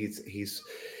he's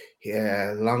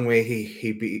long way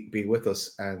he be with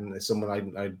us, and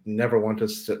someone I never want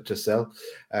us to sell.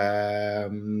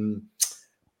 And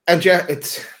yeah,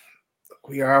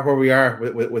 we are where we are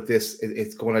with this.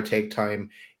 It's going to take time.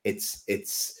 It's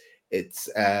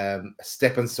a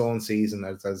stepping stone season,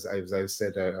 as I've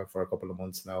said for a couple of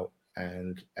months now,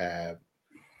 and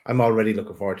I'm already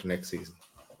looking forward to next season.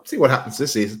 See what happens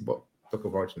this season, but looking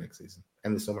forward to next season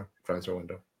and the summer transfer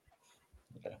window.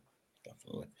 Okay,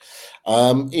 definitely.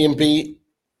 Ian B.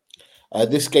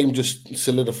 This game just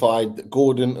solidified that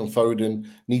Gordon and Foden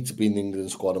need to be in the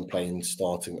England squad and playing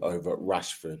starting over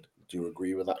Rashford. Do you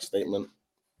agree with that statement?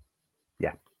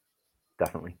 Yeah,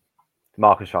 definitely.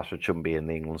 Marcus Rashford shouldn't be in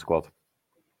the England squad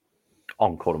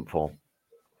on current form.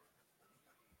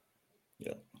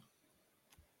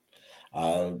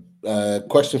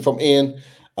 Question from Ian.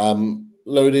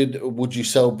 Loaded, would you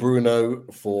sell Bruno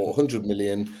for 100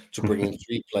 million to bring in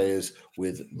 3 players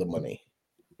with the money?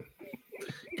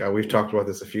 Yeah, we've talked about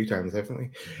this a few times,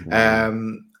 definitely.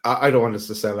 I don't want us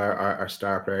to sell our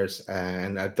star players,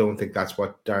 and I don't think that's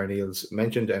what Darren Eales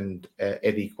mentioned, and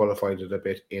Eddie qualified it a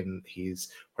bit in his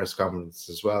press conference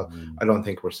as well. I don't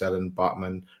think we're selling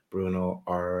Botman, Bruno,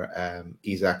 or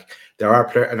Isaac. There are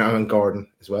players, and Gordon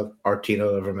as well, or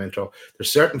Tino Livramento.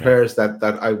 There's certain players that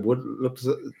I would look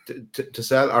to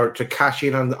sell or to cash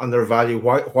in on their value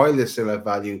while they still have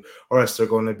value, or else they're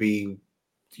going to be,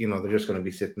 they're just going to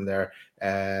be sitting there.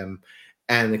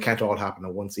 And it can't all happen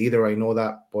at once either. I know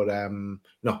that, but no,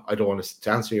 I don't want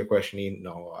to answer your question, Ian.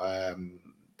 No,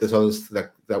 there's others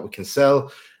that we can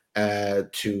sell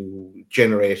to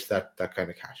generate that kind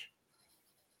of cash,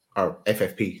 or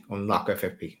FFP, unlock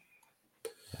FFP.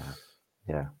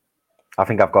 Yeah. I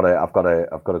think I've got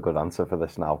a good answer for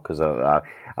this now, because I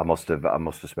must have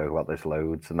spoken about this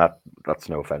loads, and that's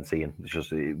no offense, Ian. It's just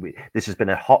this has been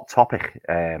a hot topic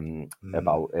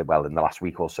about in the last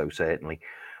week or so, certainly.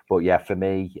 But yeah, for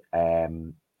me,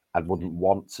 I wouldn't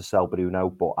want to sell Bruno,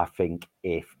 but I think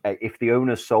if the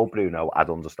owners sold Bruno, I'd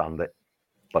understand it,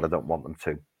 but I don't want them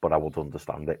to. But I would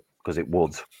understand it, because it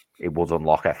would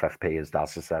unlock FFP, as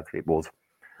Daz has said. It would.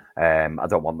 I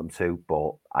don't want them to,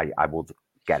 but I would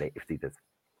get it if they did.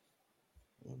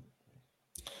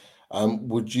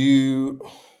 Would you?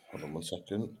 Hold on 1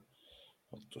 second.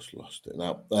 I've just lost it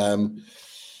now.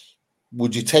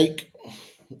 Would you take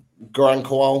Goran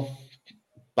Kowal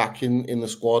back in the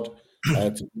squad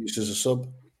to use as a sub?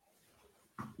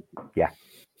 Yeah,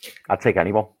 I'd take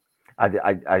anyone.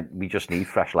 We just need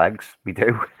fresh legs. We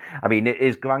do. I mean,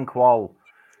 is Goran Kowal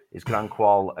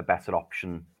a better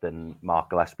option than Mark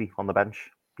Gillespie on the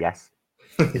bench? Yes.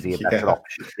 Is he a better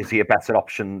option? Is he a better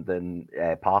option than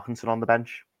Parkinson on the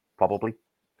bench? Probably.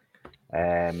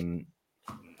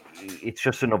 It's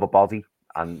just another body,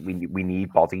 and we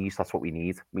need bodies. That's what we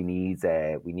need. We need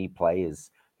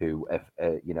players who are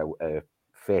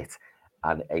fit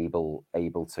and able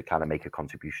to kind of make a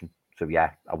contribution. So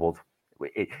yeah, I would.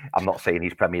 I'm not saying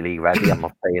he's Premier League ready. I'm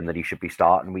not saying that he should be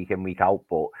starting week in, week out.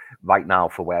 But right now,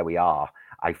 for where we are,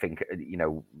 I think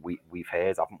we've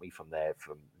heard, haven't we, from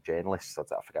journalists? I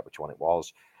forget which one it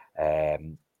was,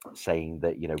 saying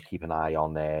that keep an eye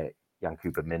on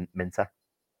Yankuba Minter.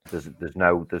 There's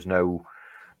no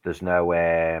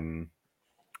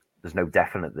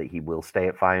definite that he will stay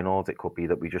at Feyenoord. It could be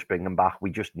that we just bring him back. We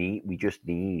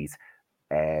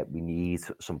need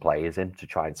some players in to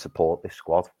try and support this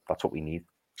squad. That's what we need.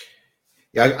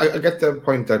 Yeah, I get the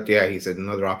point that he's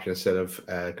another option instead of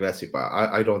Gillespie, but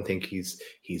I don't think he's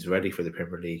ready for the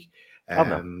Premier League. I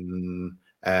don't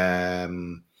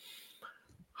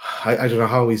know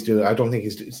how he's doing. I don't think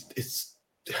it's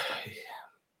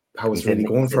how it's really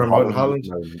going for him out in Holland.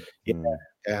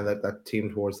 Yeah, that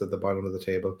team towards the bottom of the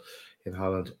table in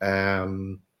Holland.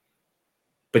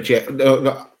 But yeah,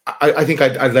 no, I think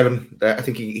I'd let him. I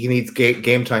think he needs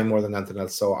game time more than anything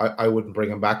else. So I wouldn't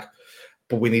bring him back.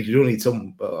 But we need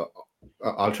some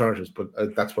alternatives.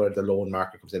 But that's where the loan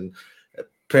market comes in.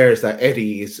 Players that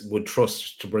Eddie would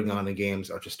trust to bring on in games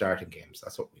or to start in games.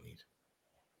 That's what we need.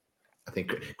 I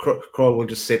think Kroll will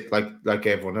just sit like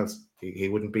everyone else. He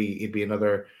wouldn't be. He'd be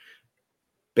another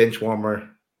bench warmer.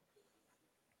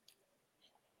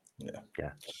 Yeah.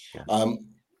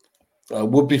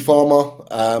 Would-be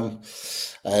farmer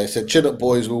said, "Chin up,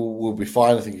 boys. We'll be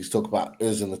fine." I think he's talking about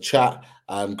us in the chat.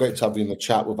 Great to have you in the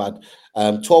chat. We've had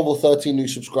 12 or 13 new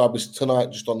subscribers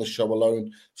tonight just on the show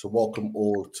alone. So welcome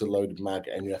all to Loaded Mag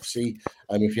NUFC.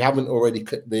 If you haven't already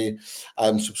clicked the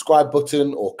subscribe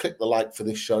button or click the like for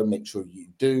this show, make sure you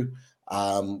do.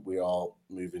 We are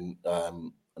moving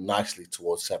nicely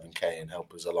towards 7K and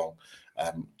help us along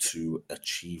to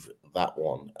achieve that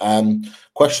one.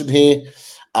 Question here.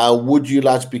 Would you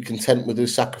lads be content with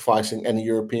us sacrificing any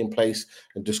European place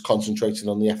and just concentrating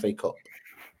on the FA Cup?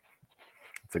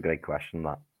 It's a great question,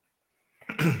 that.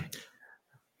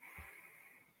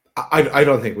 I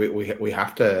don't think we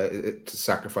have to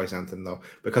sacrifice anything, though,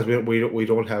 because we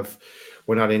don't have,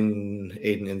 we're not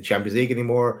in Champions League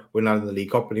anymore. We're not in the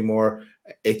League Cup anymore.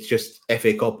 It's just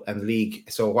FA Cup and League.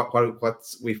 So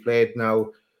what's we've played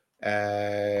now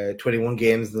 21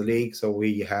 games in the league, so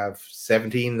we have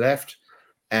 17 left,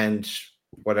 and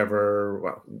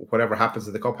whatever happens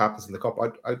in the cup happens in the cup.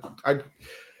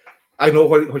 I know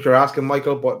what you're asking,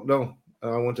 Michael, but no,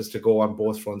 I want us to go on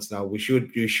both fronts now.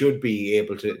 You should be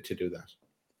able to do that.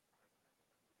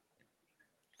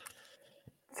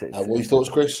 What are your thoughts,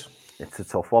 Chris? It's a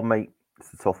tough one, mate.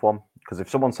 It's a tough one, Because if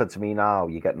someone said to me now,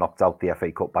 you get knocked out the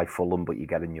FA Cup by Fulham, but you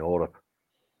get in Europe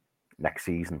next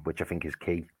season, which I think is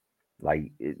key,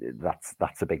 like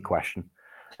that's a big question.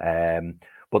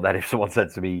 But then if someone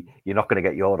said to me, you're not going to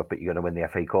get Europe, but you're going to win the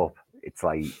FA Cup, it's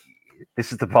like,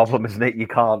 this is the problem, isn't it? You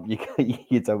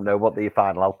don't know what the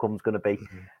final outcome's going to be.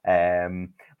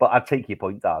 But I'd take your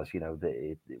point, Daz.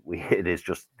 It is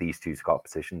just these two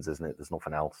competitions, isn't it? There's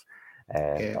nothing else.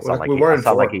 I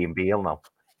sound like Ian Beale now.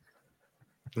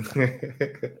 Got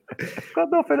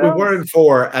nothing else. We were in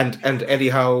 4, and Eddie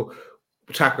Howe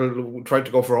tried to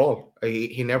go for all.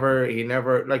 He never he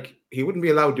wouldn't be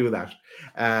allowed to do that.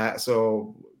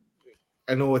 So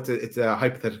I know it's a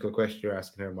hypothetical question you're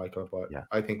asking here, Michael, but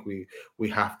I think we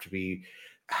have to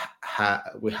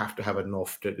have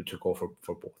enough to go for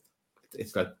both.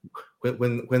 It's like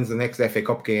when's the next FA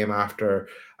Cup game after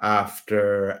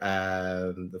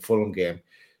the Fulham game?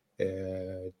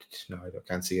 No, I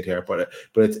can't see it here, but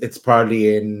it's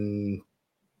probably in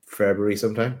February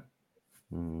sometime.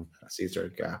 I see it's a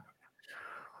gap.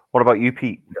 What about you,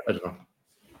 Pete? I don't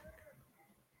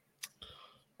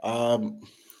know.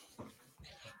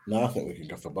 No, I think we can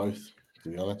go for both, to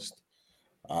be honest.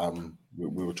 We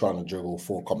were trying to juggle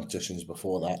 4 competitions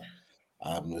before that.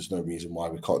 There's no reason why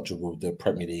we can't juggle the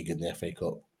Premier League and the FA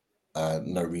Cup.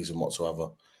 No reason whatsoever.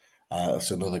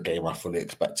 It's another game I fully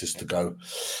expect us to go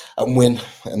and win,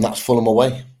 and that's Fulham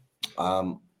away.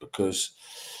 Because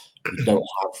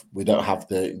we don't have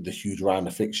the huge round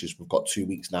of fixtures. We've got 2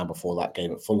 weeks now before that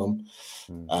game at Fulham.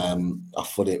 I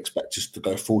fully expect us to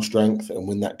go full strength and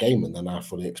win that game, and then I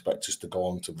fully expect us to go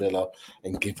on to Villa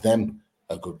and give them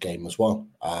a good game as well.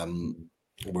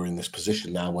 We're in this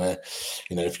position now where,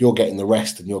 if you're getting the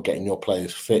rest and you're getting your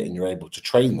players fit and you're able to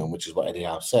train them, which is what Eddie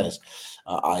Howe says,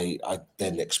 I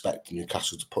then expect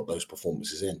Newcastle to put those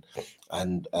performances in.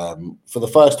 And for the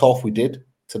first half we did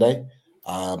today.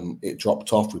 It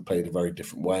dropped off. We played a very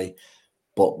different way.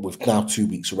 But with now 2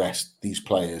 weeks rest, these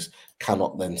players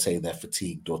cannot then say they're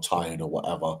fatigued or tired or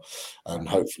whatever. And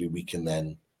hopefully we can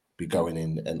then be going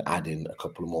in and adding a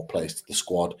couple of more players to the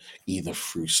squad, either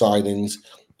through signings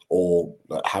or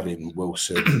having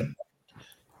Wilson,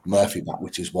 Murphy back,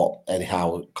 which is what Eddie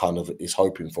Howe kind of is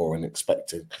hoping for and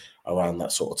expecting around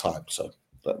that sort of time. So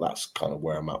that's kind of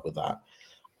where I'm at with that.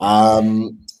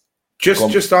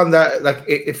 Just on that, like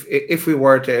if we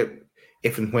were to,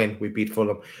 if and when we beat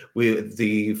Fulham,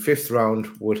 the 5th round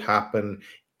would happen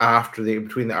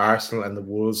between the Arsenal and the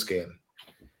Wolves game.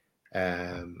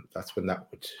 That's when that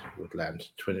would land,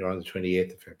 around the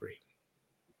 28th of February.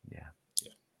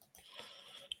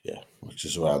 Yeah, which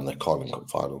is around the Carling Cup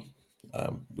final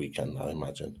weekend, I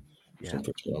imagine.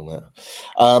 Something on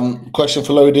that. Question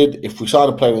for Loaded: if we sign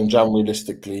a player in Jan,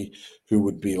 realistically, who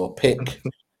would be your pick?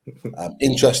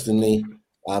 Interestingly,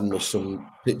 there's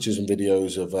some pictures and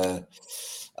videos of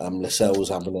Lascelles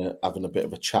having a bit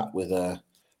of a chat with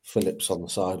Phillips on the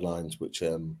sidelines, which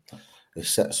has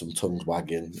set some tongues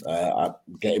wagging.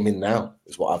 Get him in now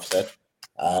is what I've said.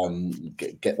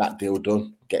 Get that deal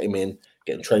done. Get him in.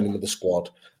 Get him training with the squad.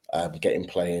 Get him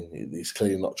playing. He's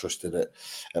clearly not trusted at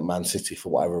Man City for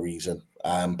whatever reason.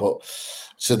 But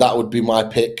so that would be my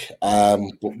pick.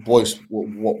 But boys,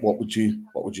 what would you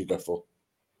go for?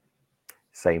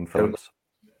 Same Phillips.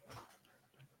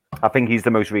 I think he's the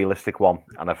most realistic one,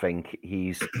 and I think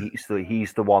he's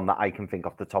the one that I can think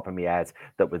off the top of my head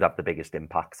that would have the biggest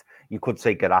impact. You could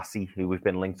say Garassi, who we've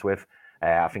been linked with.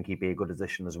 I think he'd be a good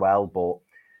addition as well. But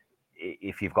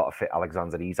if you've got a fit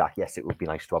Alexander Isak, yes, it would be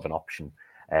nice to have an option.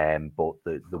 But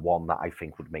the one that I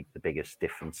think would make the biggest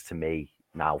difference to me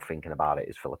now thinking about it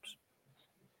is Phillips.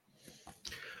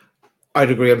 I'd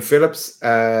agree on Phillips.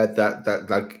 That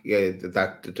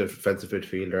defensive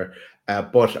midfielder.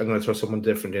 But I'm going to throw someone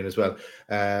different in as well.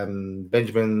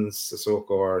 Benjamin Sissoko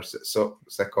or Sesko.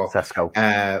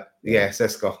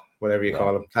 Sesko, whatever you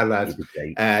call him. That lad.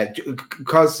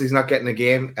 Because he's not getting a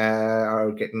game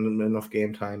or getting enough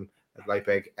game time at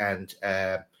Leipzig, and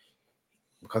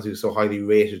because he was so highly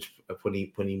rated when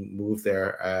he moved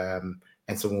there,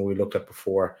 and someone we looked at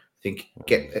before, I think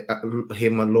get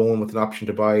him on loan with an option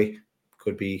to buy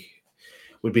would be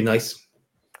nice.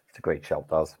 It's a great shout,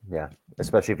 Daz. Yeah,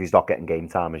 especially if he's not getting game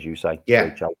time, as you say. Yeah,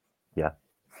 great shout. Yeah.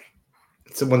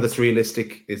 Someone that's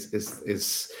realistic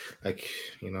is like,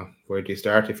 where do you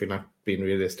start if you're not being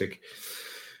realistic?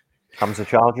 Hamza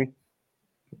Chowdhury.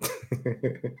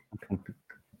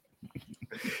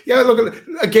 Yeah, look,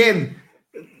 again,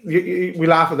 we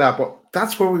laugh at that, but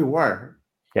that's where we were.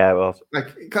 Yeah, it was.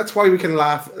 Like, that's why we can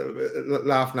laugh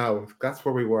now. That's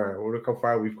where we were. Look how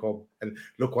far we've come, and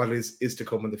look what is to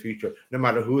come in the future, no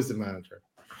matter who is the manager.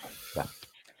 Yeah.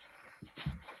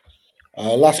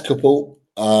 Last couple.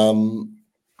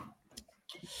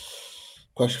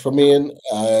 Question from Ian.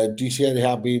 Do you see Eddie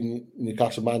Howe being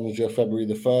Newcastle manager February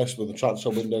the 1st when the transfer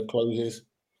window closes?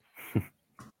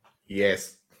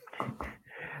 Yes.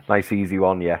 Nice, easy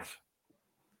one, yes.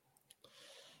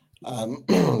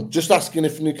 Just asking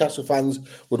if Newcastle fans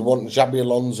would want Xabi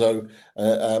Alonso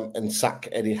and sack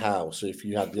Eddie Howe. So if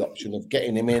you had the option of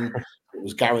getting him in, it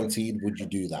was guaranteed, would you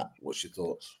do that? What's your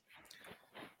thoughts?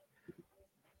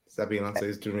 Xabi Alonso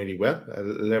is doing really well at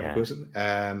Leverkusen.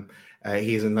 Yeah.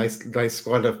 He's a nice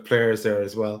squad of players there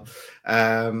as well.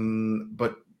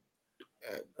 But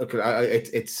okay,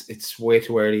 it's way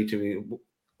too early to be.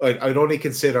 I'd only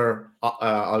consider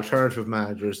alternative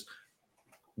managers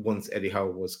once Eddie Howe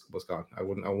was gone. I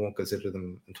won't consider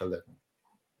them until then.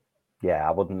 Yeah,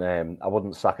 I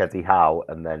wouldn't sack Eddie Howe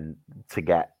and then to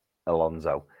get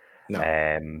Alonso.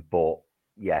 No. But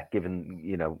yeah,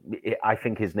 given I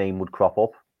think his name would crop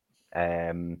up.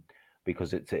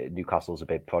 Because Newcastle's a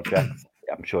big project.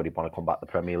 I'm sure he'd want to come back to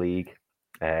the Premier League.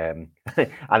 And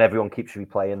everyone keeps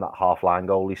replaying that half-line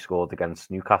goal he scored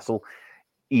against Newcastle,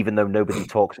 even though nobody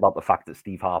talks about the fact that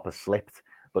Steve Harper slipped,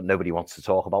 but nobody wants to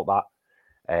talk about that.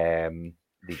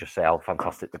 They just say how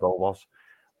fantastic the goal was.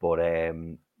 But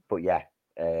yeah,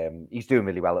 he's doing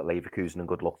really well at Leverkusen, and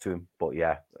good luck to him. But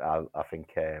yeah, I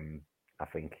think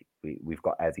we've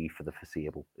got Eddie for the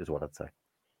foreseeable, is what I'd say.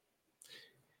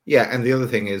 Yeah, and the other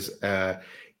thing is,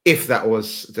 if that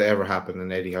was to ever happen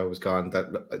and Eddie Howe was gone,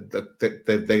 that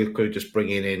they could just bring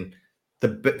in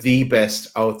the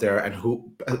best out there and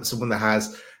someone that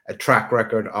has a track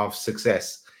record of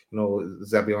success.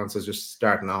 Xabi Alonso is just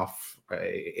starting off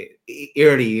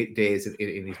early days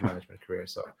in his management career,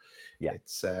 so yeah,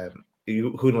 it's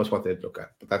who knows what they'd look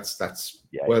at, but that's down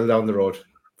the road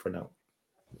for now.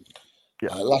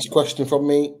 Yeah. Last question from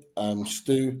me,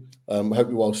 Stu. Hope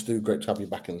you're well, Stu. Great to have you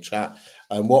back in the chat.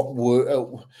 And what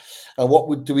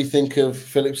do we think of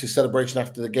Phillips' celebration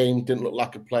after the game? Didn't look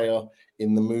like a player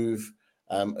in the move.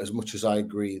 As much as I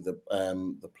agree, the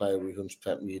player we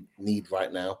 100% need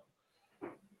right now.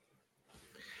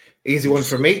 Easy one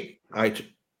for me. I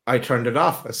turned it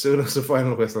off as soon as the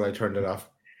final whistle. I turned it off.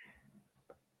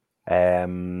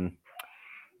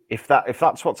 If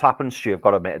that's what's happened, Stu, I've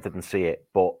got to admit I didn't see it,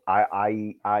 but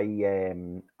I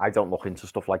don't look into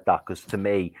stuff like that, because to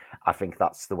me, I think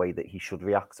that's the way that he should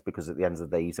react, because at the end of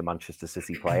the day, he's a Manchester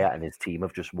City player and his team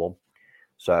have just won.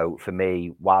 So for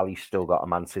me, while he's still got a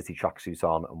Man City tracksuit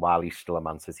on and while he's still a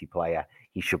Man City player,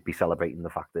 he should be celebrating the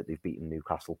fact that they've beaten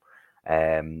Newcastle.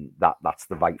 That's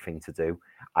the right thing to do.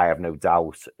 I have no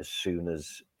doubt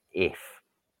if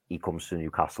he comes to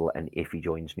Newcastle and if he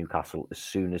joins Newcastle, as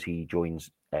soon as he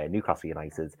joins Newcastle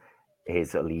United,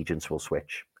 his allegiance will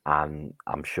switch, and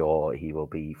I'm sure he will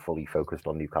be fully focused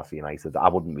on Newcastle United. I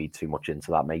wouldn't read too much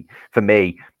into that, mate. For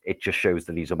me, it just shows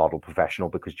that he's a model professional,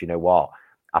 because do you know what?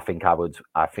 I think I would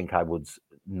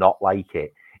not like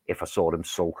it if I saw him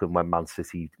sulking when Man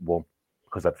City won,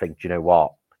 because I think, do you know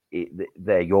what?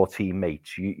 They're your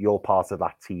teammates. You're part of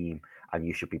that team, and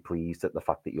you should be pleased at the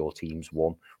fact that your team's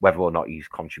won, whether or not he's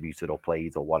contributed or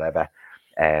played or whatever.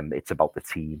 It's about the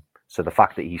team. So the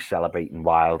fact that he's celebrating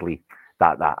wildly,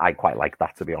 that I quite like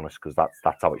that, to be honest, because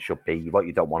that's how it should be. What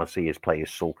you don't want to see is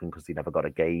players sulking because they never got a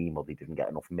game or they didn't get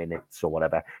enough minutes or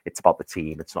whatever. It's about the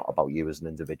team. It's not about you as an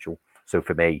individual. So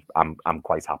for me, I'm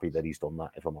quite happy that he's done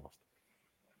that, if I'm honest.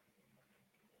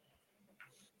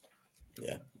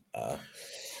 Yeah. I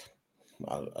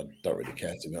don't really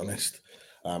care, to be honest.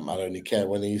 I only care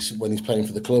when he's playing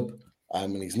for the club,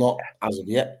 and he's not as of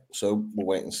yet. So we'll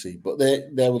wait and see. But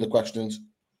there were the questions.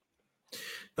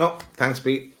 No, thanks,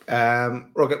 Pete. We're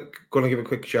going to give a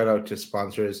quick shout out to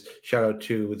sponsors. Shout out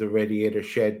to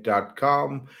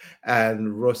theradiatorshed.com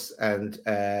and Russ and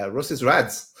Russ's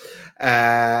Rads.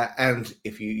 And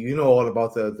if you know all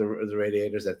about the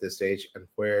radiators at this stage and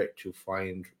where to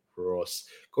find Russ,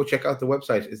 go check out the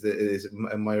website. Is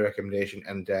my recommendation,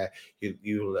 and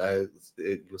you'll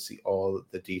see all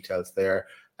the details there.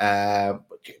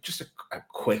 Just a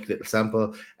quick little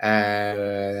sample,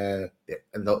 and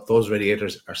those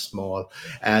radiators are small.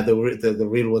 The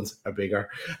real ones are bigger.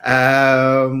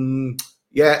 But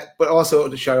also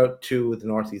to shout out to the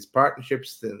Northeast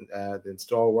Partnerships, the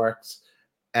Install Works,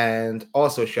 and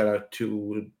also shout out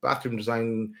to Bathroom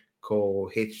Design Co.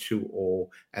 H2O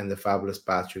and the fabulous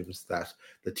bathrooms that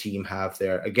the team have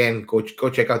there. Again, go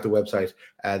check out the website.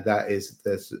 That is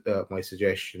my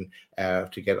suggestion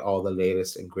to get all the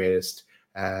latest and greatest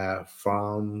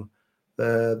from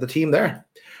the team there.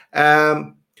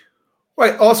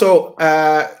 Right. Also,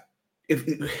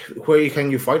 where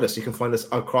can you find us? You can find us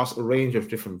across a range of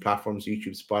different platforms: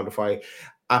 YouTube, Spotify,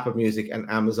 Apple Music, and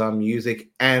Amazon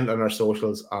Music, and on our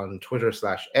socials on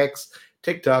Twitter/X,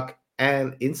 TikTok,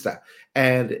 and Insta.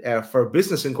 And for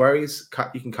business inquiries,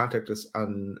 you can contact us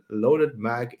on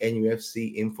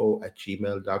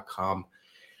loadedmagnufcinfo@gmail.com.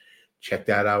 Check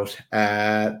that out.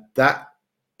 That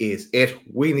is it.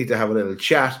 We need to have a little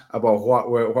chat about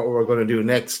what we're going to do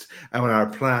next and our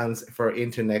plans for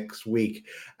into next week.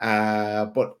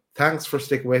 But thanks for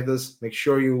sticking with us. Make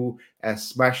sure you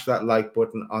smash that like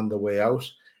button on the way out.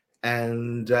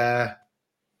 And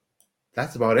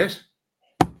that's about it.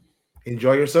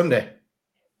 Enjoy your Sunday.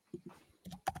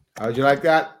 How'd you like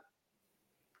that?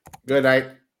 Good night.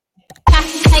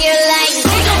 How you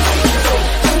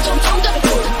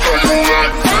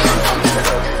like